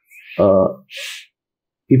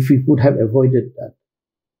if we could have avoided that,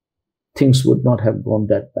 things would not have gone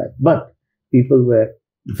that bad. But people were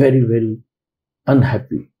very, very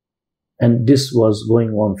unhappy. And this was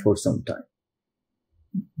going on for some time.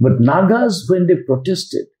 But Nagas, when they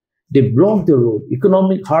protested, they blocked the road.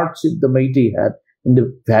 Economic hardship the Meitei had in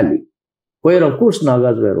the valley, where of course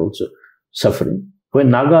Nagas were also suffering, when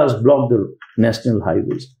Nagas blocked the national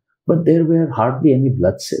highways. But there were hardly any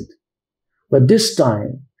bloodshed. But this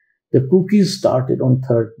time, the cookies started on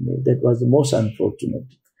 3rd May. That was the most unfortunate.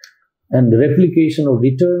 And the replication or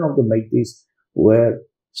return of the Meiteis were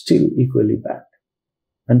still equally bad.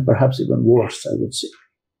 And perhaps even worse, I would say.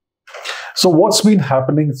 So what's been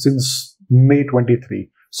happening since May 23?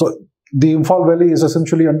 So the Imphal Valley is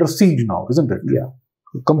essentially under siege now, isn't it? Yeah.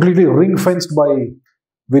 Completely ring-fenced by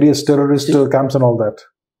various terrorist camps and all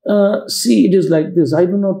that. See, it is like this. I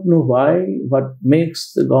do not know what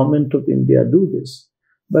makes the government of India do this.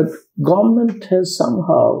 But government has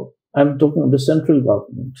somehow, I'm talking of the central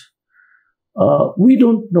government, we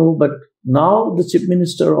don't know, but now the Chief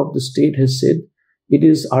Minister of the state has said it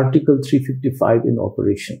is Article 355 in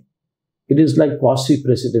operation. It is like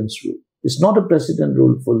quasi-president's rule. It's not a president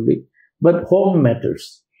rule fully, but home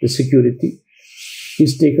matters, the security,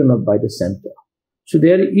 is taken up by the center. So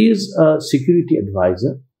there is a security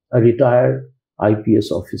advisor, a retired IPS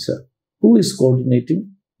officer, who is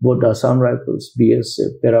coordinating both Assam Rifles,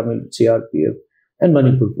 BSF, Paramilitary, CRPF, and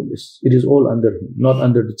Manipur Police. It is all under him, not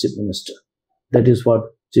under the Chief Minister. That is what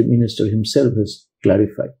Chief Minister himself has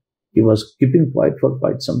clarified. He was keeping quiet for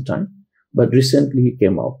quite some time, but recently he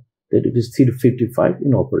came out that it is 355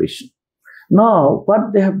 in operation. Now,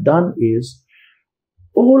 what they have done is,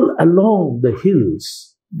 all along the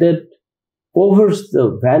hills that covers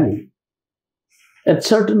the valley, at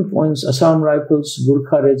certain points, Assam Rifles,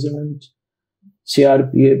 Gurkha Regiment,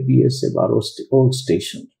 CRPF, BSF are all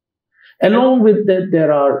stationed. Along with that,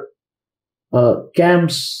 there are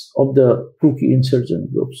camps of the Kuki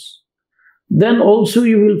insurgent groups. Then also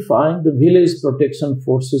you will find the village protection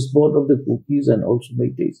forces, both of the Kukis and also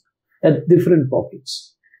Meiteis, at different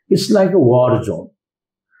pockets. It's like a war zone.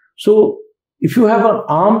 So if you have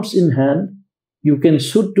arms in hand, you can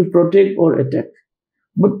shoot to protect or attack.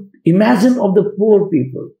 But imagine of the poor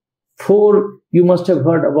people. You must have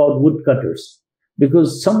heard about woodcutters,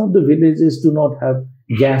 because some of the villages do not have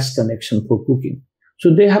gas connection for cooking.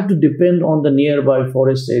 So they have to depend on the nearby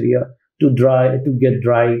forest area to get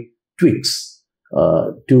dry twigs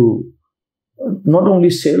to not only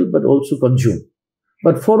sell but also consume.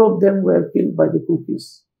 But 4 of them were killed by the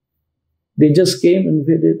cookies. They just came,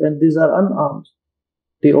 invaded, and these are unarmed.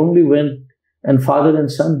 They only went, and father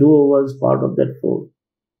and son duo was part of that 4.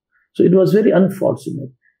 So it was very unfortunate.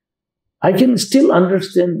 I can still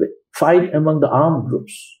understand fight among the armed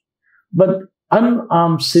groups, but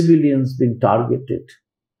unarmed civilians being targeted,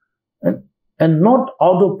 and not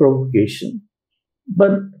out of provocation,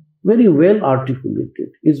 but very well articulated.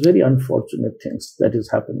 It's very unfortunate things that is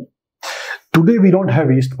happening. Today we don't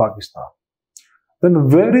have East Pakistan. Then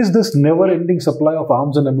where is this never-ending supply of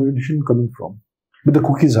arms and ammunition coming from? With the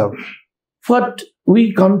cookies have. What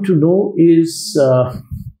we come to know is,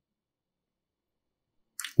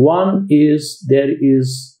 one is there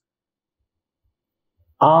is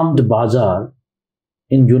armed bazaar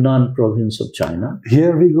in Yunnan province of China.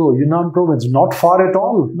 Here we go, Yunnan province, not far at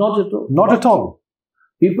all. Not at all. Not at all.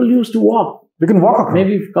 People used to walk. We can walk across.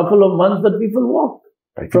 Maybe a couple of months, but people walk.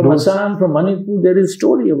 From Assam, from Manipur, there is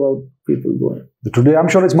story about people going. Today, I'm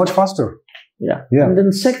sure it's much faster. Yeah. And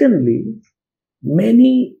then secondly,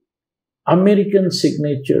 many American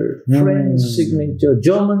signature, French signature,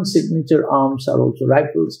 German signature arms are also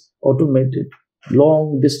rifles, automated,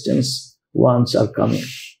 long distance ones are coming.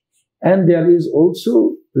 And there is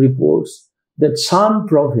also reports that Shan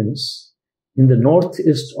province in the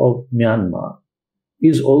northeast of Myanmar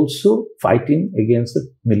is also fighting against the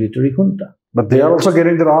military junta. But they are also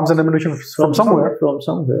getting their arms and ammunition from somewhere. From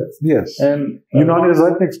somewhere. Yes. And Yunnan is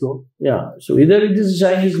right next door. Yeah. So either it is a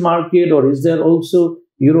Chinese market, or is there also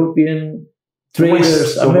European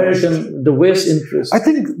traders, the West interest. I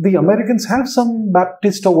think the Americans have some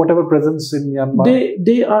Baptist or whatever presence in Myanmar.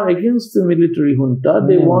 They are against the military junta.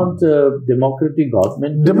 They want a democratic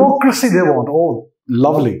government. Democracy they want. Oh,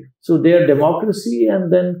 lovely. So they are democracy,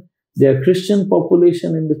 and then they are Christian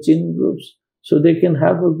population in the Chin groups. So they can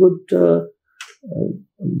have a good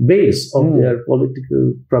base of their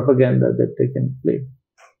political propaganda that they can play.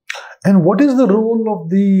 And what is the role of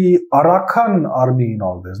the Arakan army in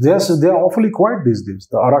all this? They are awfully quiet these days,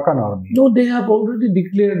 the Arakan army. No, they have already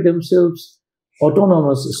declared themselves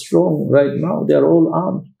autonomous, strong right now. They are all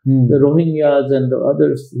armed. The Rohingyas and the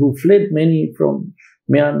others who fled, many from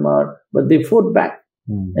Myanmar, but they fought back.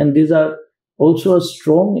 And these are also a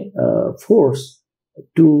strong force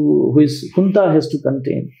to which junta has to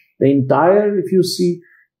contain. The entire, if you see,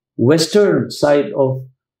 western side of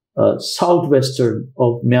southwestern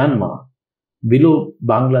of Myanmar, below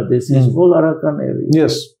Bangladesh, is all Arakan area.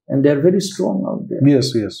 Yes. And they are very strong out there.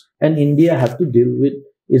 Yes, yes. And India have to deal with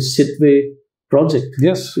its Sitwe project.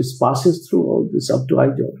 Yes. Which passes through all this up to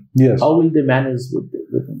Aizawl. Yes. How will they manage with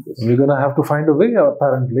this? We're going to have to find a way,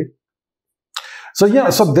 apparently. So, yeah,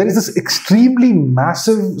 so there is this extremely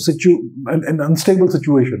massive and unstable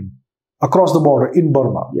situation across the border in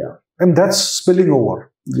Burma. Yeah. And that's spilling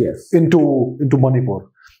over into Manipur.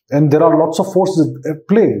 And there are lots of forces at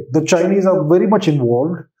play. The Chinese are very much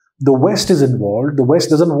involved. The West is involved. The West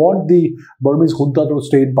doesn't want the Burmese junta to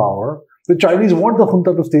stay in power. The Chinese want the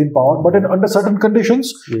junta to stay in power, but under certain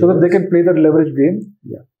conditions, so that they can play that leverage game.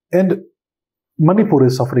 Yeah. And Manipur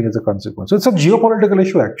is suffering as a consequence. So it's a geopolitical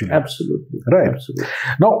issue, actually. Absolutely. Right. Absolutely.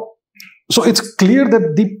 Now, so it's clear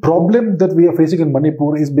that the problem that we are facing in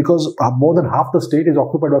Manipur is because more than half the state is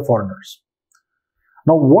occupied by foreigners.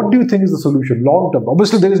 Now, what do you think is the solution long term?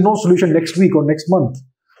 Obviously, there is no solution next week or next month.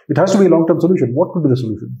 It has to be a long term solution. What could be the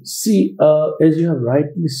solution? See, as you have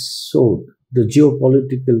rightly showed, the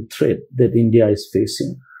geopolitical threat that India is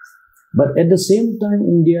facing. But at the same time,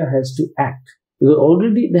 India has to act. Because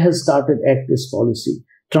already they have started act this policy,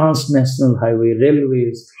 transnational highway,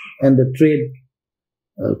 railways, and the trade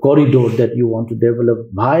corridor that you want to develop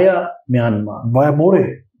via Myanmar. Via More.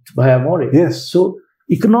 Via More. Yes. So,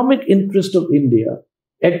 economic interest of India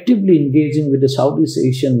actively engaging with the Southeast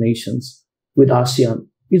Asian nations, with ASEAN,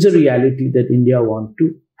 is a reality that India wants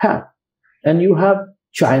to have. And you have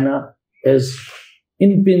China as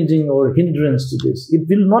impinging or hindrance to this. It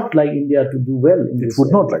will not like India to do well in this. It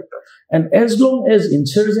would not like that. And as long as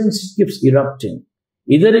insurgency keeps erupting,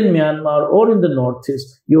 either in Myanmar or in the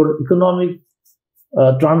northeast, your economic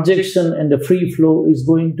transaction and the free flow is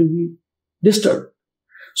going to be disturbed.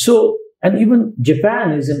 So, and even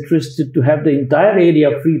Japan is interested to have the entire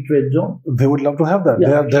area free trade zone. They would love to have that.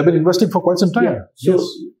 Yeah. They have been investing for quite some time. Yeah. So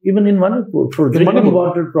even in Manipur, for drinking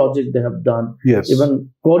water project they have done. Yes.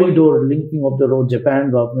 Even corridor linking of the road,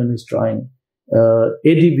 Japan government is trying.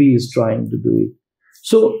 ADB is trying to do it.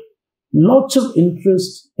 So lots of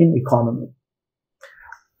interest in economy.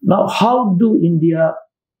 Now, how do India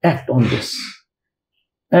act on this?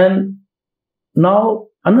 And now,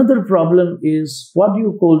 another problem is what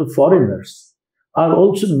you call the foreigners are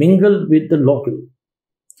also mingled with the local.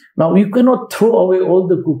 Now, you cannot throw away all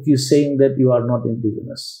the cookies saying that you are not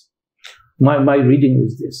indigenous. My reading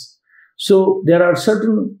is this. So, there are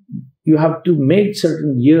you have to make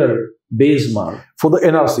certain year base mark. For the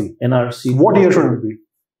NRC. NRC. What year should it be?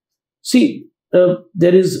 See,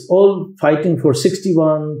 there is all fighting for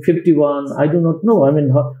 61, 51, I do not know. I mean,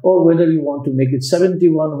 or whether you want to make it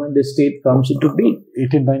 71 when the state comes into being.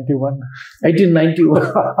 1891.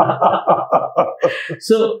 1891.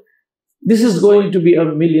 So, this is going to be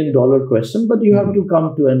 $1 million question, but you have to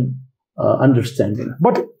come to an understanding.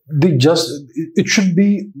 But it should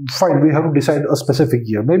be fine. We have to decide a specific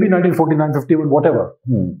year, maybe 1949, 51, whatever.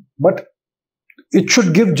 But it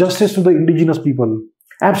should give justice to the indigenous people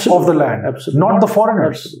of the land, not the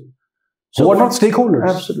foreigners. So who are not stakeholders.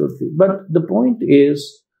 Absolutely. But the point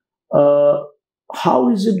is, how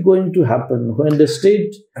is it going to happen when the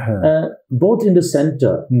state, both in the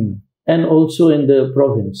center and also in the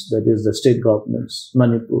province, that is the state governments,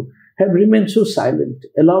 Manipur, have remained so silent?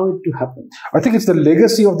 Allow it to happen. I think it's the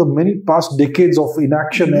legacy of the many past decades of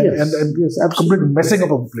inaction and complete messing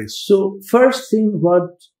up of the place. So, first thing what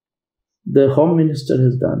the Home Minister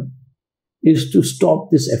has done is to stop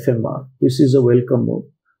this FMR, which is a welcome move.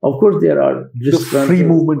 Of course, there are the free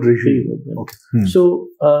movement regime. Okay. So,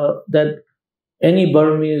 that any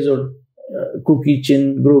Burmese or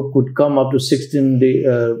Kuki-Chin group could come up to 16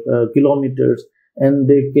 kilometers and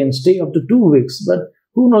they can stay up to 2 weeks. But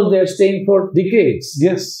who knows, they are staying for decades.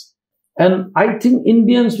 Yes. And I think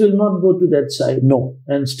Indians will not go to that side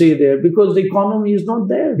and stay there because the economy is not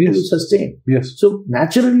there to sustain. Yes. So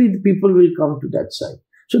naturally, the people will come to that side.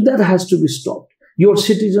 So that has to be stopped. Your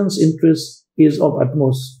citizens' interest is of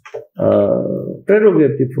utmost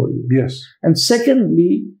prerogative for you. Yes. And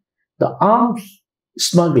secondly, the arms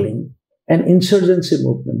smuggling and insurgency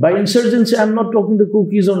movement. By insurgency, I'm not talking the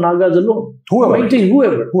Kukis or Nagas alone.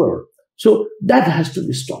 Whoever. So that has to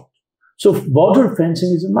be stopped. So border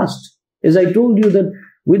fencing is a must. As I told you that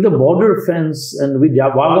with the border fence and with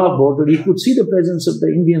Wagah border, you could see the presence of the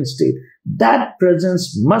Indian state. That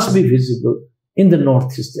presence must be visible in the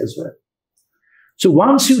northeast as well. So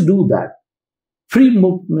once you do that, free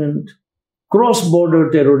movement,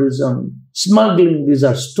 cross-border terrorism, smuggling, these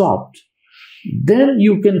are stopped, then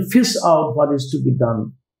you can fish out what is to be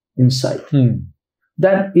done inside.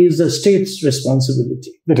 That is the state's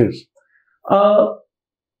responsibility. It is.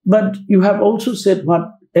 But you have also said what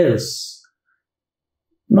else.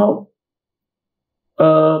 Now,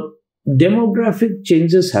 demographic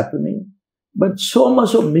changes happening, but so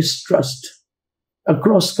much of mistrust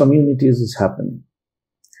across communities is happening.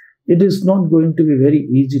 It is not going to be very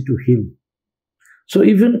easy to heal. So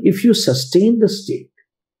even if you sustain the state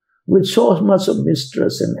with so much of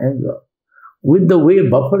mistrust and anger, with the way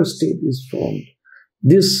buffer state is formed,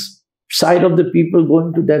 this side of the people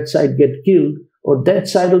going to that side get killed, or that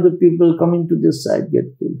side of the people coming to this side get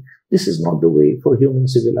killed. This is not the way for human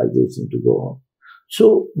civilization to go on.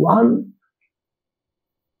 So one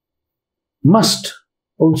must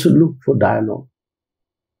also look for dialogue.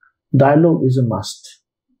 Dialogue is a must.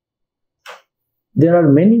 There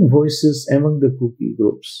are many voices among the Kuki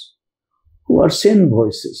groups who are sane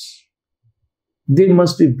voices. They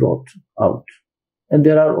must be brought out. And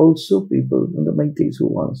there are also people in the Meiteis who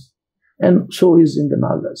wants, and so is in the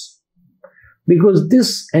Nagas. Because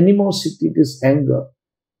this animosity, this anger,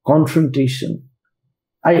 confrontation,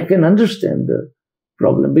 I can understand the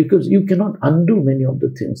problem because you cannot undo many of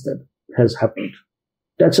the things that has happened.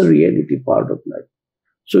 That's a reality part of life.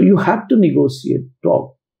 So you have to negotiate,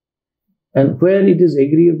 talk. And where it is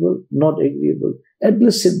agreeable, not agreeable, at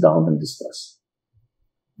least sit down and discuss.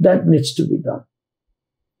 That needs to be done.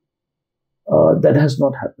 That has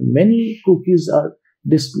not happened. Many Kukis are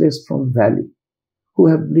displaced from valley who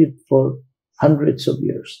have lived for hundreds of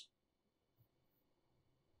years.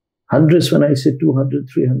 Hundreds when I say 200,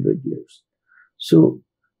 300 years. So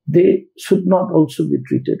they should not also be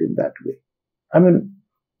treated in that way. I mean,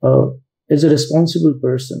 as a responsible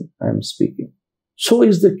person, I am speaking. So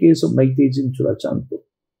is the case of Meiteis in Churachandpur.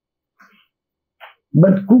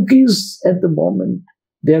 But Kukis at the moment,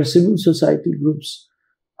 they are civil society groups.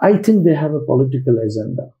 I think they have a political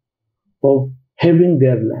agenda of having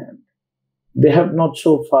their land. They have not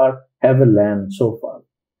so far have a land so far.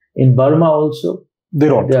 In Burma also, they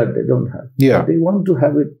don't have. Yeah. They want to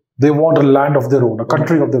have it. They want a land of their own, a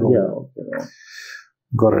country of their own. Yeah, of their own.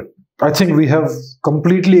 Got it. I think we have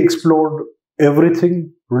completely explored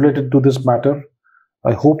everything related to this matter.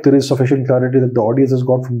 I hope there is sufficient clarity that the audience has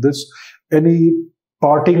got from this. Any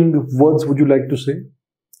parting words would you like to say?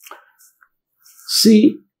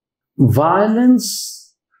 See,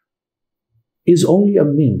 violence is only a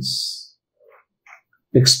means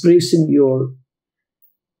expressing your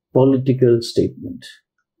political statement.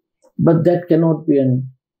 But that cannot be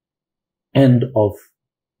an end of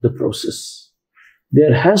the process.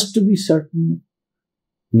 There has to be certain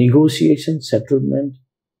negotiation, settlement,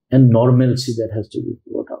 and normalcy that has to be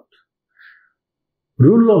brought out.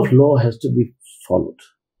 Rule of law has to be followed.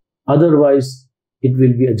 Otherwise, it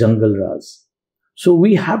will be a jungle raj. So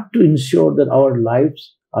we have to ensure that our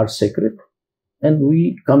lives are sacred and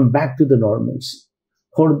we come back to the normalcy.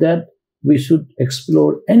 For that, we should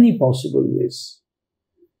explore any possible ways,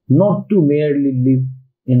 not to merely live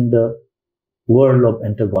in the world of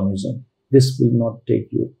antagonism. This will not take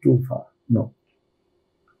you too far. No.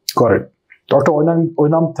 Correct. Dr.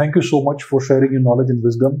 Oinam, thank you so much for sharing your knowledge and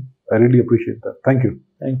wisdom. I really appreciate that. Thank you.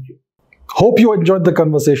 Thank you. Hope you enjoyed the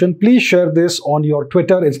conversation. Please share this on your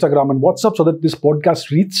Twitter, Instagram, and WhatsApp so that this podcast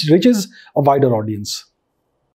reaches a wider audience.